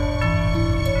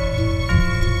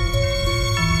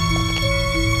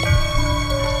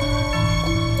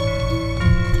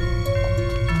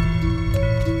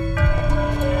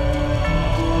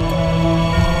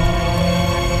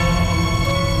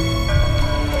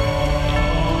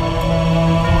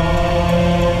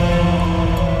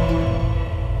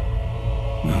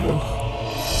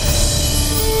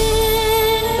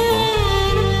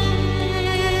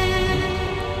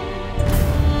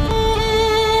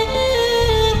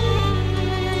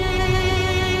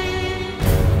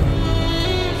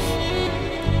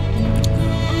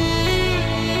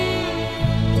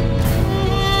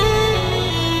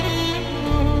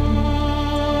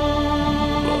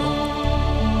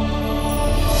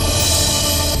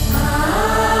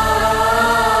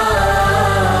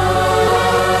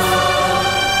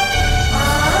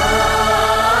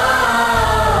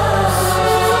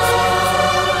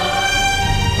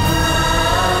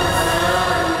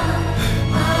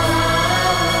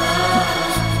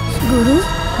 গুরু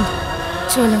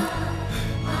চলো,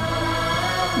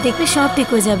 দেখবে সব ঠিক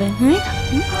হয়ে যাবে।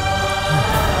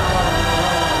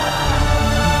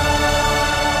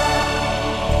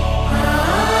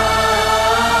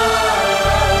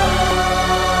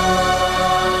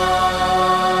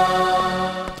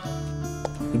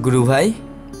 গুরু ভাই,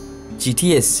 চিঠি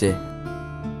এসছে।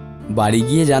 বাড়ি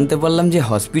গিয়ে জানতে পারলাম যে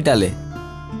হসপিটালে।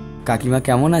 কাকিমা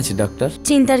কেমন আছে ডক্টর?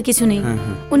 চিন্তার কিছু নেই,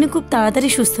 উনি খুব তাড়াতাড়ি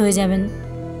সুস্থ হয়ে যাবেন।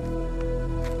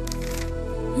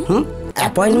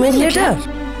 Appointment letter?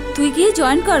 তুই গিয়ে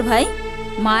জয়েন কর ভাই,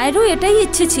 মায়েরও এটাই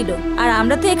ইচ্ছে ছিল, আর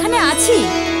আমরা তো এখানে আছি।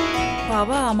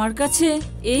 বাবা, আমার কাছে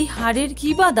এই হাড়ের কি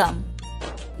বাদাম,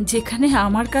 যেখানে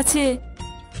আমার কাছে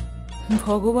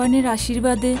ভগবানের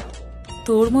আশীর্বাদে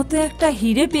তোর মতো একটা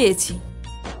হিরে পেয়েছি।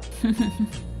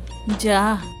 যা,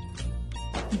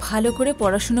 ভালো করে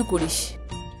পড়াশোনা করিস,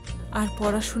 আর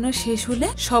পড়াশোনা শেষ হলে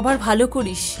সবার ভালো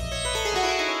করিস।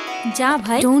 যা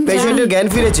ভাই। পেশেন্টের জ্ঞান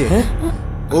ফিরেছে।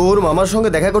 ও ওর মামার সঙ্গে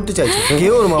দেখা করতে চাইছে। কে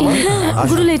ওর মামা?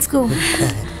 গুরু, লেটস গো।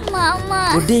 মামা,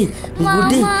 গুড্ডি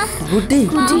গুড্ডি গুড্ডি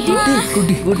গুড্ডি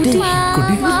গুড্ডি গুড্ডি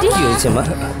গুড্ডি, কি হয়েছে মা?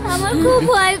 আমার খুব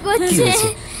ভয় করছে।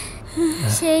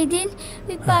 সেই দিন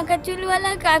ওই পাকা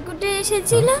চুলওয়ালা কাকুটা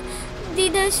এসেছিল,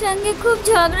 দিদার সঙ্গে খুব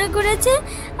ঝগড়া করেছে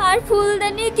আর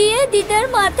ফুলদানি দিয়ে দিদার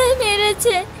মাথায়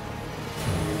মেরেছে।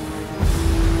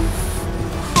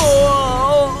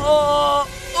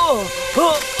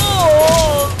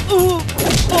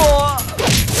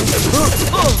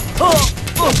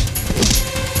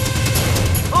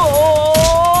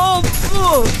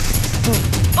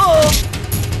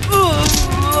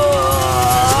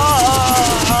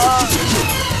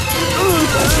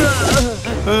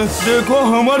 দেখো,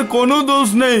 আমার কোনো দোষ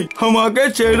নেই, আমাকে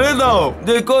ছেড়ে দাও।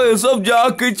 দেখো, এসব যা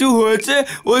কিছু হয়েছে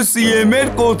ওই সিএম এর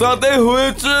কোথাতে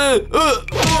হয়েছে।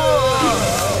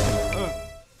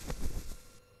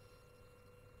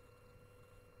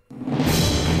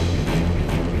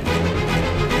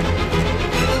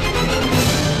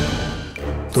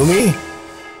 তুমি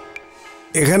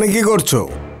এখানে কি করছো?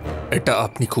 এটা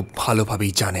আপনি খুব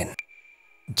ভালোভাবেই জানেন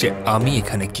যে আমি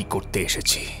এখানে কি করতে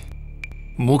এসেছি।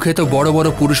 মুখে তো বড় বড়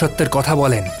পুরুষত্বের কথা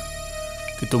বলেন,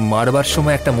 কিন্তু মারবার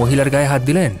সময় একটা মহিলার গায়ে হাত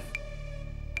দিলেন,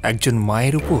 একজন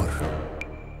মায়ের উপর।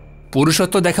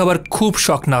 পুরুষত্ব দেখাবার খুব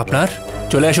শখ না আপনার?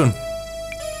 চলে আসুন,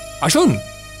 আসুন,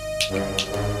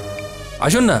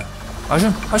 আসুন না,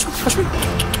 আসুন আসুন আসুন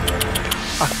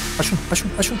আসুন আসুন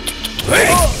আসুন।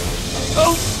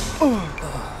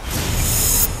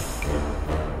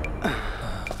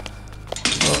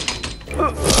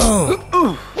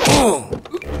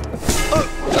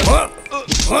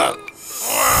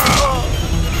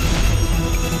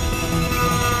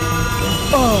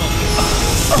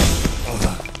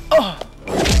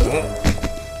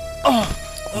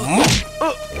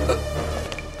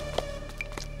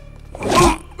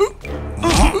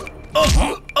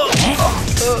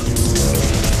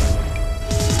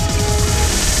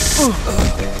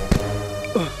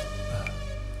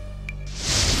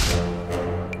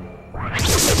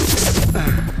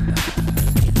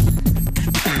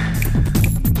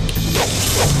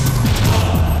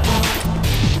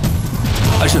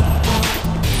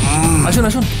 আসুন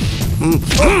আসুন।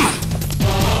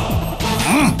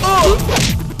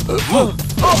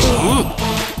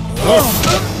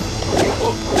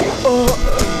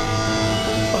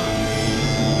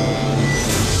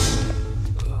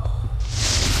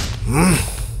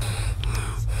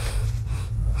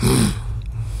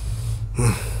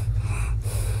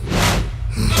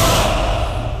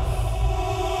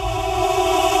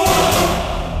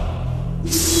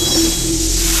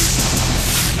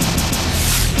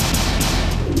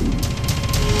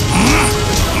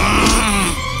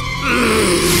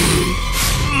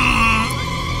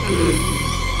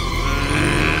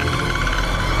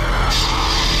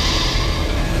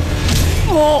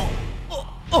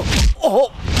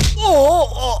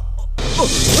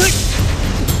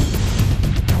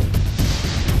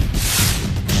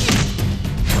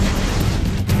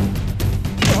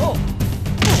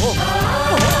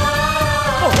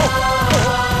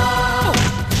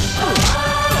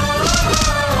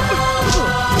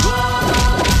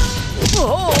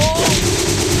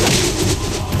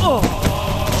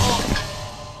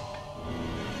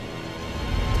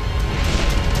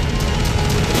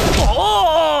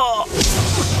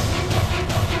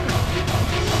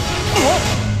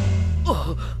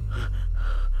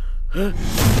 কি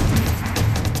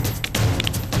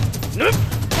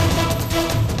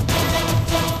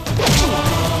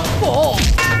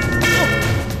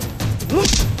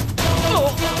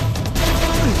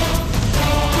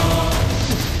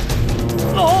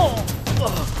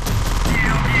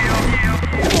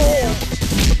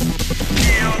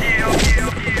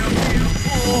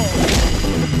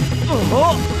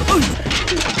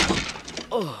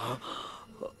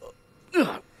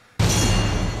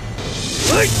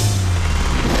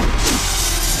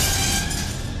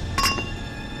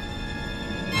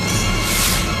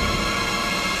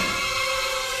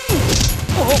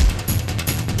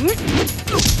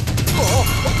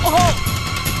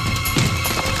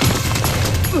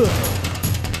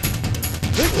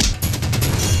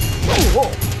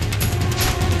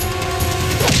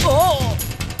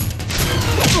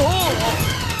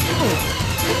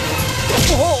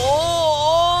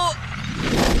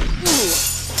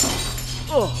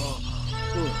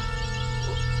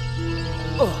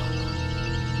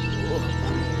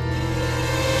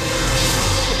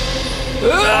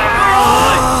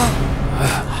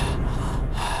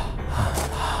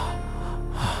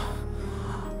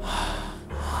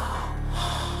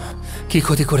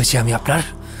ক্ষতি করেছি আমি আপনার?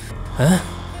 হ্যাঁ,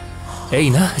 এই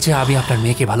না যে আমি আপনার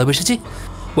মেয়েকে ভালোবেসেছি?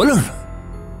 বলুন,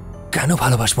 কেন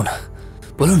ভালোবাসবো না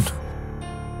বলুন?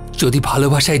 যদি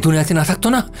ভালোবাসা এই দুনিয়াতে না থাকতো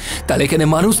না, তাহলে এখানে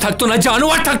মানুষ থাকতো না,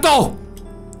 জানোয়ার থাকতো।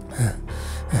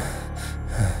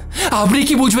 আপনি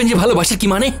কি বুঝবেন যে ভালোবাসা কি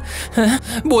মানে?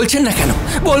 বলছেন না কেন?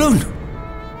 বলুন।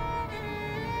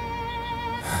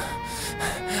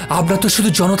 আপনার তো শুধু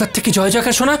জনতার থেকে জয়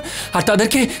জয়কার শোনা আর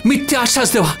তাদেরকে মিথ্যে আশ্বাস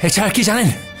দেওয়া, এছাড়া কি জানেন?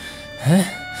 হ্যাঁ,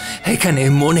 এখানে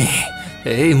মনে,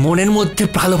 এই মনের মধ্যে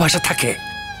ভালোবাসা থাকে,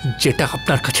 যেটা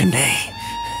আপনার কাছে নেই।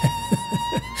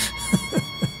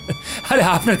 আরে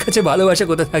আপনার কাছে ভালোবাসা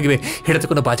কোথায় থাকবে? এটা তো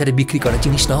কোনো বাজারে বিক্রি করা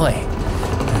জিনিস নয়।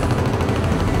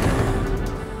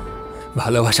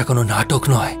 ভালোবাসা কোনো নাটক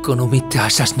নয়, কোনো মিথ্যে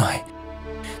আশ্বাস নয়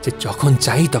যে যখন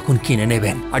চাই তখন কিনে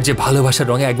নেবেন। আর যে ভালোবাসার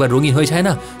রঙে একবার রঙিন হয়ে যায়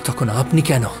না, তখন আপনি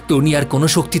কেন, দুনিয়ার কোনো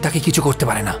শক্তি তাকে কিছু করতে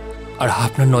পারে না। আর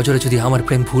আপনার নজরে যদি আমার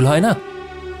প্রেম ভুল হয় না,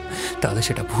 তাহলে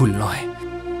সেটা ভুল নয়।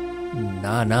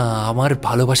 না না, আমার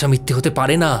ভালোবাসা মিথ্যে হতে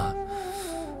পারে না,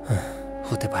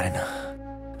 হতে পারে না।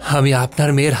 আমি আপনার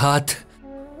মেয়ের হাত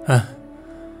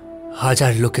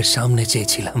হাজার লোকের সামনে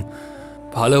চেয়েছিলাম।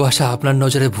 ভালোবাসা আপনার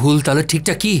নজরে ভুল, তাহলে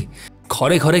ঠিকটা কি?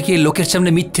 ঘরে ঘরে গিয়ে লোকের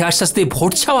সামনে মিথ্যে আশ্বাস দিয়ে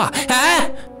ভোট চাওয়া? হ্যাঁ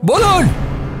বলুন,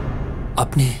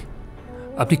 আপনি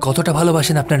আপনি কতটা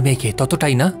ভালোবাসেন আপনার মেয়েকে?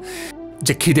 ততটাই না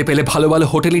যে খিদে পেলে ভালো ভালো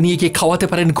হোটেলে নিয়ে গিয়ে খাওয়াতে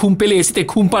পারেন, ঘুম পেলে এসিতে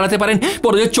ঘুম পাড়াতে পারেন,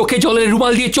 বড় চোখে জলের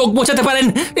রুমাল দিয়ে চোখ মোছাতে পারেন।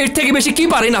 এর থেকে বেশি কি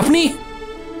পারেন আপনি?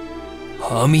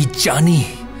 আমি জানি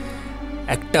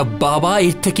একটা বাবা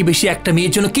এর থেকে বেশি একটা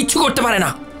মেয়ের জন্য কিচ্ছু করতে পারে না।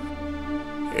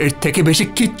 এর থেকে বেশি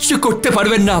কিচ্ছু করতে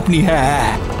পারবেন না আপনি।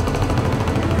 হ্যাঁ,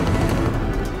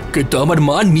 কিন্তু আমার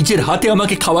মা নিজের হাতে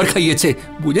আমাকে খাবার খাইয়েছে,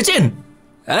 বুঝেছেন?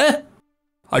 হ্যাঁ,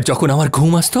 আর যখন আমার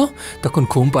ঘুম আসতো তখন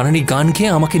ঘুম পাড়ানি গান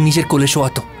গেয়ে আমাকে নিজের কোলে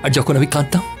শোয়াতো, আর যখন আমি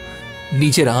কাঁদতাম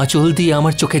নিজের আঁচল দিয়ে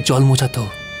আমার চোখে জল মোছাতো।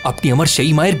 আপনি আমার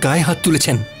সেই মায়ের গায়ে হাত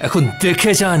তুলেছেন। এখন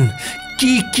দেখে যান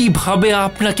কি কিভাবে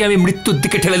আপনাকে আমি মৃত্যুর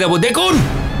দিকে ঠেলে দেব। দেখুন,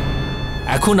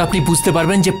 এখন আপনি বুঝতে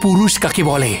পারবেন যে পুরুষ কাকে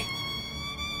বলে।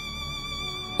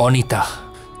 অনিতা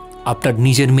আপনার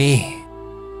নিজের মেয়ে,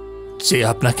 যে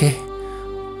আপনাকে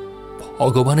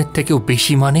ভগবানের থেকেও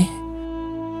বেশি মানে,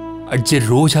 আর যে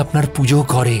রোজ আপনার পুজো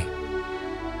করে।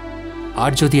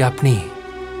 আর যদি আপনি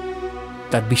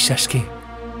তার বিশ্বাসকে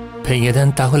ভেঙে দেন,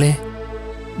 তাহলে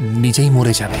নিজেই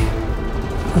মরে যাবে।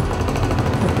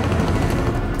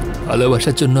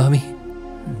 ভালোবাসার জন্য আমি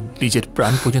নিজের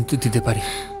প্রাণ পর্যন্ত দিতে পারি,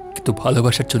 কিন্তু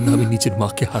ভালোবাসার জন্য আমি নিজের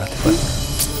মাকে হারাতে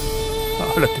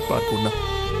পারবো না।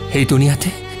 এই দুনিয়াতে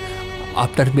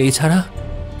আপনার মেয়ে ছাড়া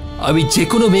আমি যে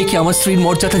কোনো মেয়েকে আমার স্ত্রীর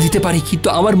মর্যাদা দিতে পারি, কিন্তু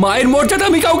আমার মায়ের মর্যাদা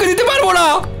আমি কাউকে দিতে পারবো না।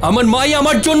 আমার মাই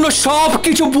আমার জন্য সব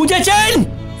কিছু, বুঝেছেন?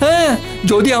 হ্যাঁ,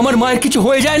 যদি আমার মায়ের কিছু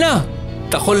হয়ে যায় না,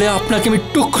 তাহলে আপনাকে আমি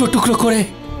টুকরো টুকরো করে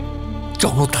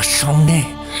জনতার সামনে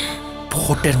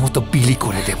ভোটের মতো বিলি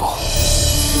করে দেব।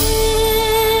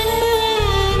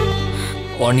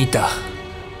 অনিতা,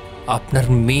 আপনার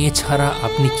মেয়ে ছাড়া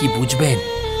আপনি কি বুঝবেন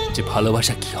যে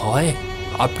ভালোবাসা কি হয়?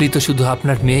 আপনি তো শুধু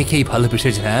আপনার মেয়েকেই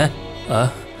ভালোবেসেছেন। হ্যাঁ,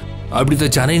 আপনি তো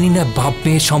জানেনই না বাপ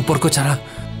মেয়ের সম্পর্ক ছাড়া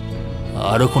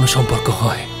আরো কোনো সম্পর্ক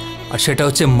হয়, আর সেটা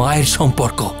হচ্ছে মায়ের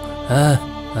সম্পর্ক। হ্যাঁ,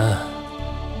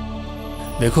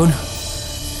 দেখুন,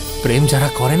 প্রেম যারা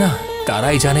করে না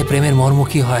তারাই জানে প্রেমের মর্ম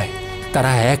কি হয়।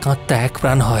 তারা এক আত্মা এক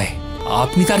প্রাণ হয়।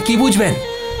 আপনি তার কি বুঝবেন?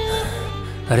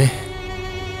 আরে,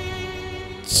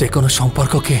 যে কোনো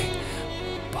সম্পর্ককে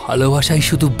ভালোবাসাই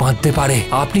শুধু বাঁধতে পারে।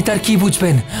 আপনি তার কি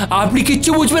বুঝবেন? আপনি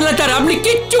কিচ্ছু বুঝবেন না তার, আপনি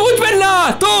কিচ্ছু বুঝবেন না।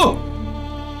 তো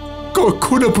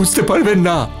কখনো বুঝতে পারবেন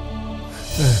না।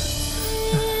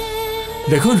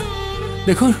 দেখুন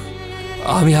দেখুন,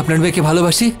 আমি আপনার মেয়েকে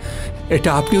ভালোবাসি, এটা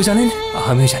আপনিও জানেন,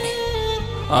 আমিও জানি।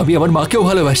 আমি আমার মাকেও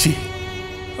ভালোবাসি।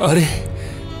 আরে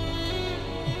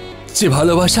যে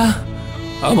ভালোবাসা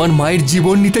আমার মায়ের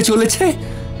জীবন নিতে চলেছে,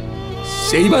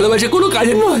 সেই ভালোবাসা কোনো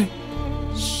কাজের নয়।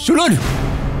 শুনুন,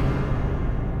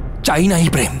 চাই না এই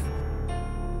প্রেম।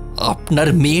 আপনার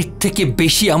মেয়ের থেকে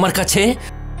বেশি আমার কাছে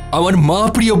আমার মা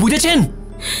প্রিয়, বুঝেছেন?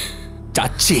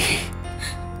 চাচ্ছি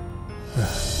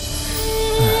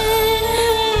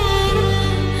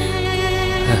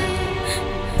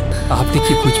আপনি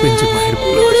কি বুঝবেন যে মায়ের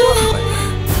ভালোবাসা কি হয়?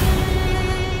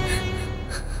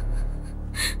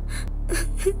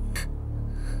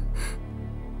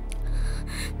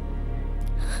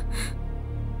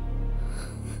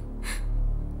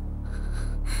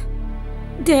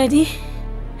 ড্যাডি,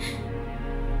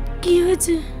 কি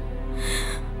হয়েছে?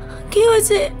 কি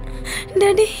হয়েছে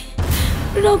ড্যাডি?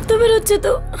 রক্ত বেরোচ্ছে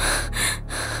তো।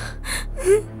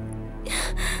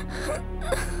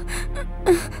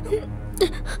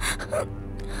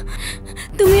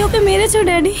 তুমি ওকে মেরেছো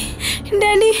ড্যাডি?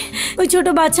 ড্যাডি, ওই ছোট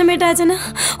বাচ্চা মেয়েটা আছে না,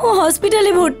 ও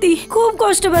হসপিটালে ভর্তি, খুব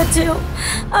কষ্ট পাচ্ছে ও।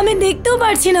 আমি দেখতেও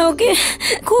পারছি না ওকে,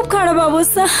 খুব খারাপ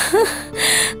অবস্থা।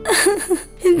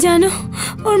 জানো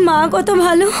ওর মা কত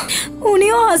ভালো,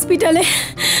 উনিও হসপিটালে।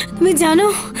 তুমি জানো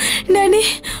ড্যাডি,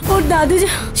 ওর দাদু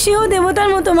সেও দেবতার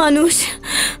মতো মানুষ।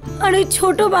 আর ওই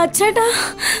ছোট বাচ্চাটা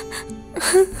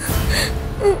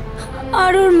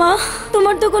আর ওর মা,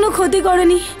 তোমার তো কোনো ক্ষতি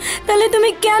করেনি, তাহলে তুমি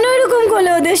কেন এরকম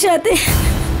করলে ওদের সাথে?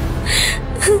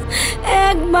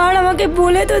 একবার আমাকে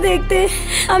বলে তো দেখতে,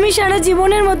 আমি সারা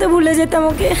জীবনের মতো ভুলে যেতাম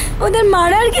ওকে। ওদের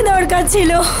মারার কি দরকার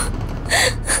ছিল?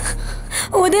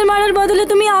 ওদের মারার বদলে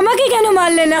তুমি আমাকে কেন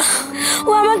মারলে না? ও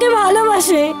আমাকে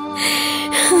ভালোবাসে।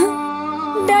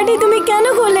 ড্যাডি, তুমি কেন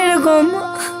করলে এরকম?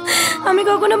 আমি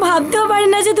কখনো ভাবতেও পারি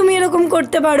না যে তুমি এরকম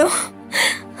করতে পারো।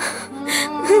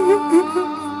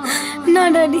 না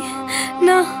ড্যাডি,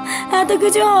 না, এত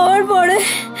কিছু হওয়ার পরে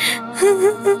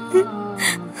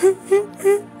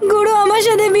গুরু আমার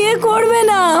সাথে বিয়ে করবে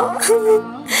না।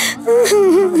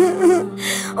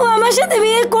 ও আমার সাথে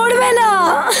বিয়ে করবে না।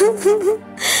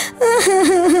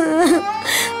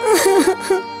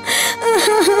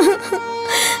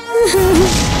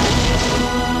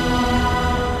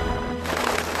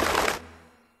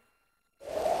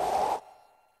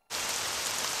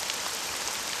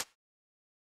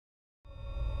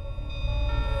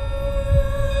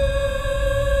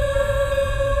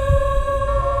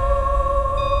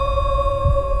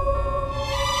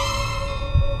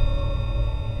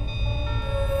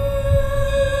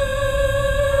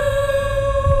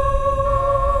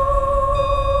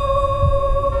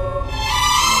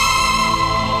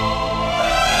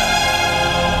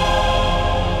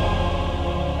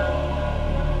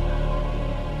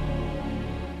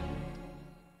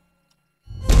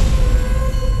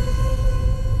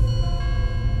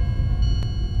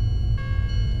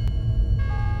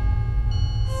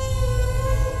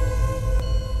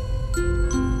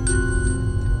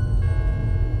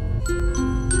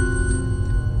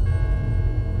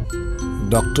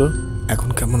 ডক্টর এখন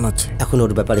কেমন আছে? এখন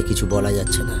ওর ব্যাপারে কিছু বলা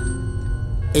যাচ্ছে না।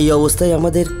 এই অবস্থায়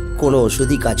আমাদের কোনো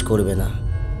ওষুধই কাজ করবে না।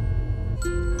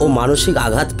 ও মানসিক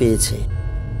আঘাত পেয়েছে,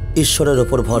 ঈশ্বরের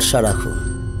ওপর ভরসা রাখুন।